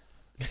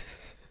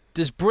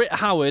 Does Britt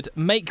Howard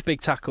make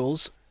big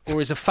tackles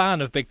or is a fan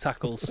of big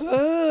tackles?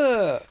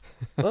 Yeah,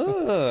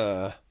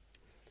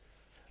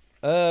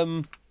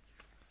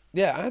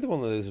 either one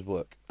of those would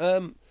work.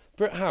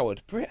 Britt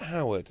Howard.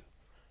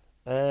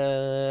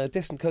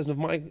 Distant cousin of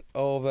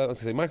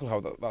Michael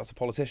Howard. That's a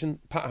politician.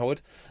 Pat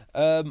Howard.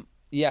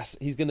 Yes,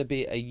 he's going to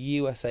be a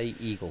USA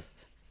Eagle.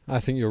 I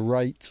think you're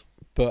right,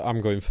 but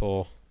I'm going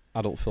for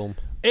adult film.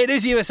 It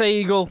is USA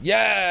Eagle.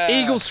 Yeah!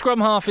 Eagle scrum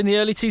half in the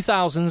early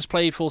 2000s,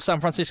 played for San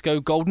Francisco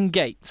Golden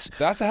Gate.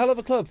 That's a hell of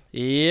a club.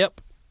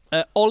 Yep.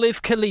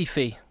 Olive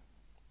Khalifi.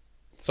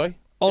 Sorry?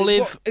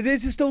 Olive.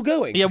 This is still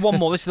going? Yeah, one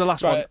more. This is the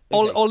last right,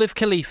 one. okay. Olive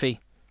Khalifi.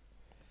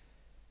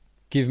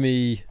 Give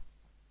me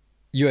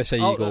USA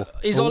Eagle.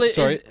 Is Olive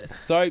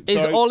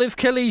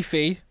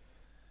Khalifi?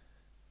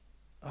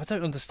 I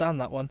don't understand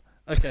that one.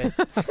 Okay.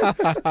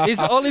 Is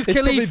Olive It's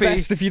Khalifi? probably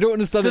best if you don't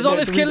understand. Does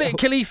Olive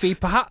Khalifi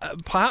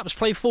perhaps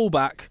play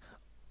fullback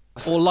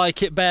or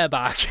like it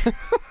bareback?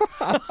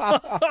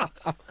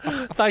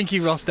 Thank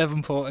you, Ross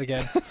Devonport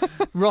again.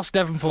 Ross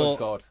Devonport. Oh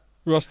God.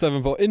 Ross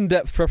Devonport.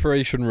 In-depth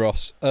preparation,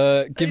 Ross.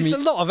 A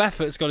lot of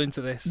effort's gone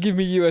into this. Give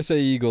me USA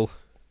Eagle.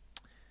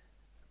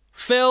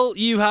 Phil,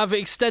 you have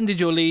extended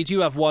your lead. You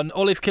have won.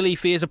 Olive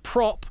Khalifi is a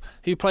prop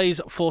who plays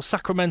for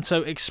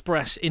Sacramento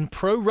Express in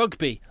pro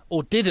rugby,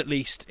 or did at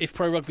least, if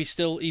pro rugby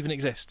still even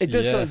exists. It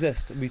does still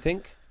exist, we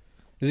think.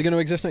 Is it going to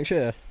exist next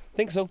year?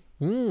 Think so.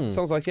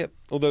 Sounds like it.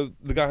 Although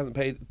Doug hasn't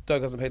paid a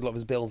lot of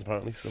his bills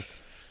apparently. So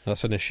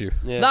that's an issue.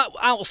 Yeah. That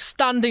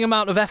outstanding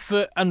amount of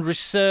effort and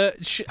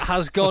research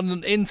has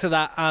gone into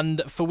that,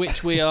 and for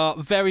which we are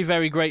very,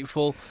 very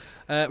grateful.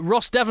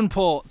 Ross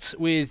Devonport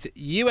with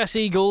US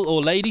Eagle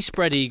or Lady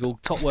Spread Eagle.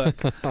 Top work.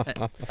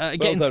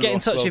 Get in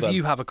touch if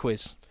you have a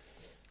quiz.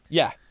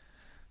 Yeah.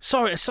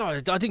 Sorry, I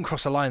didn't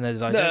cross a line there,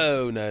 did I?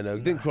 No.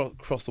 Didn't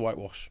cross the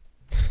whitewash.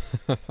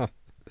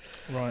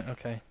 Right,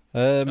 okay.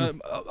 There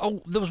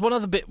was one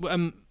other bit.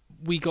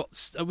 We got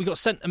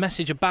sent a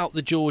message about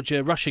the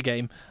Georgia-Russia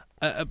game.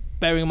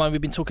 Bearing in mind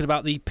we've been talking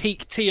about the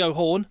Peak Tio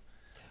horn.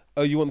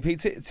 Oh, you want the Peak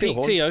Tio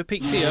horn?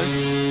 Peak Tio.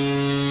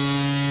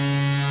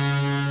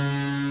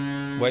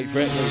 Wait for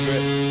it.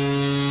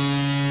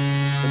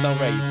 And now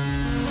rave.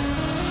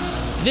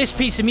 This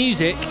piece of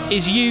music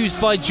is used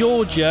by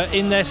Georgia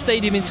in their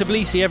stadium in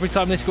Tbilisi every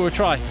time they score a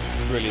try.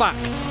 Brilliant.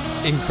 Fact.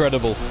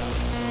 Incredible.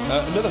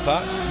 Another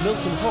fact,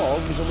 Milton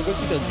Hogg is on the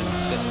Rugby Dungeon.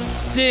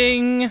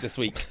 Ding! This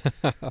week.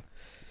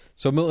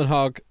 So Milton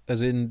Hogg,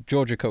 as in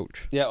Georgia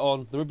coach? Yeah,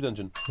 on the Rugby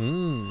Dungeon.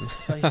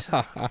 Nice.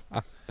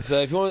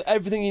 So if you want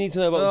everything you need to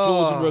know about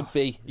Georgia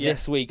rugby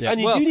this week, and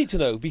you do need to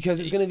know because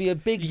it's going to be a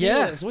big deal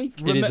next week.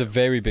 It is a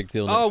very big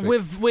deal next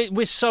week.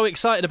 We're so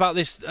excited about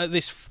this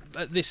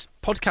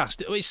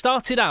podcast. It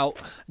started out,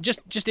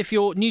 just if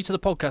you're new to the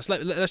podcast,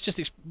 let's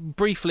just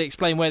briefly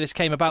explain where this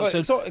came about.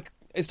 Well,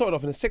 it started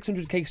off in a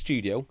 600k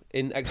studio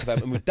in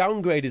XFM and we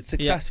downgraded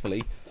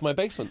successfully to my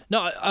basement.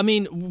 No, I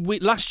mean,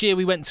 last year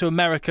we went to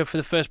America for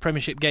the first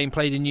Premiership game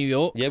played in New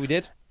York. Yeah, we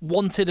did.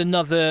 Wanted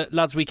another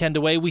Lads Weekend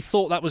away. We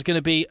thought that was going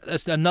to be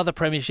another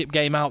Premiership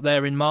game out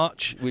there in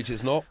March. Which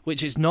it's not.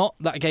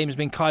 That game has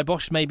been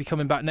kiboshed, maybe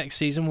coming back next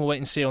season. We'll wait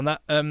and see on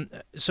that.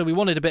 So we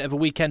wanted a bit of a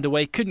weekend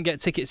away. Couldn't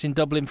get tickets in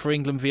Dublin for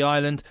England v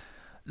Ireland.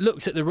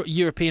 Looked at the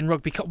European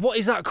Rugby Cup. What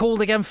is that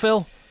called again,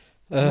 Phil?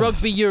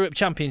 Rugby Europe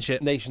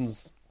Championship.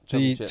 Nations The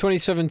Championship.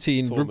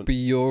 2017 Tournament. Rugby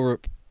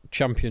Europe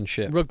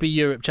Championship. Rugby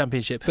Europe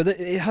Championship. But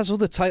it has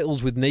other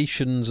titles with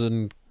nations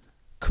and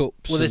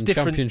cups Well, there's and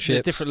different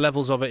championships.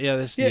 levels of it. Yeah,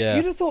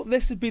 You'd have thought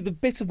this would be the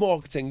bit of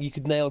marketing you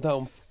could nail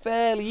down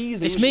fairly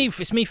easy. It's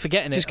me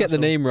forgetting it. Just get the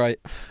name right.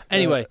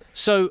 Anyway,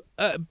 so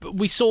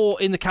we saw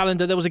in the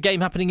calendar there was a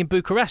game happening in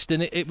Bucharest,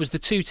 and it was the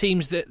two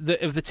teams that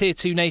of the Tier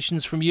 2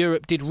 nations from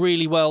Europe did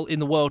really well in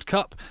the World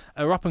Cup.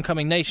 Are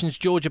up-and-coming nations,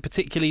 Georgia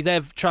particularly,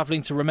 they're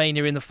travelling to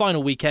Romania in the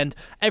final weekend.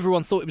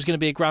 Everyone thought it was going to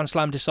be a Grand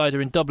Slam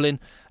decider in Dublin.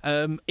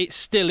 It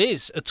still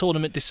is a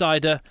tournament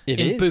decider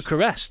in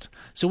Bucharest.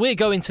 So we're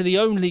going to the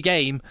only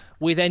game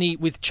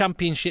with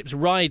championships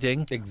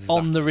riding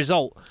on the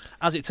result,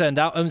 as it turned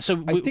out. And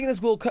so I think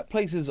there's World Cup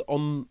places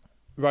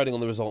riding on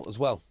the result as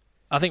well.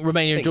 I think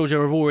Romania and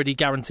Georgia have already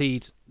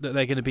guaranteed that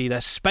they're going to be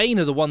there. Spain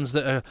are the ones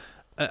that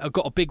have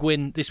got a big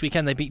win this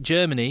weekend. They beat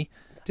Germany.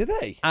 Did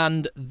they?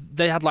 And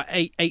they had like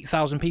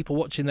 8,000 people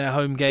watching their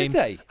home game. Did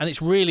they? And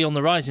it's really on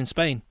the rise in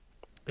Spain.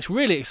 It's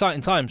really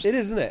exciting times. It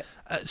is, isn't it?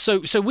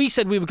 So we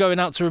said we were going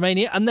out to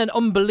Romania, and then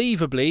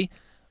unbelievably,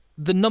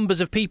 the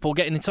numbers of people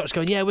getting in touch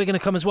going, yeah, we're going to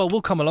come as well.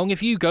 We'll come along.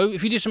 If you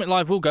do something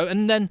live, we'll go.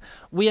 And then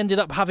we ended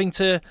up having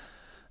to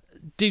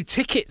do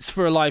tickets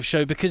for a live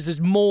show because there's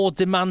more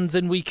demand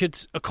than we could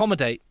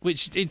accommodate,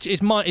 which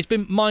mine's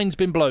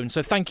been blown.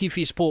 So thank you for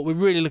your support. We're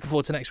really looking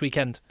forward to next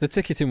weekend. The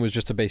ticketing was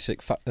just a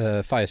basic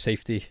fire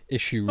safety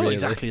issue, really. Oh,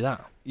 exactly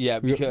that. Yeah,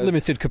 because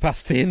limited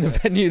capacity in the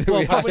venue that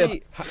we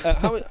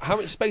had. How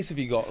much space have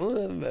you got?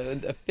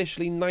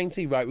 Officially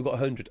 90. Right, we've got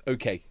 100.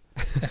 Okay.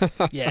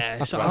 Yeah,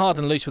 it's hard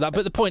and loose with that.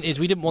 But the point is,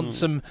 we didn't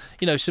want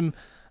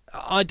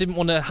I didn't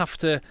want to have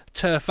to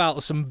turf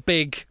out some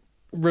big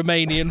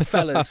Romanian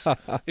fellas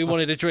who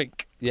wanted a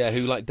drink. Yeah,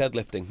 who like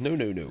deadlifting.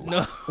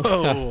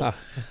 No.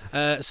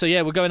 So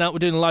yeah, we're going out. We're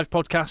doing a live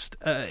podcast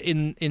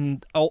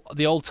in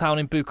the old town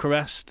in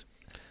Bucharest.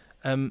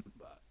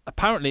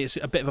 Apparently, it's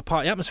a bit of a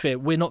party atmosphere.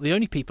 We're not the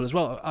only people as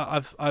well.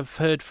 I've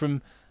heard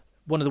from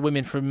one of the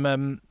women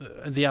from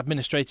the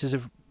administrators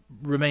of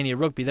Romania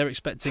Rugby. They're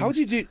expecting. How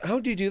do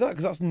you do that?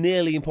 Because that's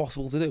nearly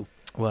impossible to do.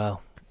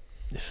 Well,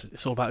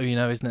 it's all about who you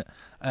know, isn't it?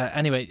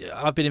 Anyway,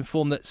 I've been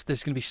informed that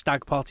there's going to be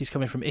stag parties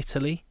coming from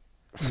Italy.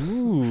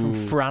 From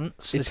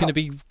France. There's going to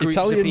be groups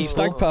Italian of people.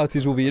 stag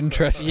parties will be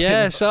interesting.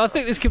 Yeah, so I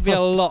think this could be a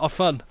lot of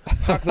fun.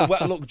 Pack the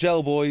wet look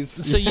gel, boys.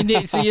 So you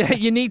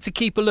need to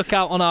keep a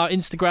lookout on our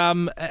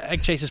Instagram,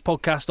 Egg Chasers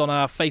Podcast, on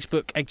our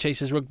Facebook, Egg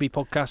Chasers Rugby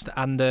Podcast,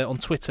 and on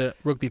Twitter,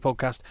 Rugby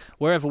Podcast.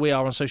 Wherever we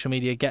are on social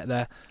media, get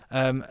there.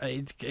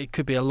 It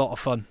could be a lot of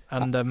fun.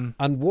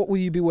 And what will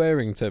you be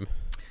wearing, Tim?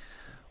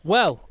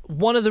 Well,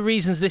 one of the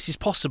reasons this is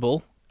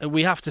possible,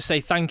 we have to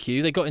say thank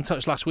you. They got in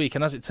touch last week,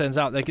 and as it turns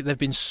out, they've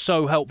been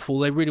so helpful.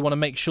 They really want to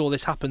make sure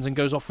this happens and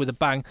goes off with a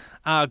bang.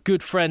 Our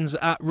good friends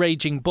at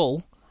Raging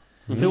Bull,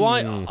 who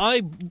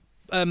I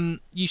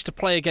used to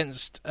play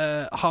against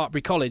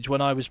Hartbury College when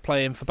I was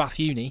playing for Bath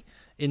Uni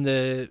in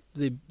the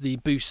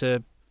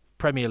Boosa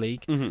Premier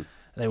League. Mm-hmm.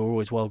 They were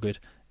always well good,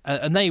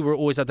 and they were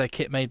always had their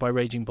kit made by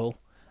Raging Bull.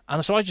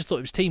 And so I just thought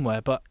it was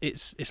teamwear, but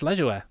it's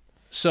leisure wear.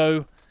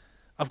 So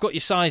I've got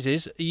your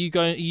sizes. Are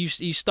you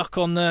stuck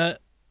on a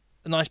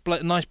nice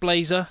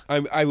blazer?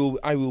 I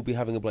will be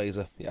having a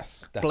blazer.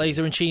 Yes, definitely.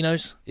 Blazer and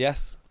chinos.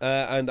 Yes,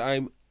 and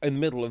I'm in the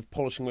middle of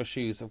polishing my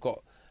shoes. I've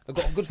got a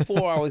good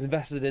 4 hours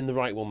invested in the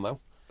right one now,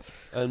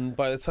 and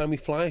by the time we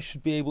fly, I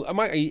should be able. I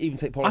might even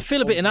take polish. I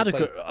feel a bit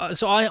inadequate.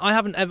 So I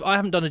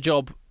haven't done a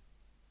job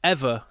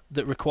ever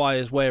that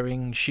requires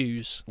wearing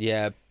shoes.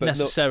 Yeah, but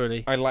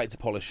necessarily. No, I like to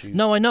polish shoes.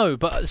 No, I know,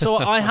 but so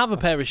I have a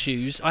pair of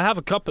shoes. I have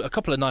a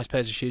couple of nice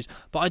pairs of shoes,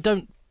 but I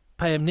don't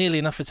pay them nearly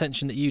enough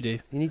attention that you do.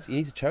 You need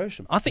to cherish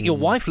them. I think your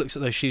wife looks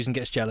at those shoes and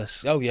gets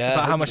jealous. Oh yeah,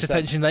 about 100%. How much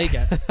attention they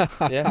get.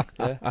 yeah.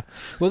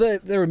 Well,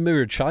 they're a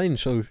mirrored shine,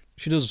 so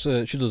she does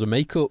her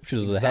makeup, she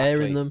does her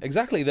hair in them.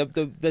 Exactly,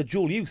 they're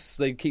dual use.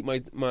 They keep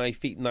my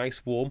feet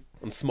nice, warm,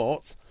 and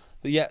smart.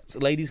 But yet,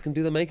 ladies can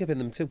do their makeup in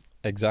them too.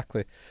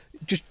 Exactly.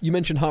 Just you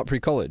mentioned Hartbury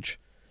College.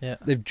 Yeah,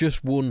 they've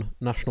just won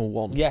National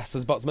 1. Yes, I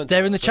was about to mention.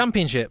 They're in the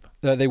championship.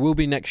 They will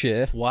be next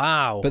year.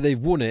 Wow! But they've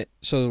won it,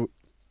 so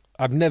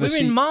I've never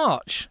seen. We're in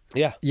March.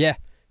 Yeah.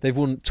 They've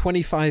won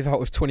 25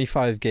 out of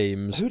 25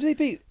 games. Who did they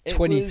beat?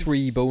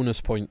 23 bonus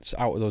points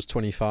out of those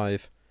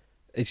 25.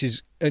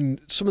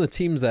 And some of the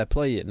teams they're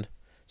playing.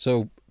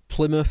 So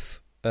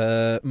Plymouth,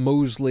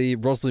 Moseley,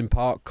 Roslyn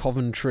Park,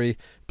 Coventry,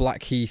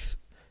 Blackheath.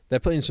 They're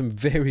playing some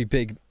very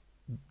big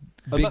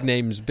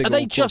names. Big. Are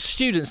they just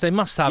students? They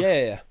must have.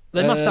 Yeah.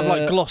 They must have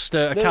like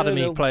Gloucester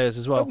Academy players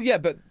as well. Oh yeah,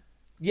 but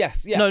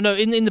yes. No.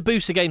 In the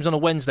Booster games on a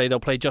Wednesday they'll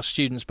play just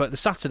students, but the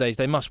Saturdays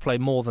they must play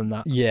more than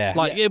that. Yeah.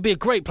 It'd be a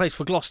great place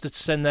for Gloucester to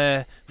send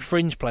their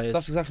fringe players.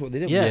 That's exactly what they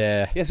do.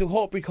 Yeah. So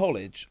Hartbury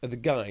College are the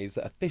guys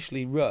that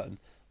officially run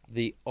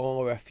the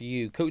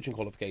RFU coaching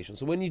qualifications.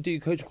 So when you do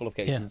coaching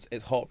qualifications,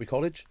 it's Hartbury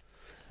College.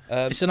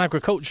 It's an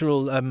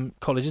agricultural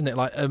college, isn't it?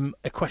 Like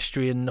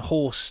equestrian,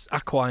 horse,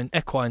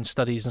 equine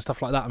studies and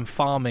stuff like that, and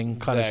farming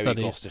kind of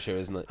studies. Gloucestershire,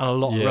 isn't it? And a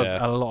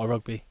lot of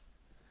rugby.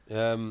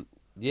 I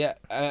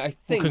think.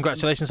 Well,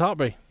 congratulations,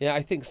 Hartbury. Yeah,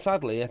 I think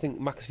sadly,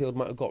 Macclesfield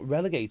might have got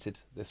relegated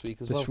this week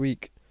as well. This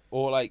week,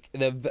 or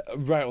they're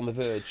right on the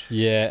verge.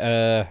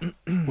 Yeah.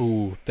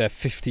 They're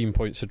 15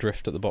 points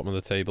adrift at the bottom of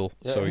the table.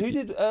 Yeah, so who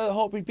did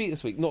Hartbury beat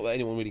this week? Not that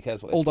anyone really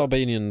cares what. Old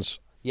Albanians.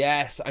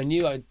 Yes, I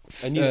knew I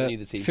knew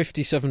the team.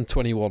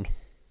 57-21.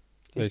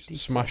 They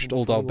smashed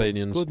Old 57-21.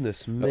 Albanians.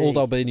 Goodness me. Old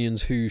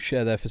Albanians who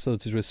share their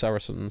facilities with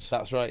Saracens.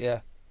 That's right,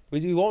 yeah.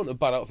 We weren't a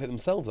bad outfit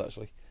themselves,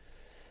 actually.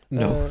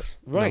 No.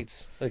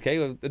 Right. No. Okay,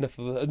 well,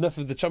 enough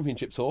of the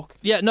championship talk.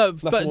 Yeah, no,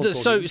 National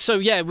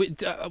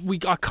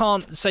but I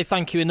can't say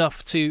thank you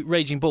enough to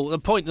Raging Bull. The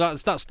point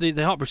that's the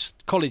Hartbridge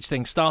College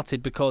thing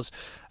started because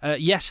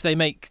yes, they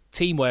make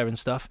teamwear and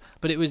stuff,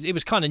 but it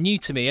was kind of new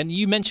to me. And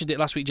you mentioned it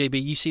last week,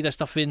 JB. You see their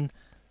stuff in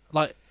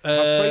like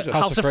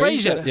House of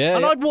Fraser. Yeah,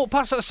 and I'd walked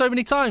past that so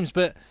many times,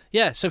 but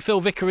yeah. So Phil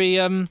Vickery,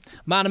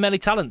 man of many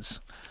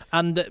talents.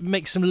 And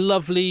make some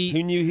lovely.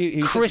 Who knew he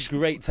was crisp, such a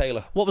great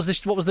tailor? What was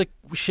the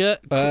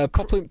shirt?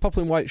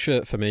 Poplin white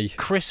shirt for me.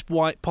 Crisp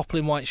white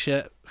poplin white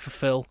shirt for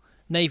Phil.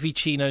 Navy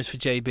chinos for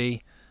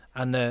JB,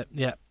 and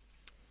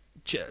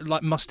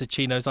like mustard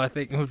chinos. I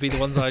think would be the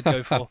ones I'd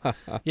go for.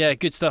 Yeah,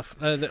 good stuff.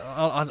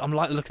 I'm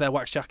like the look of their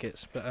wax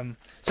jackets. But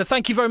so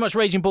thank you very much,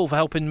 Raging Bull, for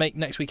helping make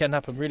next weekend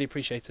happen. Really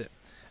appreciate it.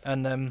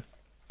 And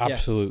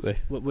absolutely,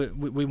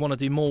 we want to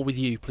do more with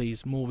you,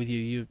 please. More with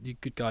you. You're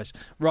good guys.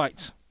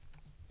 Right.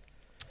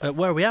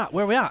 Where are we at?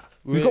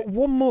 We've got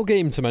one more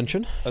game to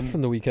mention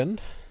from the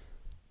weekend.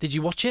 Did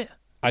you watch it?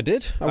 I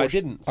did. I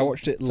didn't. I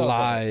watched it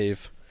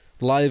live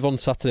on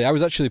Saturday. I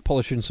was actually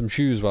polishing some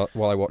shoes while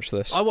I watched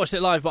this. I watched it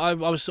live, but I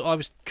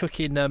was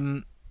cooking.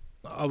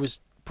 I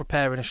was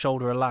preparing a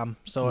shoulder of lamb,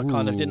 so I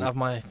kind of didn't have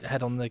my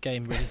head on the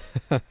game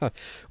really.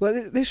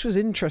 Well, this was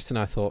interesting,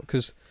 I thought,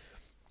 because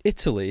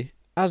Italy,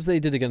 as they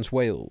did against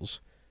Wales,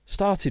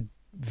 started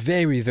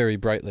very, very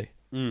brightly,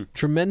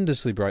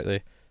 tremendously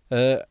brightly.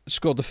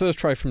 Scored the first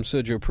try from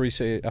Sergio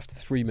Parise after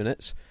 3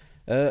 minutes,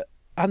 and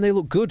they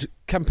looked good.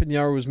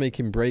 Campagnaro was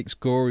making breaks,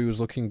 Gori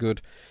was looking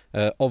good.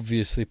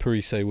 Obviously,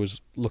 Parise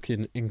was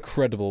looking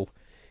incredible.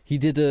 He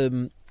did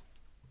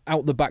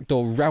out the back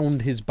door,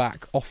 round his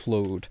back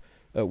offload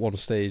at one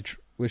stage,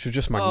 which was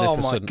just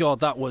magnificent. Oh my god,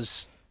 that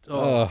was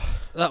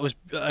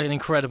an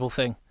incredible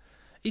thing.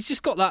 He's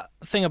just got that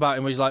thing about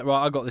him where he's like,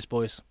 right, I got this,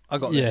 boys. I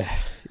got this.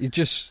 Yeah,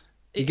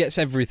 he gets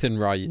everything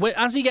right.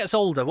 As he gets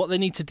older, what they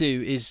need to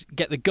do is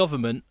get the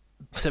government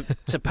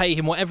to pay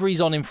him whatever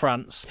he's on in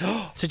France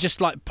to just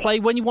like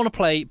play when you want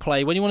to play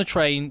when you want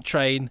to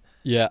train.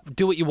 Yeah,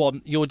 do what you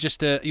want. You're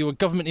a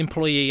government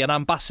employee, an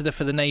ambassador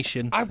for the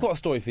nation. I've got a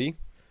story for you.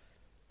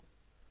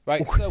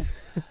 Right, so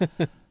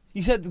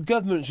you said the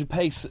government should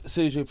pay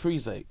Sergio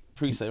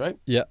Parise, right?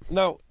 Yeah.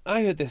 Now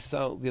I heard this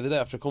out the other day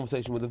after a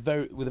conversation with a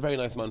very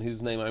nice man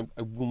whose name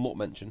I will not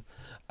mention.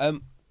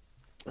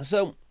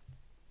 So.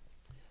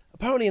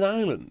 Apparently in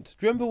Ireland,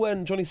 do you remember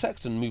when Johnny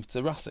Sexton moved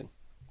to Racing?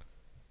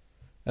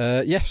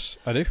 Yes,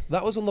 I do.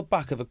 That was on the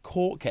back of a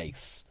court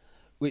case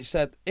which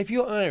said if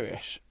you're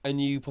Irish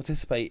and you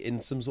participate in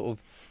some sort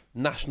of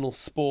national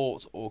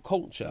sport or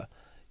culture,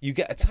 you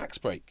get a tax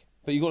break,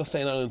 but you've got to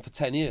stay in Ireland for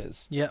 10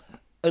 years. Yeah.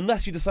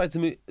 Unless you decide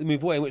to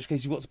move away, in which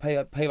case you've got to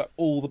pay back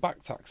all the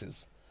back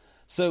taxes.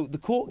 So the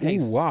court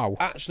case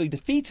actually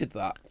defeated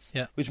that,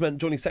 which meant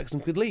Johnny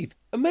Sexton could leave.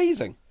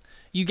 Amazing.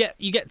 You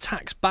get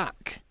tax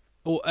back.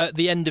 Or at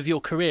the end of your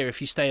career,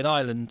 if you stay in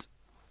Ireland,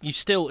 you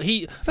still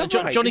Is that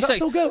right? Is that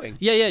still going?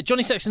 Yeah.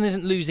 Johnny Sexton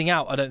isn't losing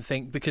out, I don't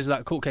think, because of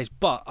that court case.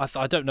 But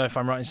I don't know if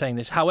I'm right in saying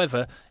this.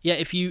 However, yeah,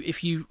 if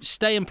you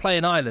stay and play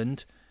in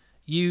Ireland,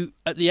 you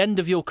at the end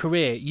of your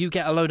career you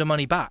get a load of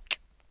money back.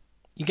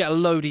 You get a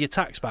load of your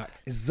tax back.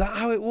 Is that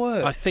how it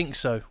works? I think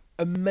so.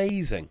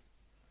 Amazing.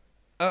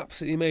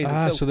 Absolutely amazing.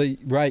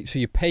 So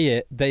you pay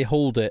it, they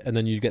hold it, and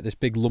then you get this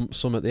big lump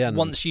sum at the end.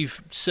 Once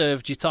you've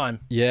served your time.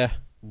 Yeah.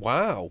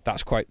 Wow.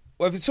 That's quite...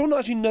 Well, if someone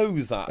actually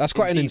knows that... That's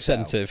quite an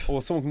incentive.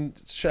 Or someone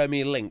can share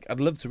me a link, I'd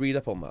love to read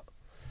up on that.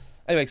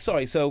 Anyway,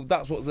 sorry, so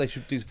that's what they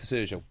should do for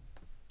Sergio.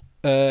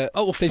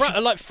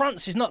 Like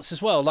France is nuts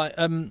as well. Like,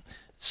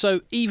 so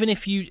even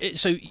if you,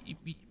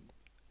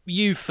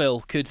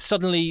 Phil, could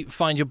suddenly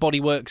find your body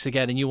works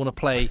again and you want to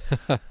play...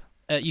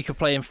 you could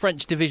play in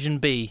French Division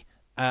B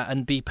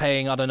and be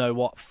paying, I don't know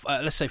what,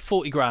 let's say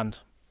 40 grand.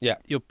 Yeah.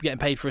 You're getting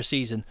paid for a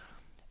season.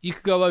 You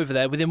could go over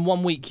there, within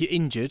 1 week you're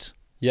injured...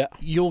 Yeah,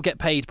 you'll get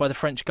paid by the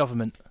French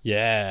government.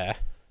 Yeah,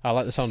 I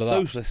like the sound of that.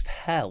 Socialist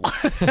hell.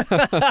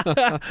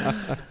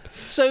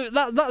 So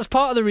that's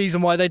part of the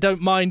reason why they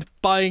don't mind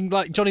buying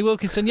like Johnny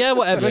Wilkinson. Yeah,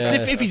 whatever.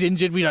 Because if he's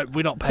injured, we're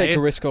not paying. Take a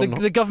risk on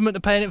the government are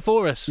paying it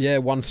for us. Yeah,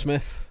 Juan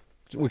Smith.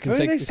 We can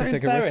take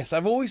a risk.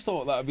 I've always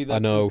thought that would be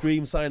the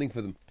dream signing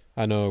for them.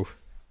 I know.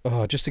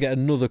 Oh, just to get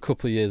another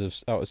couple of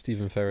years out of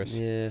Stephen Ferris.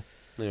 Yeah.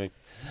 Anyway,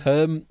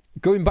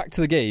 going back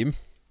to the game.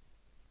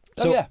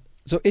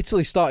 So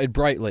Italy started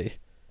brightly.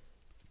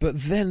 But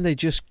then they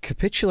just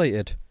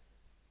capitulated.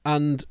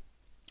 And...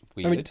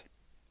 Weird.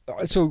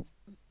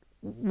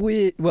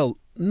 Weird... Well,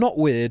 not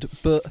weird,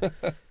 but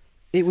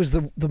it was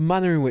the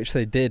manner in which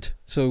they did.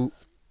 So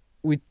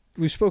we've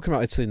spoken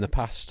about Italy in the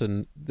past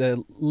and their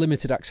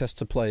limited access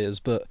to players,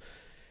 but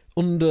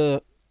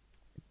under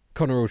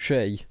Conor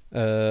O'Shea,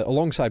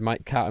 alongside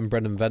Mike Catt and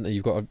Brendan Venter,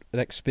 you've got an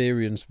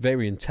experienced,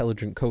 very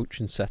intelligent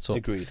coaching setup.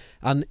 Agreed.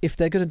 And if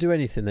they're going to do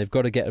anything, they've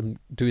got to get them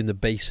doing the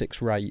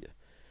basics right.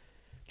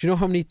 Do you know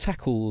how many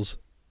tackles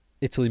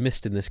Italy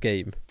missed in this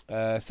game?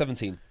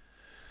 17.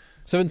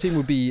 17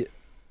 would be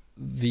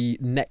the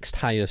next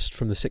highest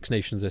from the Six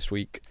Nations this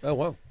week. Oh,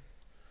 wow.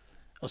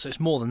 Oh, so it's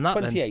more than that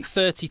 28. then.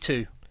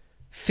 32.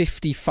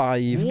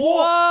 55.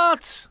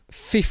 What?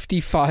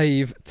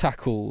 55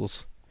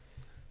 tackles.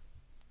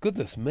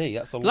 Goodness me,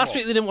 that's a lot. Last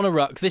week they didn't want to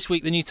ruck. This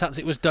week the new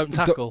tactic was don't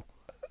tackle.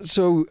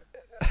 So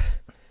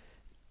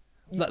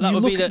that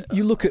would be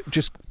you look at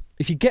just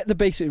if you get the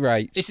basic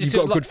right, you've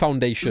got a good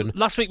foundation.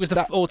 Last week was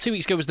or 2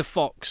 weeks ago was the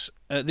fox.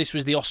 This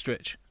was the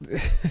ostrich.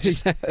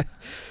 It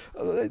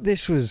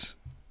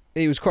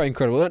was quite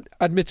incredible.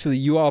 Admittedly,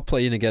 you are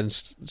playing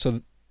against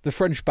the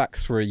French back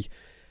three.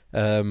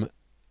 They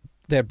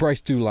had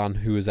Bryce Doolan,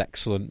 who was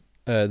excellent.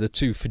 The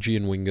two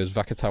Fijian wingers,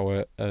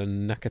 Vakatawa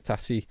and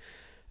Nakatasi.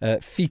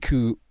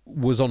 Fiku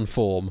was on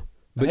form.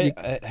 But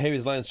here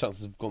his Lions'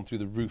 chances have gone through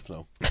the roof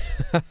now.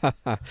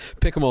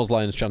 Pickamall's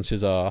Lions'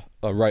 chances are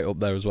right up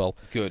there as well.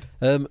 Good.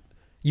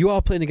 You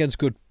are playing against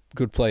good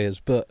players,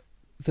 but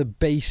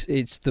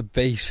it's the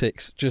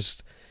basics.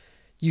 Just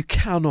you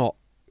cannot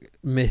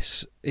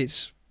miss.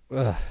 It's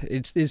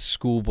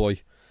schoolboy.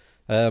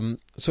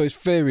 So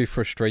it's very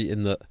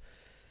frustrating that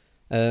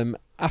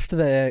after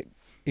their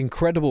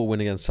incredible win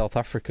against South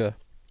Africa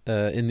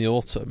in the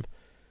autumn,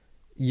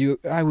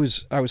 I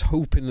was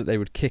hoping that they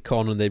would kick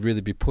on and they'd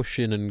really be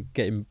pushing and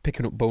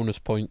picking up bonus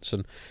points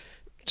and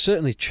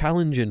certainly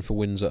challenging for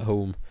wins at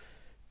home.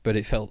 But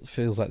it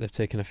feels like they've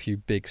taken a few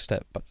big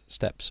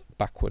steps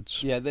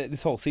backwards. Yeah,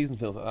 this whole season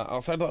feels like that.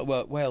 Outside of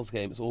that Wales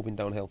game, it's all been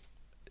downhill.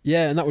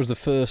 Yeah, and that was the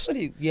first.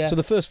 Yeah. So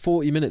the first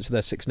 40 minutes of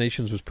their Six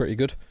Nations was pretty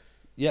good.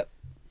 Yep.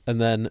 And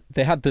then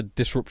they had the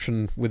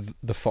disruption with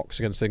the Fox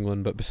against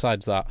England, but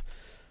besides that,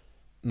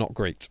 not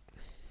great.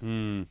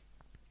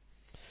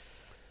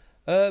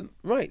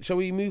 Right, shall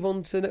we move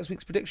on to next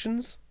week's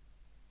predictions?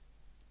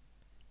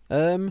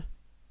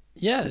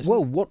 Yeah.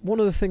 Well, one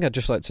other thing I'd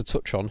just like to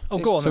touch on. Oh,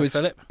 go on, then,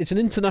 Philip. It's an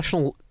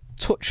international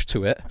touch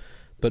to it,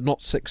 but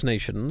not Six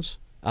Nations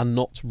and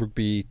not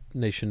Rugby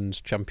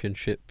Nations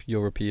Championship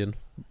European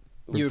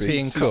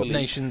Cup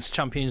Nations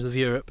Champions of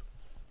Europe.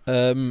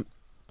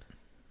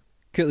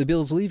 Curtly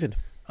Beale's leaving.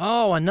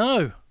 Oh, I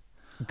know.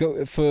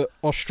 Go for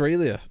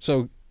Australia.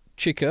 So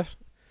Chika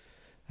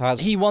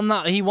he won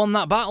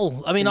that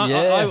battle. I mean,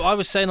 yeah. I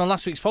was saying on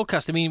last week's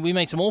podcast. I mean, we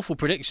made some awful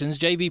predictions.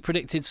 JB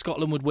predicted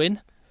Scotland would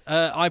win.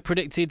 I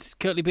predicted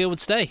Curtly Beale would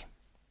stay.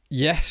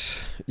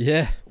 Yes,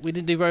 yeah. We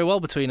didn't do very well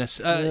between us.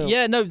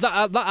 Yeah, no,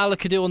 that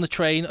Alakadu on the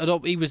train.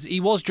 He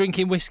was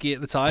drinking whiskey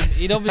at the time.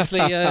 He'd obviously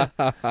had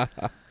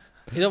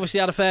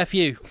a fair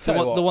few.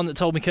 The one that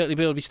told me Curtly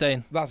Beale would be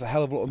staying. That's a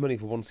hell of a lot of money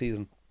for one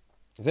season.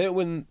 If they don't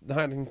win the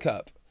Heineken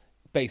Cup,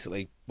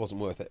 basically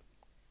wasn't worth it.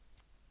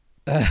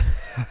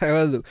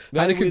 Well, look,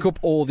 Heineken Cup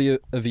or the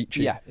Avicii.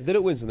 Yeah, if they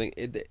don't win something,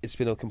 it's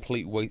been a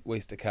complete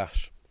waste of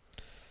cash.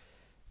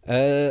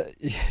 There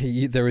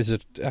is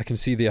I can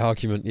see the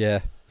argument, yeah.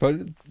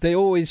 But they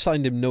always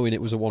signed him knowing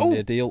it was a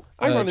one-year deal,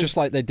 just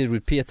like they did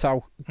with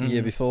Pietau the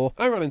year before.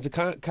 I ran into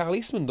Carl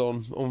Eastman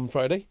on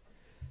Friday.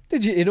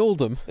 Did you in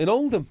Oldham? In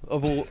Oldham,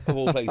 of all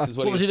places.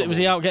 What was it? Was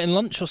he out getting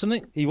lunch or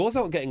something? He was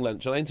out getting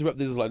lunch, and I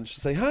interrupted his lunch to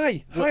say,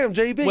 Hi, I'm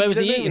JB. Where was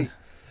he eating?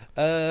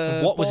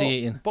 What was he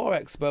eating? Bar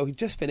Expo. He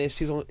just finished.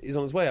 He's on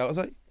his way out. I was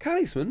like, Carl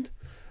Eastman?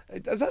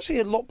 It's actually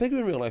a lot bigger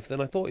in real life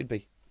than I thought he'd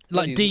be.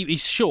 Like deep,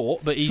 he's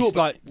short, but he's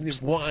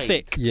he's wide.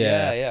 Thick.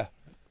 Yeah.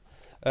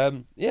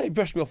 He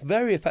brushed me off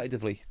very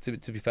effectively,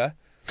 to be fair.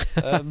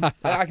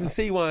 I can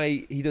see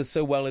why he does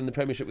so well in the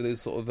Premiership with those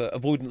sort of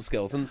avoidance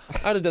skills, and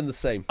I'd have done the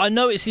same. I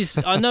know it's his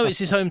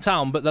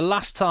hometown, but the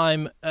last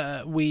time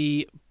I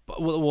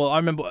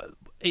remember,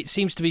 it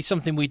seems to be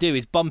something we do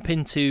is bump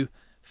into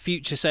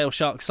future Sale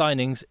Shark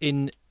signings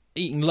in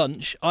eating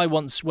lunch. I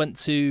once went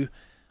to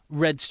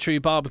Red's True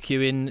Barbecue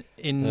in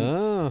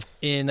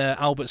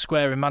Albert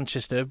Square in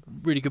Manchester,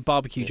 really good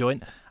barbecue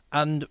joint,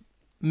 and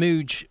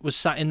Mooj was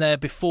sat in there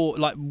before,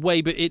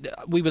 we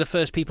were the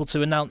first people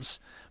to announce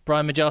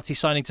Brian Majati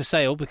signing to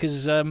Sale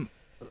because I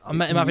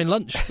met him having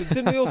lunch.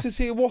 Didn't we also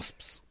see a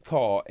Wasps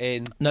car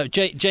in? No,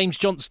 James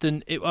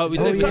Johnston. It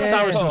was a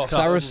Saracens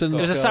car. It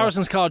was a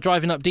Saracens car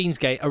driving up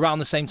Deansgate around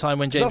the same time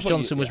when James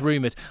Johnson was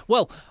rumoured.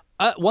 Well,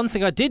 one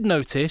thing I did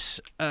notice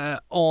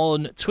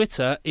on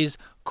Twitter is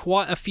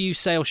quite a few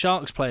Sale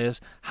Sharks players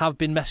have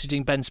been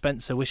messaging Ben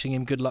Spencer wishing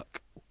him good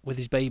luck with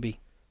his baby.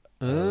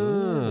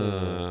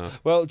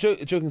 Well,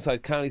 joking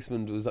aside, Carl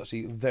Eastman was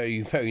actually a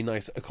very, very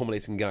nice,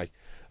 accommodating guy.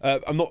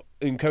 I'm not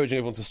encouraging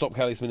everyone to stop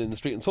Carl Eastman in the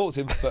street and talk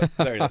to him, but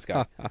very nice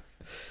guy.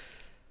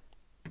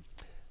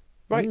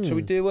 Right, shall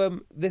we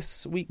do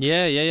this week's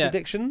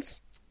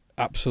predictions?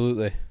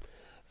 Absolutely.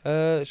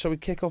 Shall we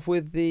kick off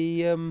with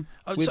the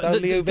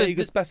Leo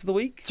Vegas Best of the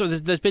Week? So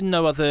there's been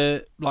no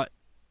other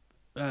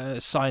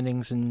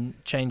signings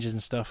and changes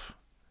and stuff.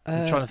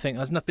 I'm trying to think.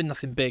 There's been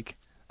nothing big.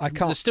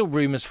 There's still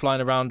rumours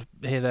flying around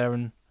here, there,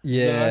 and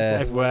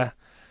everywhere.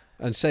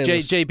 And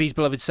JB's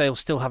beloved Sale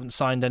still haven't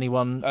signed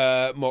anyone.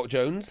 Mark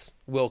Jones,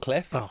 Will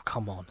Cliff. Oh,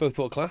 come on. Both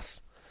world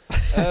class.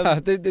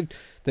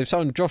 They've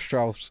signed Josh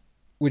Strauss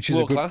which is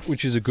World class.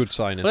 which is a good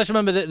signing. Well, let's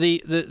remember that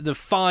the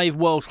 5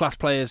 world class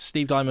players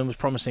Steve Diamond was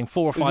promising,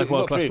 4 or 5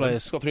 world class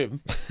players. He's got 3 of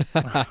them.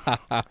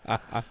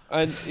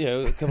 And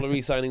a couple of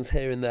re-signings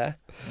here and there.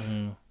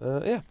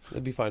 Yeah,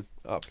 it'd be fine.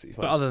 Absolutely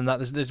fine. But other than that,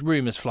 there's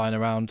rumours flying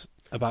around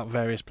about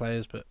various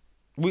players. But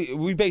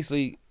we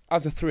basically,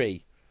 as a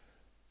 3,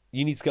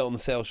 you need to get on the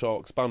Sale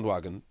Sharks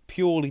bandwagon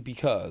purely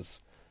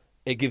because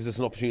it gives us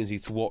an opportunity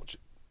to watch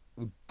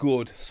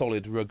good,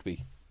 solid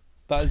rugby.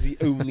 That is the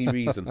only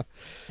reason.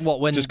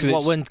 when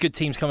good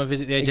teams come and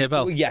visit the AJ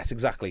Bell? Yes,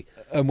 exactly.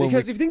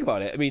 Because if you think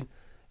about it, I mean,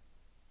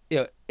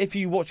 if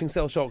you're watching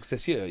Sale Sharks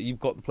this year, you've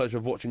got the pleasure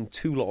of watching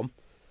Toulon,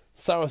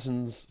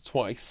 Saracens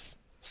twice,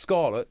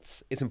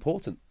 Scarlets. It's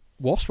important.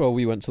 Wasps, well,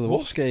 we went to the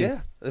Wasps game.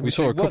 Yeah. We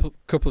saw a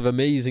couple of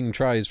amazing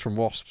tries from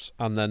Wasps,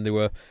 and then they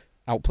were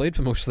outplayed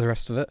for most of the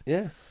rest of it.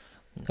 Yeah.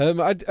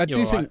 I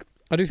do think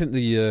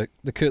the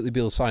Kirtley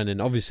Beale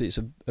signing, obviously it's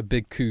a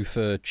big coup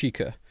for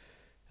Chica.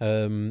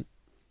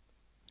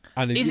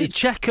 And is it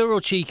Checker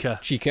or Chica?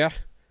 Chica.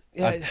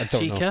 Yeah, I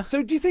don't know.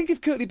 So do you think if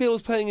Kirtley Beale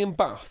was playing in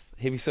Bath,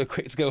 he'd be so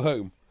quick to go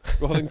home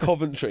rather than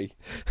Coventry?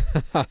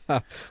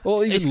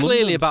 Well, it's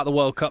clearly about the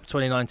World Cup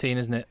 2019,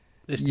 isn't it?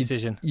 This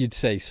decision. You'd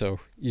say so.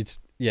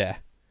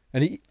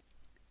 And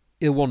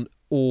he'll want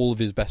all of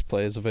his best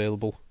players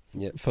available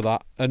for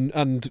that.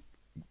 And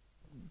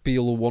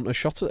Beale will want a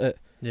shot at it.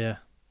 Yeah.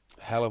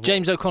 Hell of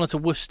James O'Connor to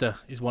Worcester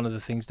is one of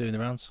the things doing the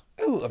rounds.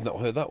 Oh, I've not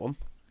heard that one.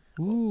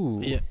 Ooh.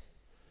 Yeah.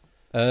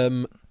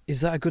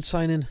 Is that a good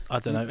signing? I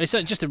don't know. It's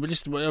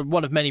just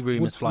one of many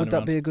rumours flying around.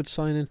 Would that be a good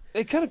signing?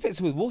 It kind of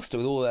fits with Worcester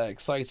with all their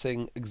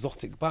exciting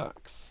exotic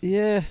backs.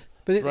 Yeah.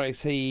 But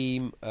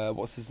Raheem,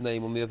 what's his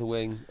name on the other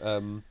wing?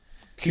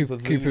 Cooper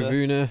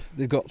Vuna.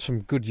 They've got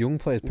some good young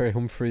players. Perry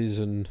Humphreys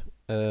and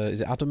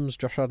is it Adams?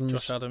 Josh Adams.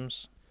 Josh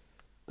Adams.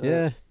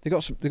 Yeah, they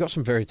got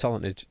some very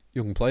talented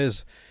young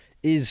players.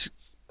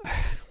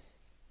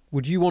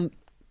 Would you want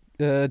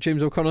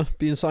James O'Connor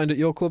being signed at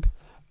your club?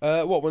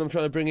 What, when I'm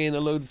trying to bring in a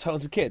load of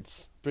talented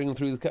kids? Bring them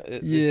through the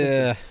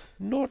yeah. system?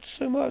 Not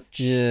so much.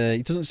 Yeah,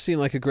 he doesn't seem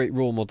like a great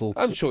role model.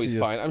 I'm sure he's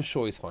fine.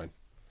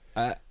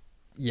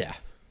 Yeah.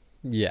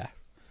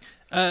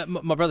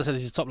 My brother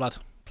says he's a top lad.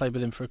 Played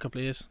with him for a couple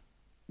of years.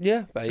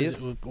 Yeah, but he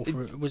is.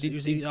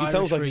 He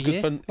sounds like he's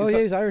good fun. Oh,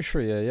 yeah, he's Irish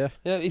for a year, yeah.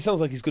 Yeah, he sounds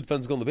like he's good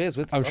fun to go on the beers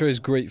with. I'm sure he's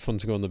great fun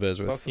to go on the beers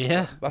with.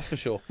 That's for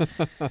sure.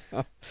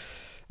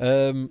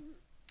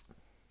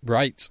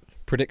 Right,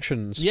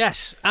 predictions.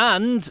 Yes,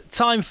 and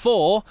time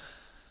for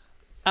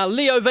a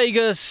Leo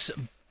Vegas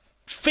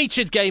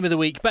featured game of the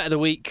week, bet of the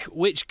week,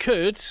 which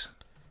could,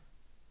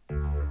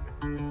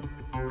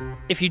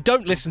 if you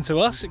don't listen to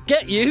us,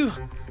 get you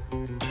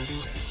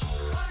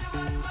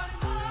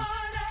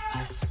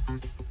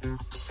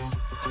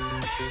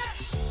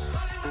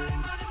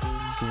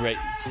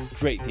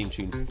Great theme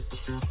tune.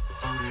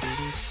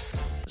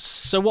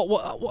 So what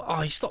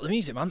oh, you stopped the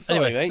music, man. Sorry,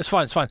 anyway, mate. it's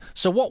fine.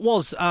 So what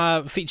was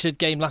our featured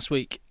game last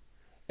week?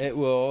 It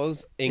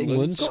was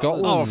England,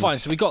 Scotland. Oh, fine.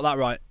 So we got that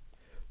right.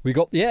 We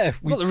got the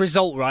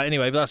result right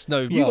anyway, but that's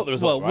no. You got the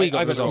result. Well, right. we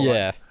got the result.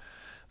 Yeah. Right.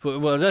 But,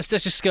 well, let's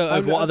just go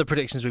over what other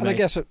predictions we made. I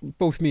guess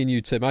both me and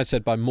you, Tim, I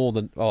said by more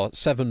than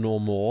 7 or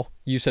more.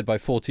 You said by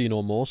 14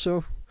 or more.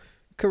 So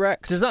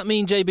correct. Does that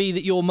mean, JB,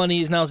 that your money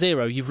is now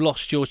 0? You've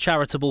lost your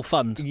charitable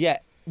fund? Yeah.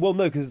 Well,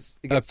 no, because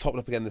it gets topped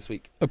up again this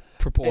week. A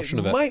proportion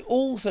of it. It might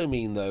also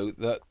mean, though,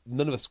 that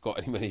none of us got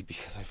any money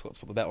because I forgot to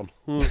put the bet on.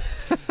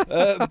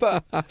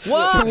 But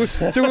what?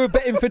 So we're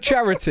betting for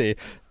charity.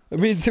 I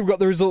mean, Tim got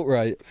the result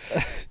right.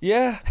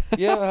 Yeah, it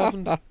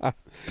happened.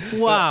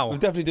 Wow. We're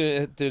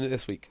definitely doing it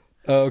this week.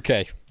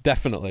 Okay,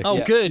 definitely. Oh,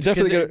 Yeah. good.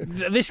 Definitely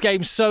This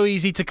game's so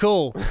easy to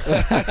call.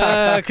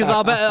 Because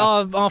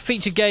our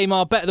featured game,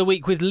 our bet of the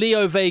week with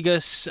Leo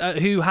Vegas,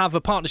 who have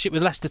a partnership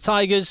with Leicester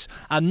Tigers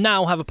and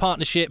now have a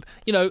partnership.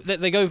 You know,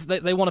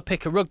 they want to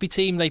pick a rugby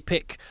team. They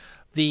pick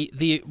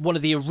the one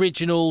of the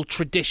original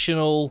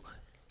traditional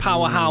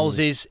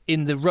powerhouses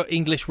in the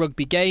English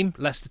rugby game,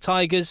 Leicester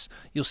Tigers.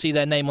 You'll see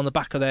their name on the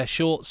back of their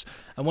shorts.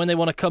 And when they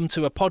want to come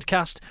to a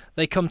podcast,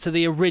 they come to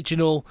the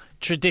original,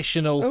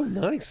 traditional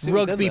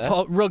rugby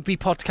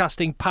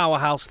podcasting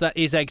powerhouse that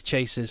is Egg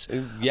Chasers.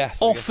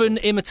 Yes. Often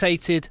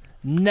imitated,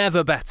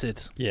 never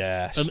bettered.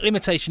 Yes.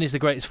 Imitation is the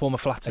greatest form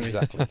of flattery.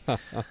 Exactly.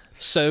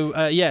 So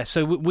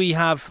we're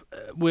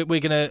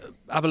going to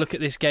have a look at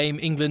this game.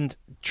 England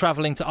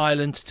travelling to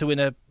Ireland to win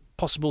a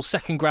possible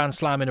second Grand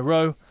Slam in a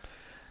row.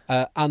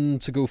 And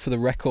to go for the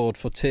record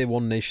for Tier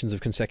 1 nations of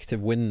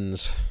consecutive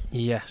wins.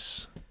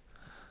 Yes.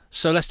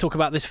 So let's talk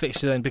about this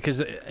fixture then,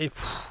 because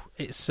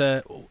it's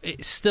still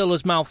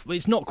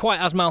it's not quite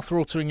as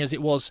mouth-watering as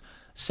it was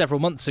several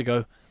months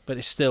ago, but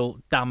it's still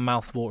damn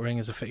mouth-watering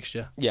as a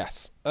fixture.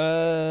 Yes.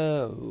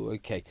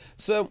 Okay.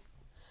 So,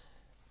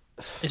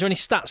 is there any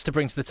stats to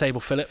bring to the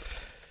table, Philip?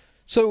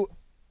 So,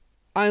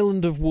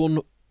 Ireland have won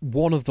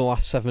one of the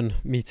last 7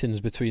 meetings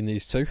between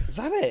these two. Is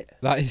that it?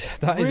 That is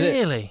it.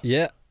 Really?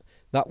 Yeah.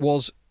 That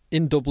was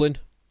in Dublin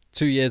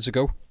 2 years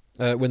ago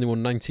when they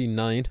won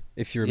 19-9,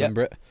 if you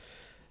remember it.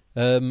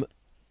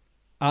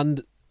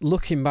 And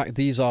looking back,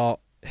 these are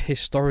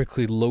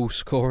historically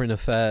low-scoring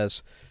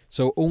affairs.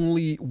 So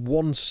only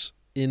once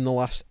in the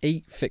last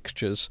 8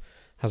 fixtures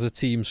has a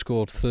team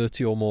scored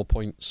 30 or more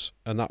points,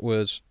 and that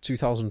was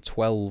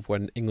 2012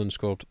 when England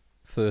scored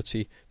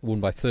 30, won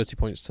by 30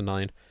 points to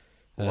 9.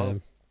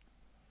 Wow.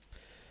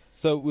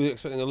 So we're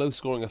expecting a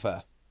low-scoring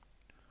affair?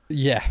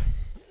 Yeah.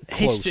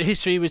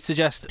 History would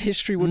suggest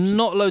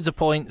not loads of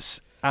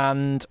points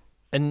and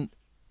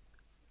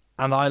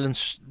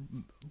Ireland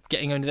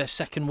getting only their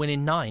second win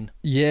in 9.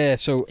 Yeah,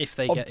 so if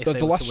they were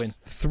to last win.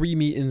 3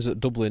 meetings at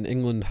Dublin,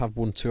 England have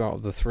won 2 out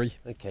of the 3.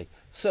 Okay,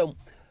 so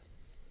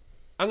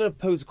I'm going to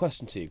pose a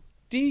question to you.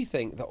 Do you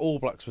think the All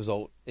Blacks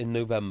result in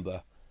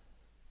November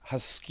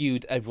has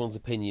skewed everyone's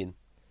opinion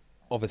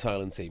of this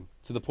Ireland team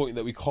to the point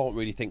that we can't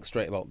really think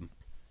straight about them?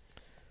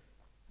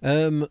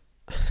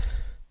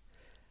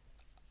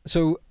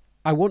 So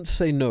I want to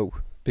say no,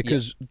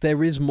 because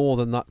there is more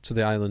than that to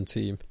the Ireland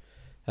team.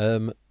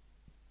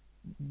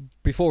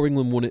 Before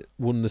England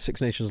won the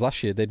Six Nations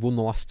last year, they'd won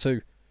the last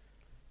 2.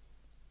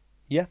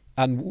 Yeah.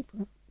 And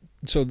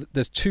so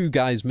there's 2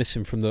 guys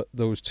missing from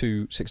those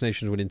 2 Six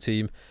Nations winning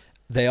team.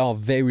 They are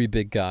very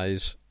big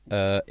guys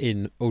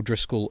in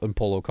O'Driscoll and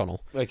Paul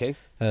O'Connell. Okay.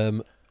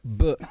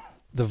 But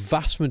the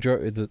vast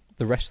majority of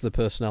the rest of the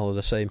personnel are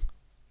the same.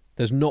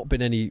 There's not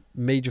been any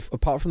major,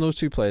 apart from those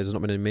 2 players, there's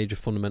not been any major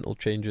fundamental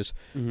changes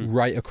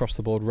right across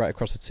the board, right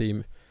across the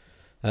team.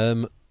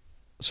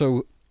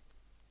 So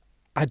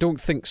I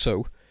don't think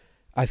so.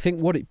 I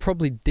think what it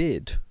probably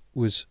did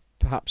was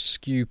perhaps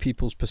skew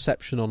people's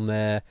perception on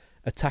their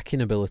attacking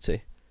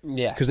ability.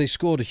 Yeah. Because they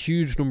scored a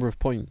huge number of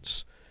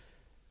points,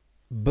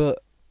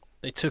 but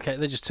they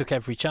just took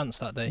every chance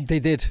that day. They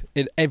did.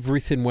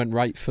 Everything went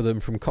right for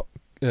them, from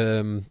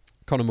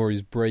Conor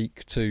Murray's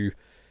break to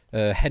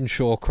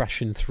Henshaw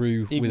crashing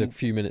through with a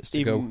few minutes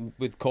to go. Even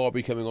with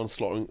Carberry coming on,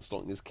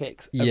 slotting his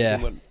kicks,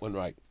 everything went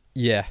right.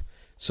 Yeah.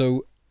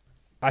 So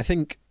I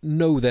think,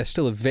 no, they're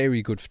still a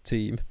very good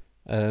team,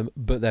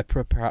 but they're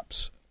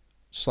perhaps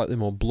slightly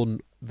more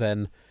blunt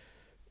than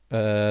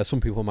some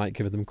people might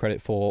give them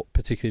credit for,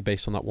 particularly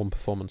based on that one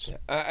performance. Yeah.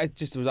 I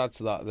just would add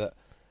to that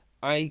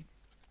I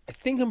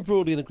think I'm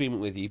broadly in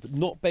agreement with you, but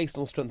not based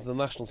on the strength of the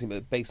national team,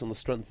 but based on the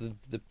strength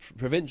of the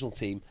provincial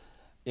team.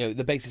 You know,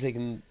 they're basically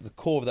taking the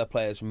core of their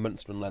players from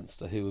Munster and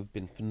Leinster, who have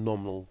been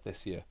phenomenal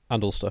this year.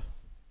 And Ulster.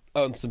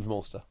 Oh, and some from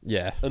Ulster.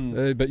 Yeah.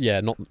 But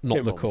yeah, not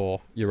the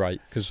core. You're right,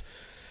 because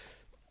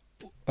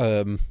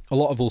a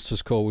lot of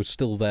Ulster's core was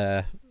still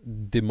there,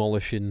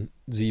 demolishing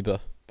Zebra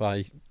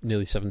by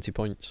nearly 70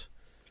 points.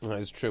 That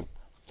is true.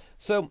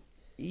 So,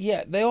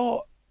 yeah, they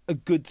are a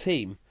good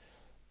team.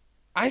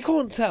 I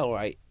can't tell,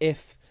 right,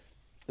 if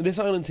this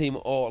Ireland team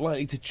are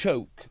likely to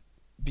choke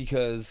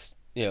because,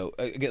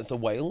 against a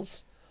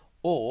Wales,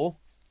 or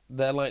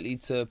they're likely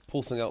to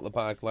pull something out the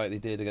bag like they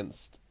did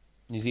against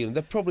New Zealand.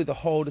 They're probably the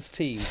hardest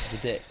team to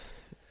predict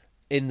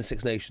in the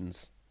Six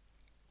Nations.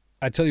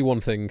 I tell you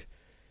one thing,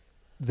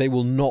 they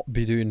will not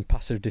be doing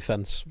passive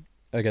defence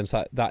against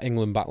that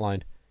England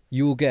backline.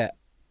 You will get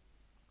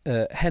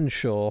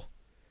Henshaw,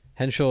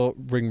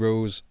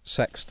 Ringrose,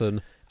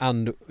 Sexton,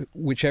 and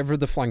whichever of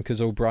the flankers,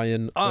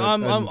 O'Brien.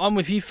 I'm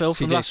with you, Phil,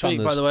 from CJ last week.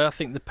 Sanders. By the way, I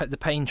think the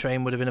pain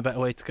train would have been a better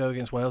way to go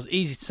against Wales.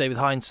 Easy to say with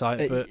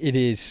hindsight, but it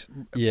is.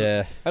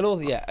 Yeah, and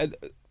also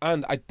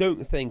and I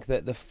don't think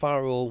that the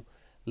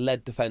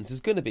Farrell-led defence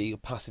is going to be a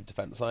passive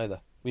defence either. I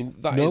mean,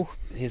 that is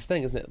his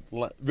thing, isn't it?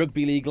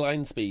 Rugby league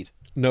line speed.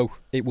 No,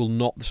 it will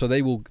not. So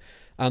they will,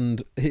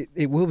 and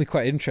it will be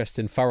quite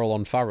interesting. Farrell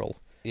on Farrell.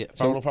 Yeah,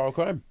 Farrell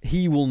crime.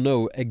 He will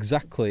know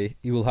exactly.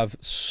 He will have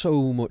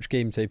so much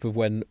game tape of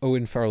when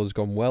Owen Farrell has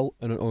gone well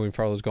and Owen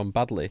Farrell has gone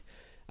badly,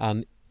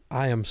 and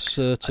I am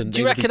certain. Do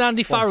you reckon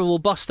Andy Farrell will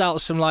bust out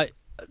some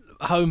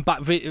home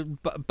back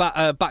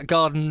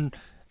garden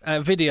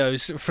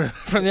videos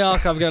from the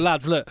archive and go,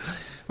 lads, look,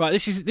 right,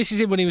 this is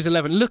him when he was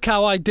 11. Look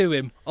how I do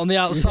him on the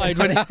outside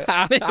when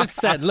he was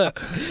 10.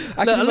 Look,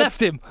 I left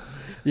him.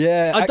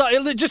 Yeah,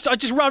 I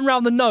just ran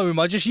round the gnome.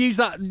 I just used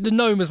the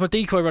gnome as my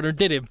decoy runner and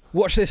did him.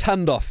 Watch this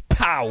handoff.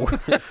 Pow!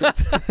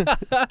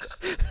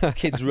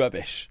 Kid's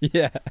rubbish.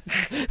 Yeah.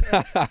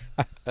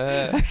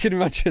 I can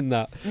imagine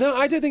that. No,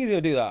 I don't think he's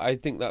going to do that. I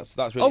think that's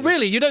really... Oh,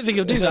 really? You don't think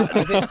he'll do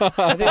that?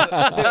 I think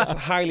that's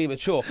highly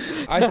mature.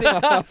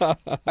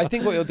 I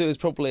think what he'll do is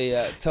probably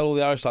tell all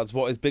the Irish lads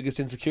what his biggest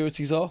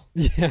insecurities are.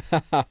 Yeah.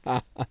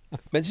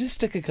 Mention his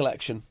sticker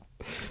collection.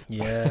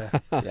 Yeah.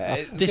 Yeah,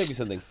 it's going to be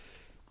something.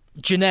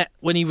 Jeanette,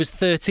 when he was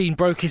 13,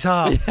 broke his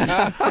heart.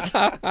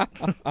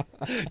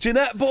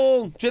 Jeanette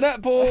Ball!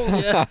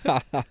 Yeah.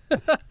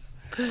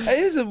 It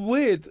is a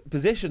weird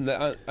position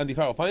that Andy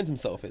Farrell finds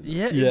himself in.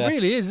 Yeah, it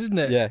really is, isn't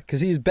it? Yeah,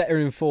 because he's better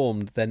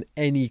informed than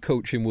any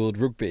coach in world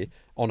rugby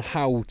on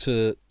how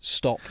to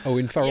stop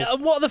Owen Farrell. Yeah,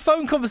 and what are the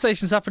phone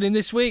conversations happening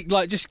this week?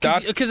 Just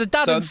because a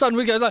dad son. and son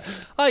would go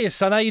 "Hiya,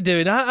 son, how you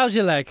doing? How's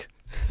your leg?"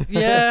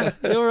 Yeah,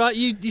 you all right?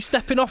 You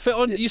stepping off it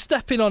on? You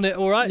stepping on it?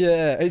 All right?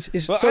 Yeah,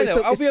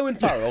 I'll be Owen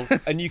Farrell,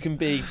 and you can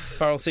be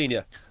Farrell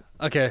Senior.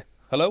 Okay.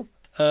 Hello.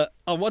 I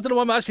don't know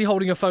why I'm actually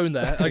holding a phone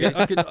there.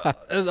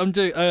 I'm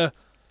doing.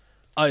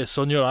 Hiya,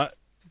 son, you all right?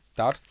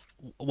 Dad.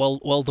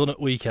 well done at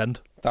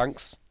weekend.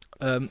 Thanks.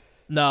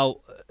 Now,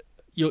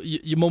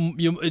 your mum,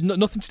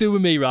 nothing to do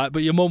with me, right?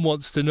 But your mum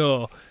wants to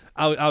know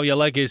how your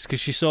leg is because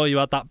she saw you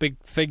had that big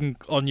thing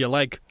on your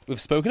leg.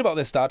 We've spoken about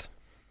this, Dad.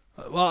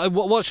 Well,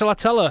 what shall I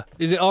tell her?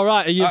 Is it all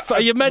right? Are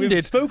you mended?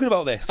 We've spoken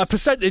about this.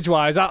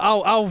 Percentage-wise,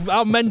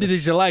 how mended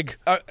is your leg?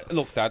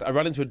 Look, Dad, I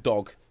ran into a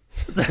dog.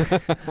 Do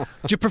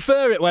you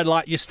prefer it when,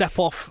 like, you step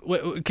off?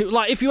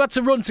 Like, if you had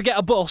to run to get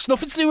a bus,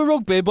 nothing to do with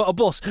rugby, but a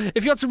bus.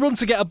 If you had to run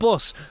to get a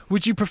bus,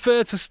 would you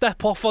prefer to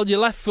step off on your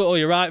left foot or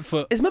your right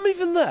foot? Is Mum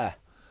even there?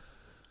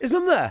 Is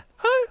Mum there?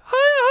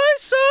 Hi,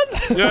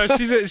 son. Yeah,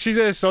 she's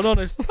here, son.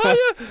 Honest. Hiya.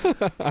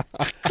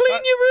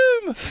 Clean your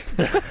room.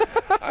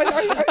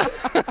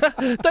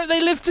 Don't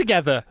they live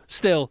together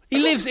still? He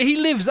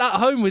lives at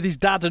home with his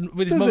dad and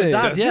with his mum and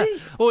dad. Yeah.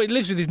 Or he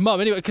lives with his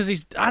mum anyway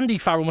because Andy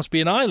Farrell must be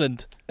in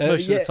Ireland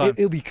most of the time.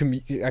 He'll be.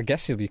 I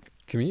guess he'll be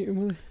commuting.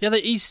 Will he? Yeah,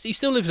 he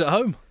still lives at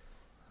home.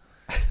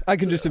 I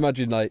can just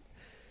imagine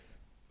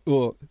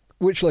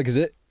which leg is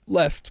it?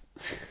 Left,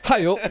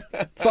 high up,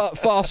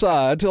 far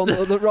side on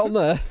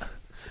there.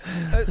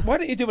 Why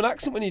don't you do an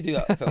accent when you do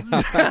that, Phil?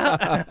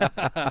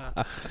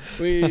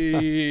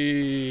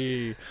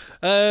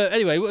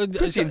 Anyway,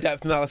 pretty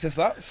in-depth analysis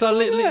that. So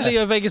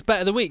Leo Vega's Bet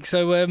of the Week.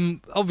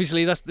 So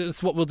obviously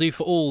that's what we'll do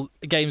for all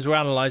games we're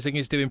analysing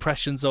is do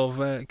impressions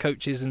of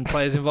coaches and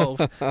players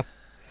involved.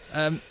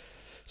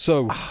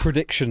 So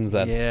predictions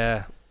then.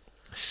 Yeah,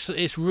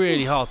 it's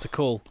really hard to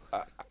call.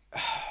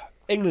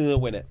 England will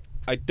win it.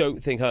 I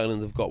don't think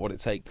Ireland have got what it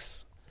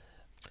takes.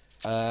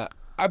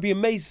 I'd be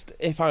amazed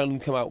if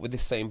Ireland come out with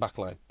this same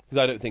backline because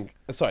I don't think.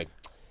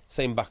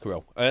 Same back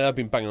row. I've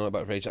been banging on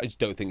about it for ages. I just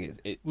don't think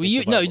it.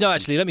 No.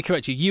 Actually, let me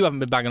correct you. You haven't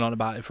been banging on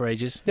about it for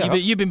ages. Yeah,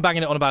 you've been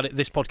banging on about it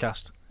this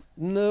podcast.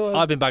 No,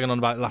 I've been banging on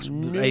about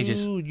it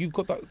ages. You've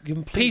got that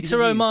completely Peter confused.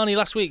 O'Mahony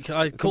last week.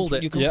 I called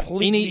it.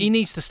 He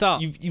needs to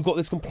start. You've got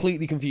this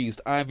completely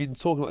confused. I've been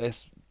talking about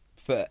this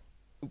for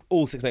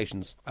all Six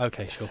Nations.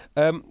 Okay, sure.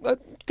 Go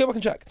back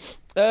and check.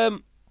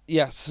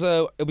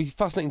 So it'll be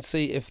fascinating to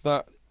see if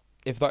that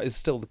is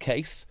still the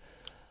case.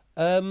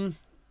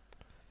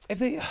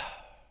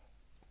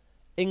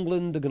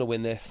 England are going to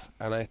win this,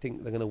 and I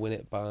think they're going to win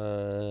it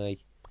by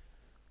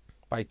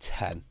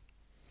 10.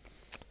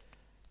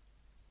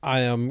 I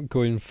am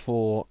going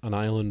for an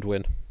Ireland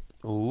win.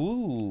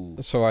 Ooh.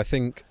 So I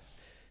think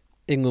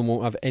England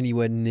won't have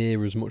anywhere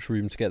near as much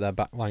room to get their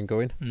back line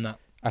going. No.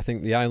 I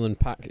think the Ireland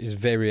pack is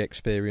very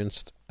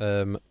experienced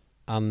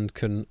and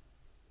can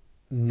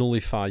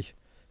nullify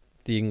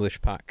the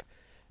English pack.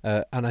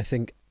 And I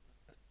think...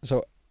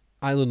 So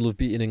Ireland love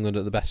beating England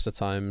at the best of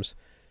times,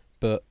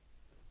 but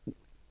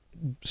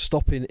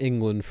stopping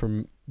England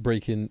from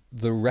breaking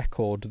the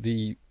record,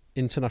 the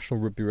international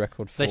rugby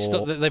record for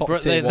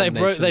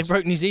they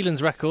broke New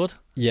Zealand's record.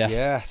 Yeah.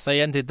 Yes.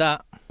 They ended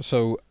that.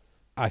 So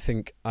I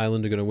think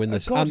Ireland are going to win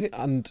this.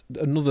 And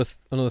another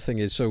thing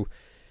is, so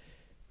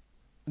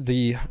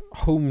the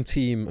home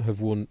team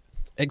have won,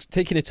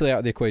 taking Italy out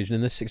of the equation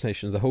in this Six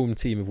Nations, the home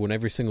team have won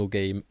every single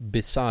game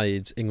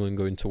besides England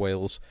going to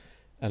Wales,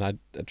 and I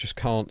just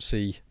can't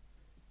see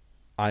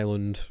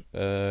Ireland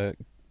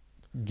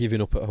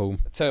giving up at home.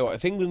 I tell you what,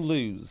 if England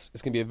lose,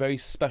 it's going to be a very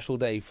special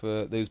day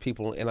for those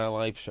people in our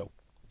live show.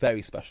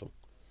 Very special.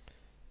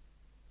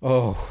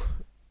 Oh,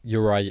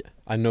 you're right.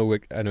 I know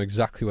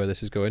exactly where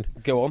this is going.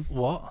 Go on.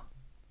 What?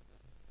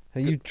 Are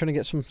you trying to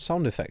get some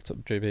sound effect up,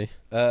 JB?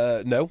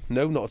 No,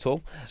 not at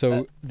all.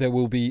 So there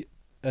will be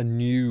a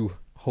new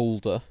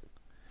holder.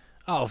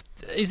 Oh,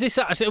 is this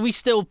actually? Are we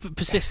still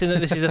persisting that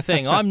this is a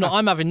thing? I'm not.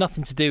 I'm having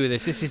nothing to do with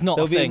this. This is not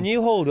There'll a thing. There'll be a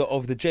new holder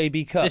of the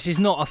JB Cup. This is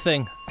not a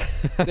thing.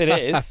 It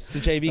is. It's the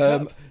JB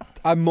Cup.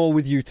 I'm more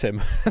with you,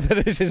 Tim.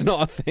 This is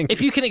not a thing. If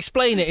you can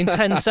explain it in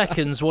 10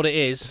 seconds what it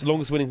is.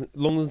 Longest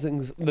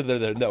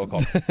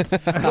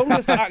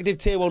active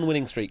Tier 1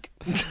 winning streak.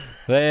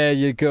 There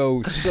you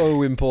go.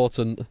 So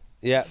important.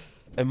 Yeah.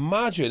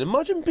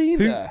 Imagine being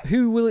there.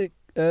 Who will it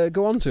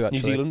go on to, actually?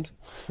 New Zealand,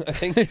 I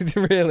think.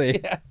 Really?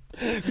 Yeah.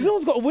 Because no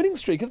one's got a winning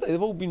streak, have they?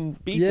 They've all been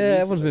beaten. Yeah,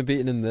 recently. everyone's been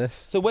beaten in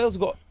this. So Wales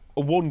have got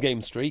a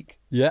one-game streak.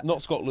 Yeah.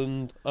 Not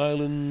Scotland.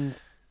 Ireland,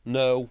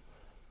 no.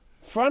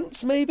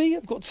 France, maybe?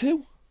 Have got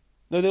 2.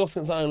 No, they lost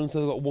against Ireland, so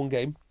they've got 1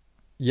 game.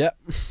 Yep.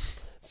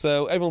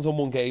 So everyone's on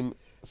 1 game.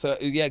 So,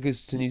 yeah, it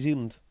goes to New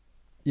Zealand.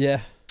 Yeah.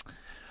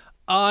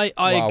 I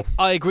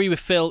agree with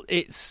Phil.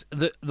 It's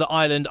the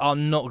Ireland are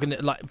not going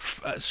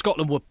to...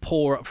 Scotland were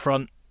poor up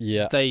front.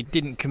 Yeah. They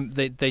didn't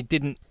they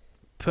didn't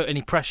put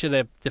any pressure.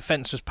 Their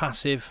defence was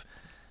passive.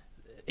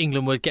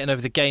 England were getting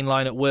over the gain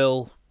line at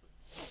will,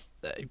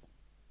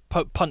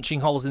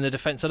 punching holes in the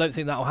defence. I don't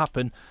think that will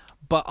happen.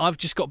 But I've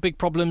just got big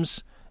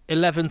problems.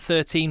 11,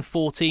 13,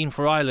 14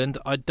 for Ireland,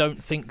 I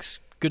don't think's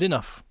good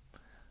enough.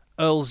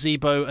 Earl,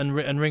 Zebo and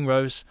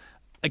Ringrose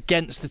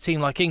against a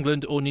team like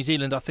England or New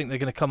Zealand, I think they're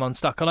going to come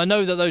unstuck. And I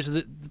know that those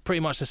are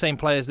pretty much the same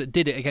players that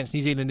did it against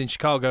New Zealand in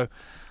Chicago,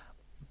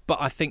 but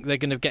I think they're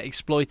going to get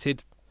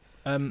exploited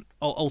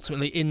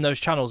ultimately in those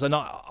channels. And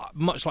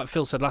much like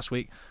Phil said last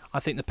week, I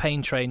think the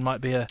pain train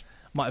might be a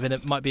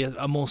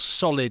more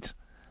solid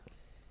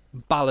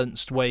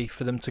balanced way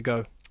for them to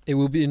go. It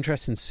will be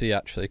interesting to see,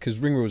 actually, because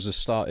Ringrose has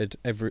started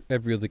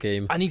every other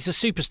game. And he's a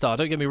superstar,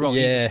 don't get me wrong.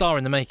 Yeah. He's a star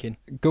in the making.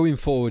 Going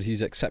forward,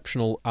 he's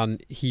exceptional,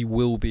 and he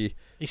will be...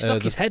 He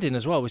stuck his head in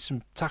as well with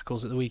some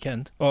tackles at the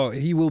weekend. Oh,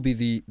 he will be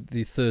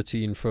the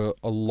 13 for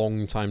a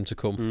long time to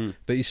come,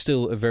 but he's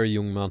still a very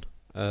young man.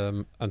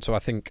 And so I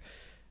think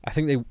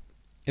it'll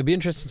be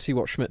interesting to see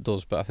what Schmidt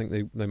does, but I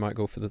think they might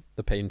go for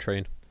the pain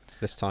train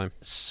this time.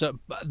 So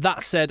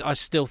that said, I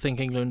still think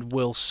England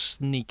will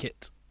sneak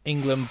it.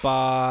 England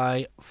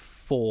by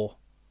 4.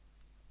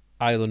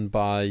 Ireland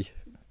by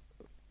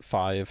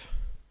 5.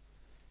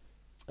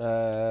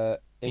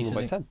 England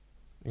by 10.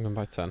 England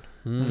by 10.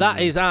 That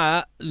is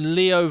our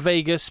Leo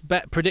Vegas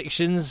bet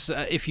predictions.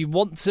 If you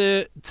want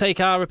to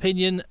take our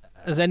opinion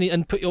as any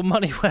and put your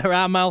money where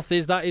our mouth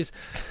is, that is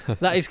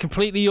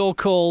completely your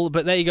call.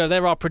 But there you go.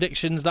 There are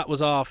predictions. That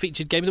was our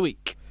featured game of the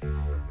week.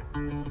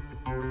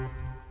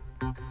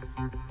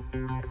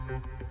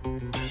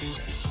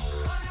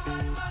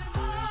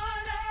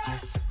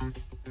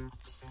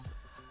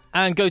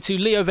 And go to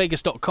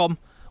leovegas.com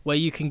where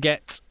you can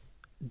get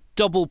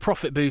double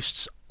profit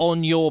boosts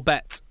on your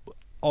bet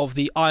of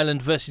the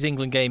Ireland versus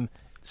England game,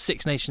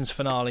 Six Nations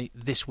finale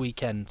this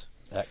weekend.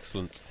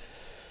 Excellent.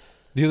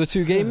 The other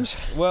two games?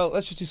 Well,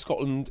 let's just do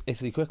Scotland,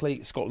 Italy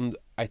quickly. Scotland,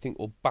 I think,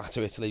 will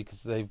batter Italy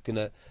because they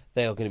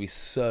are going to be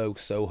so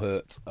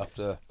hurt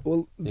after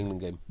the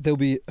England game. They'll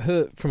be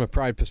hurt from a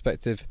pride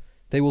perspective.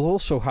 They will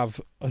also have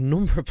a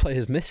number of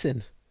players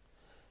missing.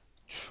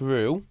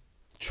 True.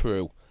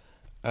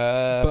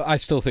 But I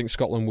still think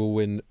Scotland will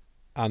win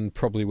and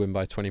probably win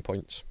by 20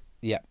 points.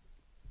 Yeah.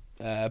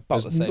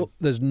 About the same.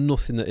 There's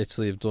nothing that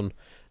Italy have done.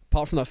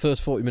 Apart from that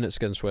first 40 minutes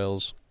against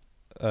Wales,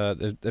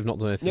 they've not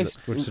done anything that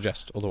would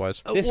suggest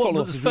otherwise.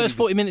 The first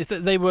 40 minutes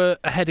that they were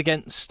ahead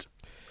against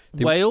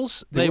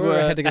Wales, they were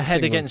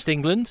ahead against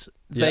England.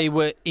 Yeah. They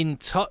were in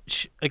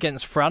touch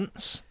against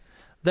France.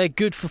 They're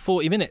good for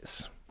 40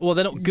 minutes. Well,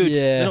 they're not good.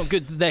 Yeah. They're not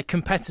good. They're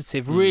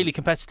competitive, really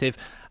competitive.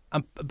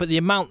 But the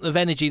amount of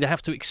energy they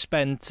have to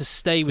expend to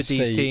stay with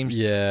these teams,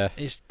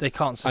 they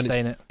can't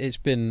sustain it. It's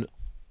been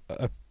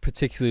a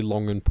particularly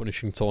long and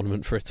punishing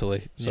tournament for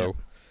Italy. So,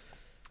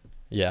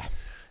 yeah.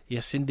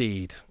 Yes,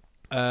 indeed.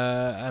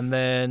 And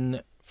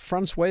then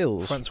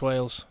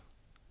France-Wales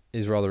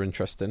is rather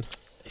interesting.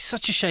 It's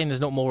such a shame there's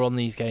not more on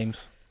these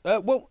games.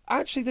 Well,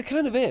 actually, there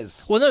kind of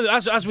is. Well, no,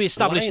 as we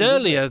established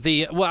Lions,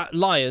 earlier,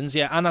 Lions,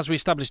 and as we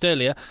established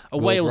earlier, a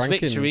Wales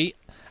victory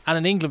and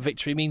an England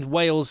victory means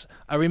Wales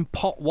are in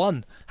pot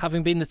 1,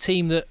 having been the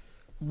team that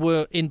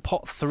were in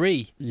pot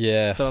 3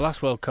 for the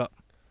last World Cup.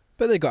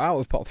 But they got out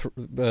of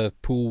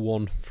pool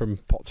 1 from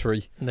pot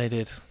 3. They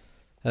did.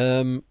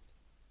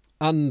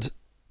 And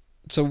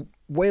so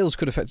Wales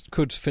could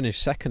finish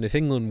second if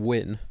England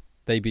win.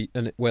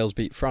 And Wales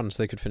beat France.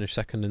 They could finish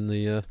second in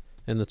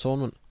the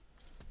tournament.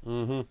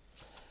 Mm-hmm.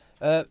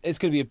 It's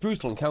going to be a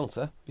brutal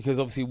encounter because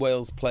obviously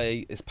Wales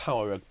play is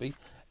power rugby.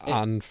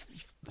 And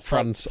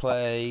France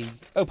play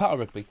power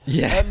rugby.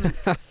 Yeah.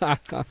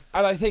 And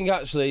I think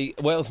actually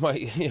Wales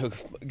might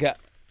get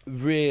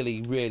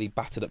really, really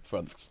battered up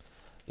front.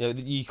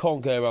 You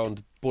can't go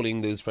around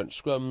bullying those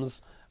French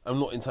scrums. I'm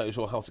not entirely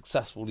sure how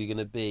successful you're going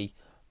to be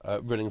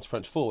running to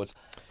French forwards.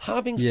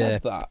 Having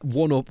said that,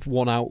 one up,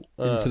 one out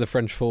into the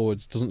French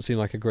forwards doesn't seem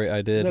like a great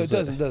idea. No, it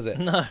doesn't, does it?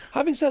 No.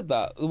 Having said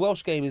that, the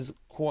Welsh game is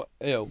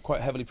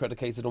quite heavily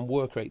predicated on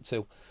work rate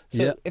too.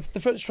 So if the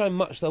French try and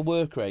match their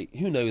work rate,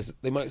 who knows?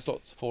 They might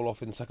start to fall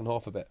off in the second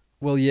half a bit.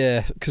 Well,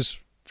 yeah, because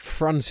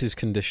France's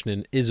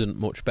conditioning isn't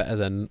much better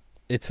than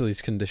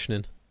Italy's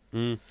conditioning.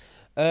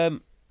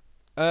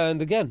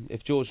 And again,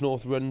 if George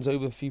North runs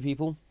over a few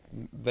people,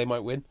 they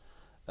might win.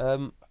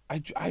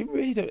 I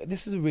really don't.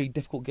 This is a really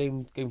difficult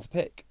game to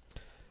pick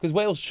because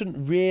Wales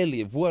shouldn't really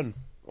have won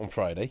on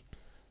Friday.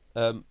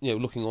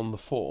 Looking on the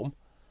form,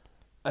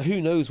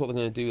 who knows what they're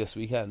going to do this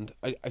weekend?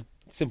 I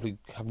simply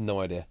have no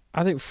idea.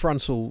 I think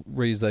France will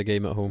raise their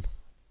game at home.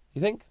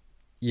 You think?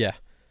 Yeah.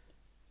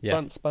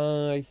 France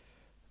by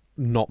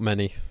not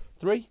many.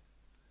 3?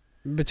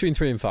 Between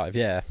 3 and 5.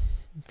 Yeah.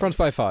 France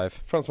by 5.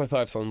 France by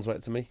 5 sounds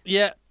right to me.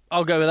 Yeah,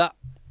 I'll go with that.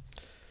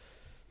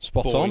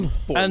 Spot on.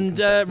 And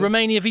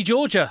Romania v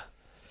Georgia.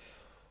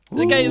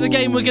 The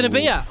game we're going to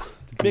be at.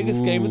 The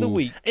biggest game of the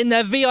week. In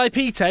their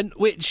VIP tent,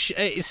 which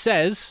it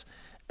says,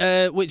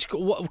 which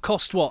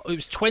cost what? It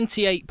was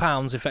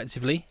 £28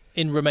 effectively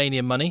in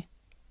Romanian money.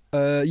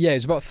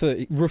 It's about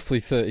roughly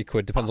 30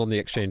 quid, depends on the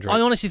exchange rate.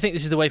 I honestly think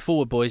this is the way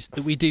forward, boys,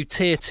 that we do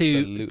tier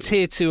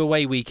two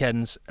away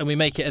weekends and we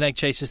make it an Egg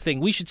Chasers thing.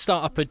 We should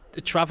start up a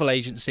travel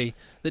agency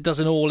that does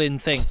an all-in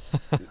thing.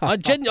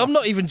 I'm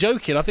not even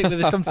joking. I think that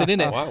there's something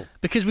in it. Wow.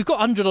 Because we've got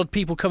 100-odd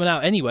people coming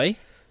out anyway.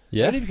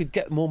 Yeah. Only if you could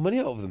get more money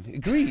out of them.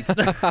 Agreed.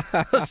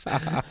 That's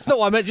not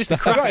what I meant, just the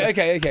crack. Right,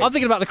 okay. I'm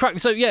thinking about the crack.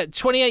 So,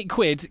 28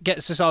 quid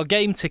gets us our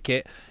game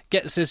ticket,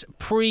 gets us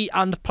pre-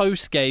 and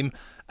post-game,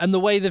 and the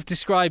way they've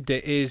described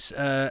it is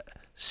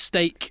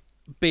steak,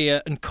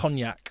 beer and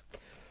cognac.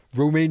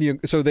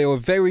 Romanian. So they were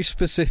very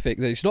specific.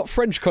 It's not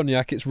French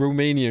cognac; it's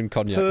Romanian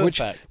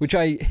cognac, which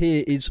I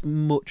hear is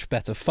much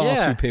better, far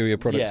superior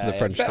product to the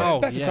French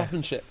stuff. Better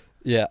craftsmanship.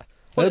 Yeah.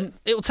 Well,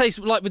 it will taste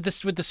like with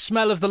the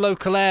smell of the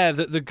local air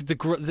that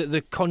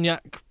the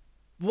cognac.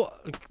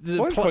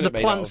 The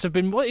plants have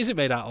been. What is it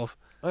made out of?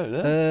 I don't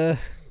know.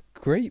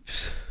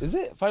 Grapes. Is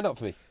it? Find out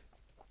for me.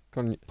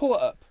 Cognac. Pull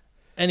it up.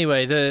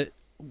 Anyway,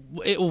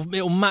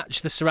 it'll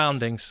match the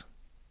surroundings.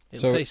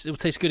 It'll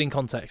taste good in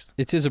context.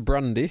 It is a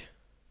brandy.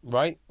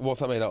 Right. What's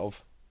that made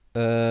out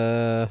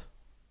of?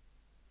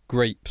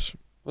 Grapes.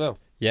 Well.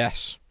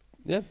 Yes.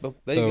 Yeah. Well,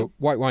 there you go.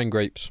 White wine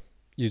grapes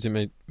used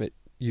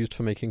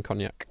for making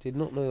cognac. Did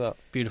not know that.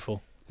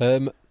 Beautiful.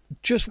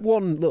 Just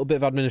one little bit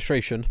of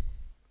administration.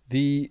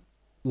 The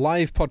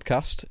live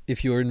podcast,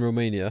 if you're in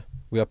Romania,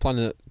 we are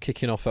planning on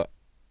kicking off at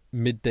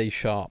midday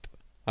sharp.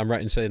 I'm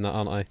right in saying that,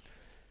 aren't I?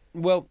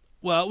 Well,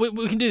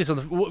 we can do this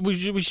we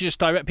should just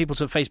direct people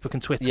to Facebook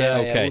and Twitter. Yeah,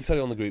 okay. We'll tell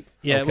you on the group.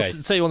 Yeah, okay.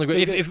 We'll tell you on the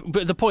group.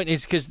 But the point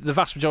is, because the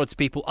vast majority of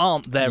people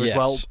aren't there as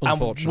well,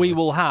 unfortunately. and we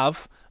will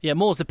have. Yeah,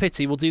 more's the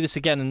pity. We'll do this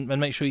again and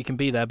make sure you can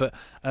be there. But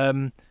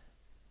we'll.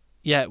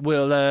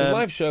 It's a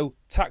live show,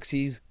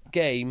 taxis,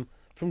 game,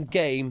 from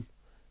game,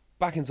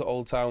 back into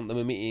Old Town. Then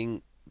we're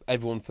meeting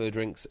everyone for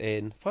drinks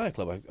in Fire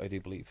Club, I do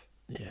believe.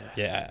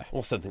 Yeah.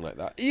 Or something like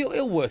that.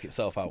 It'll work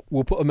itself out.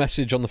 We'll put a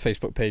message on the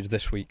Facebook page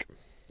this week.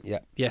 Yeah.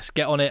 Yes,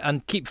 get on it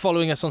and keep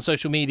following us on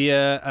social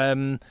media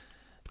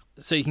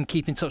so you can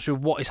keep in touch with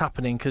what is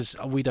happening, because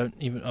we don't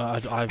even...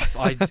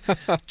 I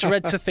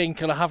dread to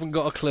think and I haven't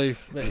got a clue.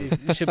 But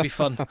it should be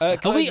fun. Are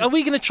we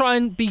going to try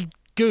and be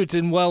good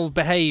and well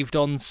behaved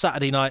on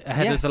Saturday night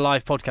ahead of the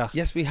live podcast?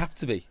 Yes, we have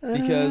to be,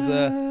 because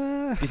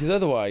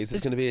otherwise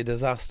it's going to be a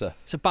disaster.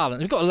 It's a balance.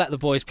 We've got to let the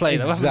boys play,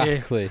 though,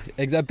 exactly.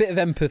 A bit of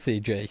empathy,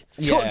 Jay.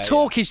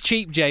 Talk is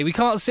cheap, Jay. We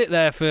can't sit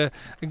there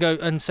and go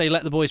and say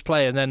let the boys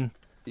play and then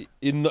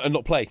and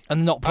not play.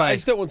 I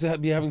just don't want to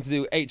be having to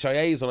do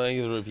HIAs on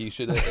either of you.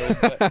 Should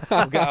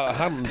it'll get out of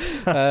hand.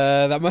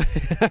 That might.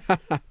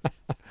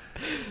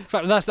 In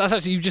fact, that's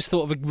actually, you just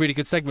thought of a really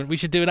good segment. We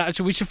should do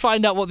we should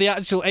find out what the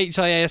actual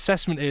HIA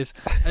assessment is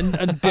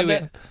and do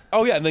it.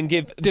 And then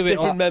give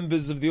different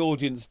members of the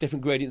audience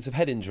different gradients of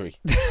head injury.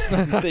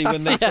 And see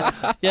when they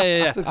start.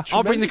 Yeah.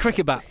 I'll bring the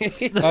cricket bat.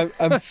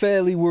 I'm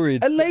fairly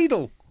worried. A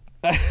ladle.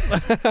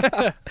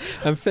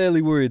 I'm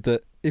fairly worried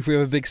that if we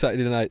have a big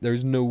Saturday night, there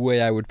is no way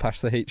I would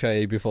pass the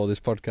HIA before this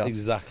podcast.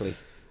 Exactly.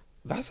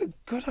 That's a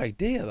good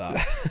idea, that.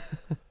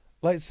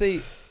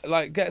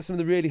 Get some of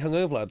the really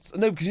hungover lads.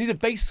 No, because you need a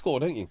base score,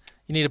 don't you?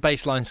 You need a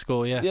baseline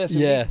score, yeah. Yeah, so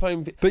you need to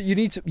find... But you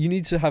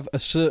need to have a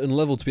certain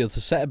level to be able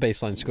to set a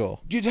baseline score.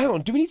 Hang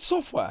on, do we need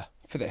software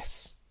for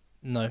this?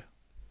 No.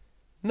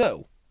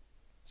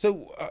 So,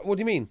 what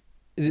do you mean?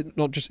 Is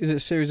it a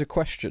series of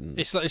questions?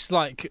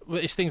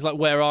 It's things like,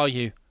 where are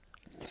you?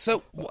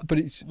 So, but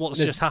what's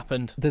just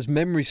happened? There's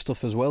memory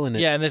stuff as well in it.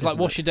 Yeah, and there's like,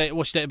 what's your date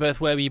of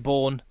birth? Where were you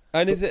born?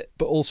 And is it?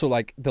 But also,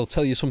 like, they'll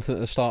tell you something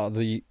at the start of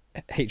the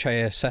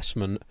HIA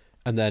assessment,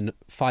 and then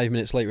 5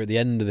 minutes later at the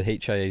end of the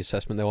HIA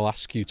assessment, they will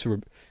ask you to.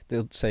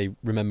 They'll say,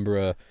 remember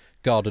a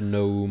garden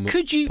gnome,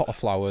 pot of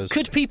flowers.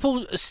 Could people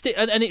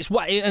and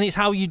it's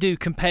how you do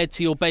compared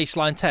to your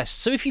baseline test.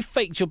 So if you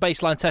faked your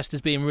baseline test as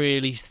being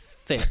really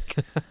thick,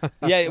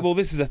 yeah. Well,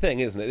 this is a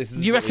thing, isn't it?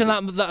 Do you reckon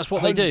that's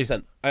what 100%. They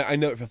do? I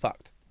know it for a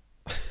fact.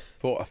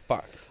 For a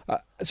fact.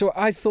 So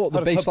I thought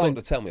the baseline.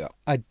 To tell me that.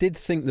 I did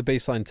think the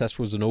baseline test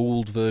was an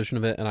old version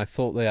of it, and I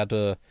thought they had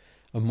a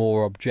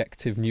more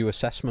objective new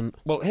assessment.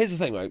 Well, here's the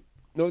thing, right?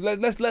 No,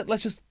 let's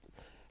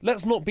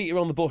not beat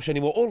around the bush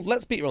anymore, or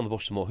let's beat around the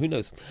bush some more. Who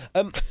knows?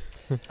 Are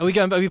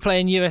we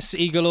playing US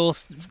Eagle or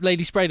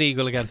Lady Spread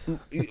Eagle again?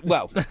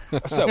 Well,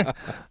 so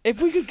if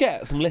we could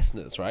get some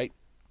listeners, right,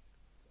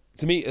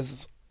 to meet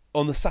us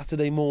on the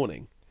Saturday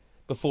morning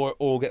before it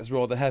all gets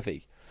rather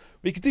heavy,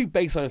 we could do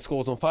baseline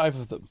scores on 5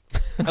 of them,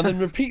 and then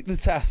repeat the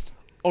test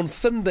on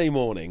Sunday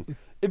morning.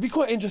 It'd be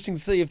quite interesting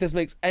to see if this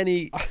makes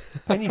any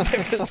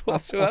difference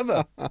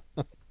whatsoever.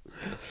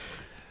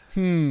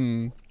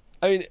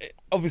 I mean,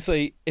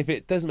 obviously, if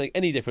it doesn't make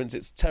any difference,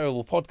 it's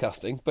terrible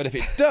podcasting. But if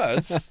it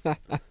does,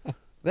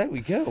 there we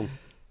go.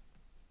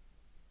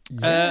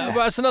 Yeah.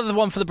 Well, that's another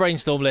one for the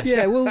brainstorm list.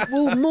 Yeah,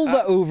 we'll mull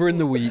that over in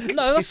the week.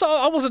 No,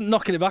 I wasn't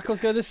knocking it back. I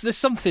was going, there's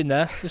something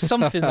there. There's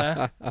something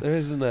there. There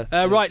is, isn't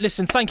there? Right,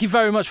 listen, thank you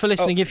very much for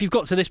listening. If you've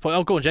got to this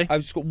point... go on, Jay.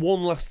 I've just got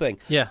one last thing.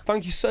 Yeah.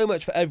 Thank you so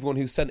much for everyone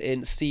who sent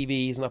in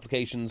CVs and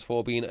applications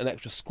for being an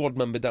extra squad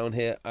member down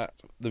here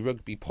at the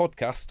Rugby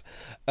Podcast.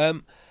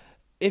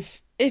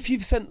 If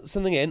you've sent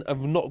something in and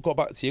we've not got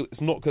back to you,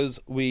 it's not because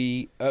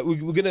we're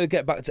going to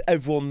get back to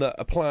everyone that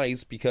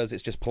applies because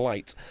it's just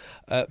polite.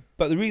 But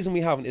the reason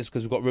we haven't is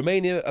because we've got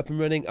Romania up and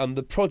running, and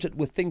the project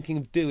we're thinking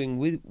of doing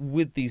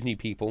with these new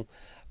people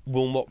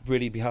will not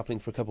really be happening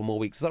for a couple more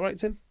weeks. Is that right,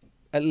 Tim?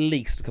 At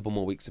least a couple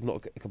more weeks, if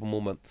not a couple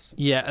more months.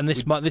 Yeah, and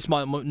this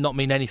might not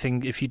mean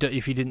anything if you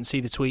didn't see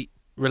the tweet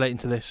relating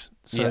to this.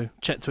 So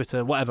check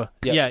Twitter, whatever.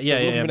 So Yeah. looking for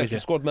an we extra do.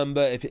 squad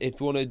member. If you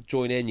want to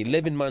join in, you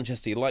live in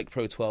Manchester, you like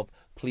Pro 12,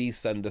 please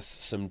send us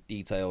some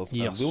details.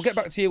 Yes. We'll get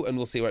back to you and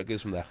we'll see where it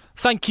goes from there.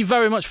 Thank you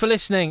very much for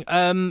listening.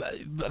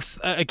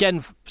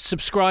 Again,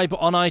 subscribe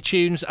on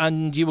iTunes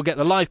and you will get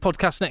the live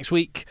podcast next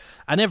week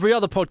and every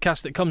other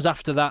podcast that comes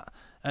after that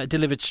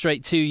delivered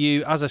straight to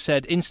you. As I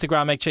said,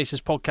 Instagram, Egg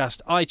Chasers Podcast,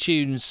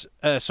 iTunes,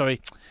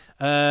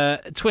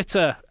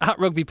 Twitter,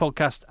 @Rugby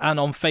Podcast, and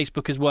on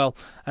Facebook as well,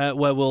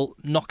 where we'll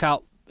knock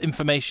out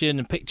information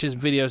and pictures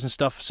and videos and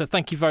stuff. So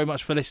thank you very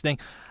much for listening.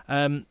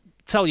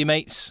 Tell your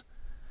mates.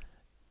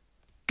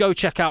 Go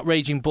check out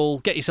Raging Bull.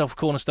 Get yourself a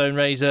Cornerstone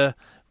razor.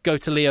 Go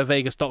to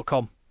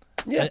leovegas.com.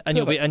 Yeah, and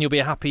you'll be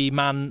a happy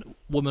man,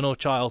 woman, or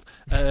child.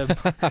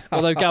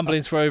 Although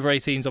gambling's for over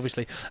 18s,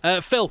 obviously.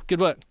 Phil, good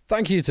work.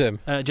 Thank you, Tim.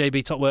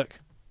 JB, top work.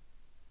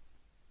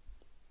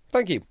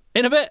 Thank you.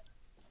 In a bit.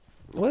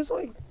 Where's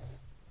like?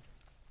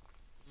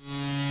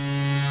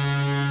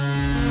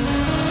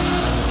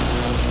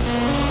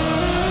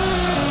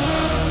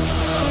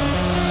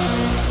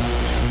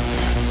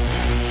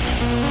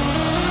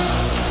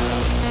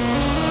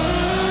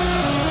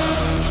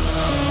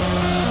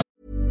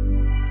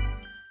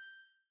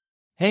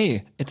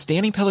 Hey, it's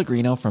Danny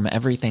Pellegrino from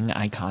Everything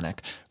Iconic.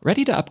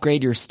 Ready to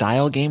upgrade your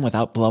style game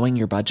without blowing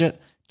your budget?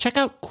 Check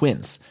out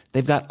Quince.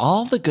 They've got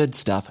all the good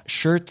stuff,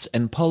 shirts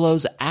and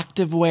polos,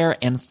 activewear,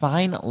 and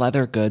fine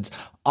leather goods,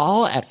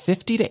 all at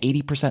 50 to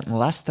 80%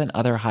 less than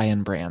other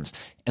high-end brands.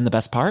 And the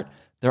best part?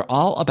 They're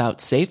all about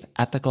safe,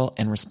 ethical,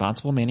 and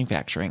responsible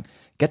manufacturing.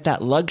 Get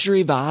that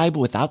luxury vibe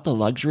without the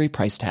luxury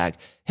price tag.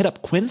 Hit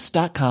up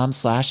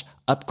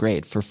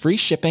quince.com/upgrade for free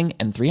shipping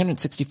and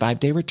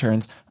 365-day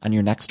returns on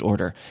your next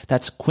order.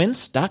 That's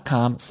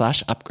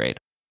quince.com/upgrade.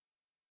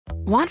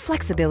 Want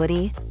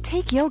flexibility?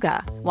 Take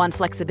yoga. Want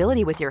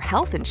flexibility with your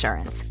health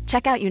insurance?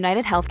 Check out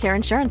United Healthcare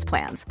Insurance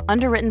Plans.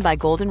 Underwritten by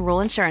Golden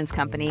Rule Insurance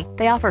Company,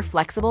 they offer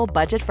flexible,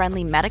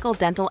 budget-friendly medical,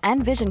 dental,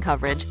 and vision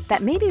coverage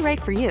that may be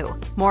right for you.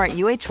 More at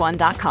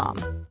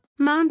uh1.com.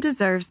 Mom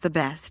deserves the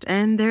best,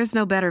 and there's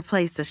no better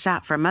place to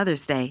shop for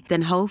Mother's Day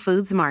than Whole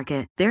Foods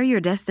Market. They're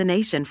your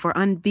destination for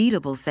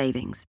unbeatable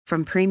savings,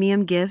 from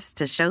premium gifts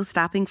to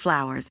show-stopping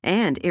flowers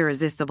and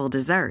irresistible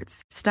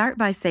desserts. Start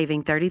by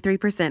saving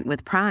 33%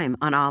 with Prime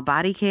on all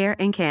body care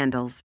and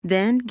candles.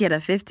 Then get a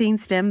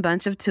 15-stem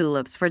bunch of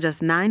tulips for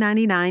just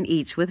 $9.99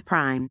 each with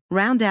Prime.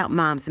 Round out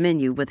Mom's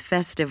menu with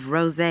festive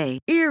rosé,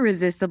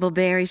 irresistible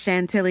berry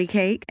chantilly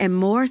cake, and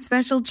more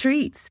special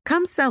treats.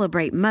 Come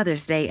celebrate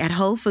Mother's Day at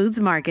Whole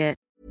Foods Market.